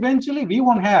happen eventually? We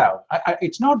won't have.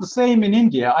 It's not the same in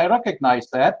India. I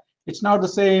recognize that. It's not the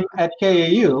same at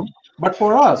KAU. But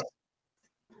for us,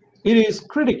 it is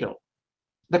critical.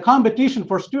 The competition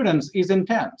for students is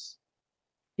intense.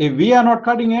 If we are not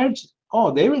cutting edge,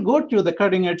 they will go to the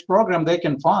cutting edge program they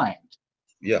can find.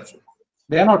 Yes.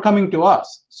 They are not coming to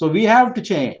us. So we have to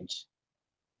change.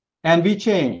 And we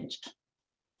changed.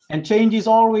 And change is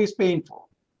always painful.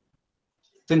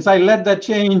 Since I led that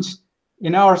change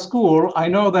in our school, I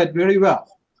know that very well.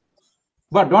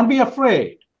 But don't be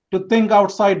afraid to think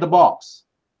outside the box.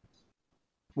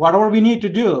 Whatever we need to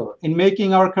do in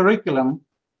making our curriculum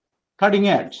cutting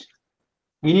edge,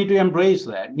 we need to embrace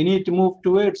that. We need to move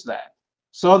towards that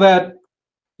so that,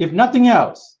 if nothing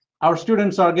else, our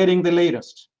students are getting the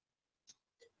latest.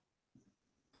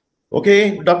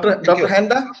 Okay, Dr.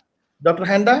 Handa. Dr.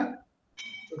 Handa.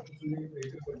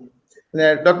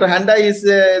 Dr. Handa is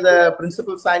the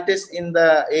principal scientist in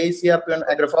the AACRP on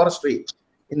agroforestry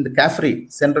in the CAFRI,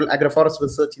 Central Agroforest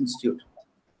Research Institute.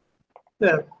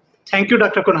 Thank you,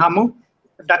 Dr. Kunhamu.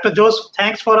 Dr. Jose,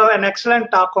 thanks for an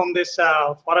excellent talk on this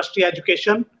forestry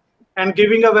education and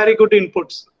giving a very good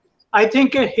inputs. I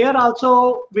think here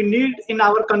also we need in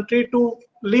our country to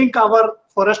link our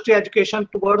forestry education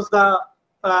towards the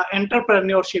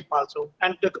entrepreneurship also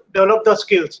and develop the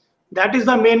skills. That is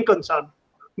the main concern,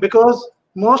 because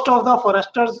most of the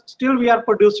foresters still we are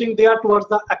producing, they are towards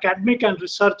the academic and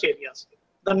research areas.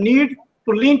 The need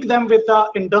to link them with the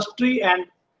industry and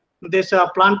this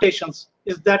plantations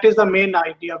that is the main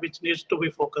idea which needs to be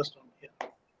focused on here.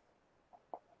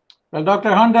 Well,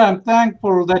 Dr. Handa, I'm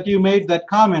thankful that you made that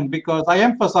comment, because I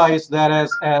emphasize that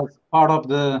as part of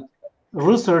the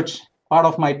research part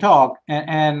of my talk,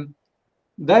 and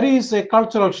that is a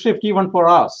cultural shift even for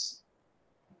us.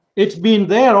 It's been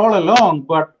there all along,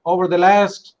 but over the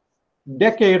last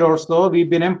decade or so, we've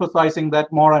been emphasizing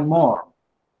that more and more.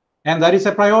 And that is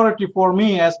a priority for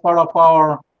me as part of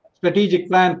our strategic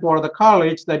plan for the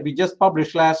college that we just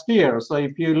published last year. So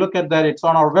if you look at that, it's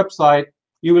on our website,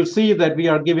 you will see that we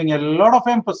are giving a lot of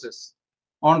emphasis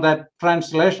on that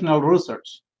translational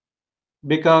research.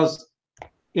 Because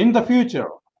in the future,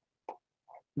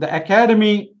 the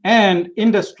academy and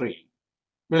industry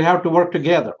will have to work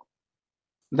together.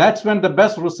 That's when the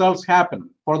best results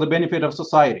happen for the benefit of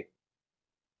society.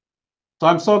 So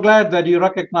I'm so glad that you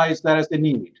recognize that as the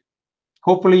need.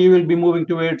 Hopefully you will be moving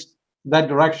towards that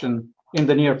direction in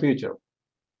the near future.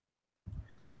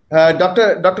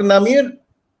 Dr. Namir.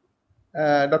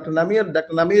 Dr.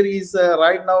 Namir is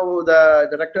right now the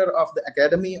director of the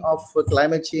Academy of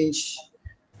Climate Change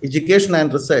Education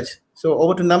and Research. So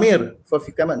over to Namir for a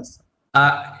few comments.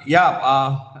 First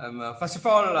of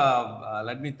all,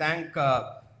 let me thank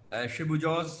Shibu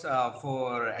Jose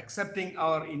for accepting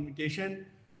our invitation.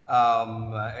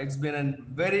 It's been a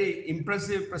very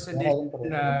impressive presentation.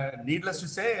 Needless to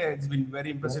say, it's been very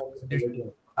impressive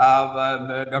presentation.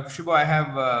 Dr. Shibu, I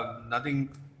have nothing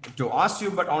to ask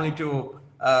you, but only to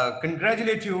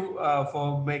congratulate you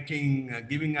for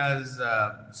giving us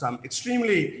some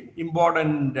extremely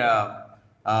important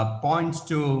points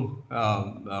to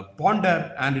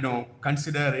ponder and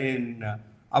consider in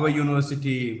our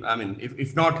university. I mean,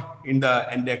 if not in the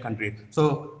entire country.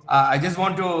 So I just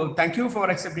want to thank you for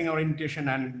accepting our invitation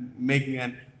and making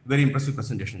a very impressive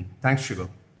presentation. Thanks, Shibu.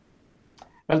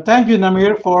 Well, thank you,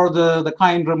 Namir, for the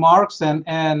kind remarks,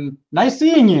 and nice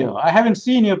seeing you. I haven't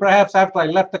seen you perhaps after I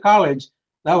left the college.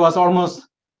 That was almost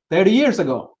 30 years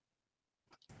ago.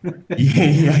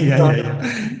 Yeah.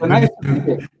 So nice to meet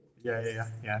you.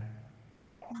 Yeah.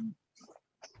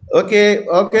 Okay.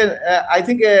 I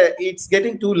think it's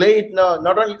getting too late now.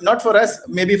 Not for us,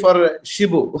 maybe for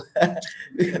Shibu.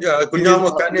 Yeah,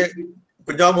 Kunjamu,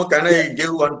 can I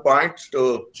give one point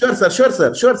to? Sure,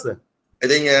 sir. I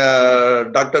think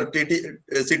Dr.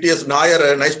 CTS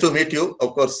Nair, nice to meet you.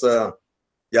 Of course, happy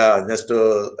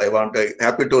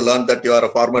to learn that you are a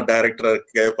former director at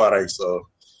KFRI. So,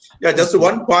 yeah, just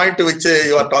one point which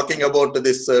you are talking about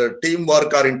this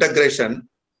teamwork or integration.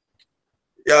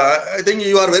 Yeah, I think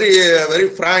you are very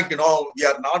frank. We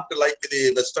are not like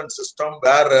the Western system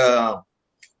where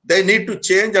they need to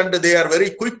change and they are very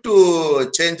quick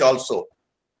to change also.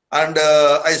 And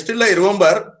I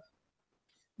remember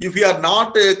if you are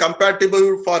not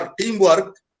compatible for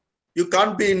teamwork, you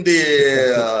can't be in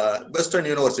the Western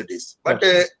universities. But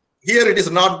here it is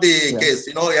not the case.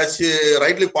 You know, as you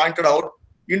rightly pointed out,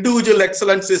 individual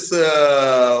excellence is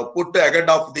put ahead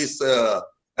of this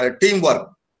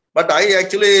teamwork. But I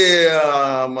actually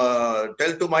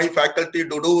tell to my faculty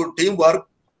to do teamwork.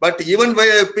 But even when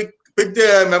I pick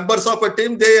the members of a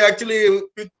team, they actually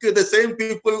pick the same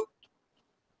people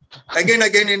again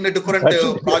in the different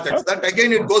projects. That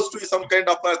again it goes to some kind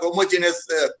of a homogeneous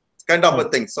kind of a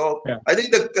thing. So I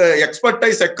think the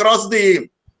expertise across the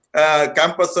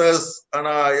campuses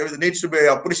needs to be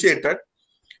appreciated.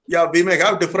 Yeah, we may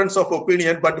have difference of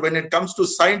opinion, but when it comes to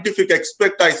scientific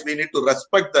expertise, we need to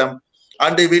respect them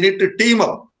and we need to team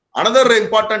up. Another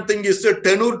important thing is the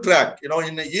tenure track. You know,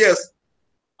 in years,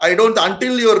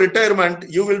 until your retirement,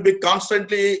 you will be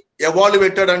constantly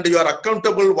evaluated and you are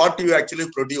accountable what you actually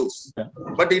produce.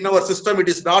 But in our system, it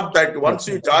is not that. Once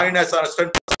you join as an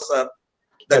assistant professor,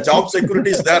 the job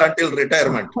security is there until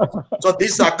retirement. So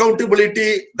this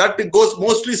accountability, that goes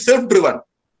mostly self-driven.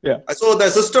 So the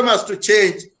system has to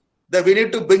change. That we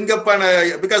need to bring up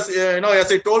because you know,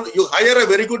 as I told you, hire a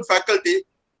very good faculty,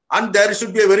 and there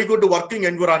should be a very good working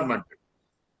environment.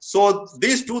 So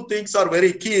these two things are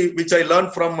very key, which I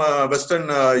learned from Western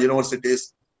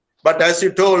universities. But as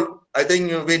you told, I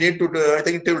think we need to. I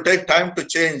think it will take time to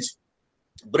change,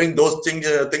 bring those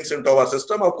things into our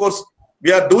system. Of course,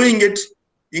 we are doing it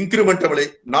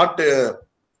incrementally, not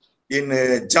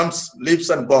in jumps, leaps,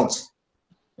 and bounds.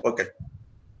 Okay.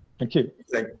 Thank you.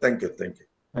 Thank you.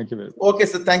 Thank you very much. Okay,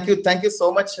 so thank you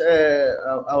so much,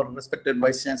 our respected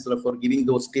Vice Chancellor, for giving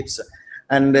those tips.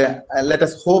 And let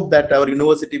us hope that our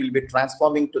university will be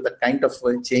transforming to the kind of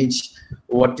change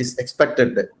what is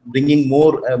expected, bringing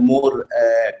more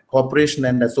cooperation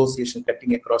and association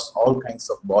cutting across all kinds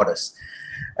of borders.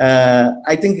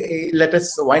 I think let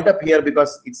us wind up here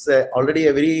because it's already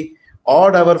a very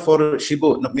odd hour for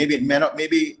Shibu.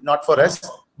 Maybe not for us,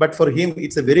 but for him,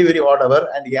 it's a very, very odd hour,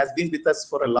 and he has been with us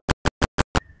for a long time.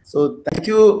 So thank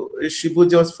you,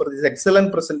 Shibu Jose, for this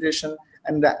excellent presentation.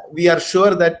 And we are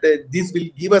sure that this will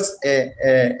give us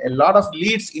a lot of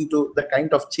leads into the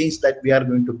kind of change that we are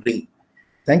going to bring.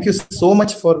 Thank you so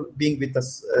much for being with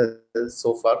us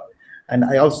so far. And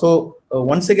I also,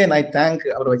 once again, I thank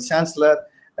our Vice Chancellor,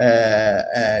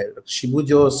 Shibu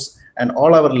Jose, and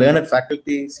all our learned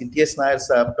faculty, CTS Nair,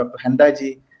 Dr.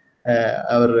 Handaji,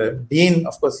 our Dean.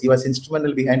 Of course, he was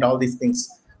instrumental behind all these things.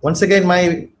 Once again,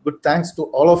 my good thanks to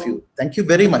all of you. Thank you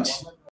very much.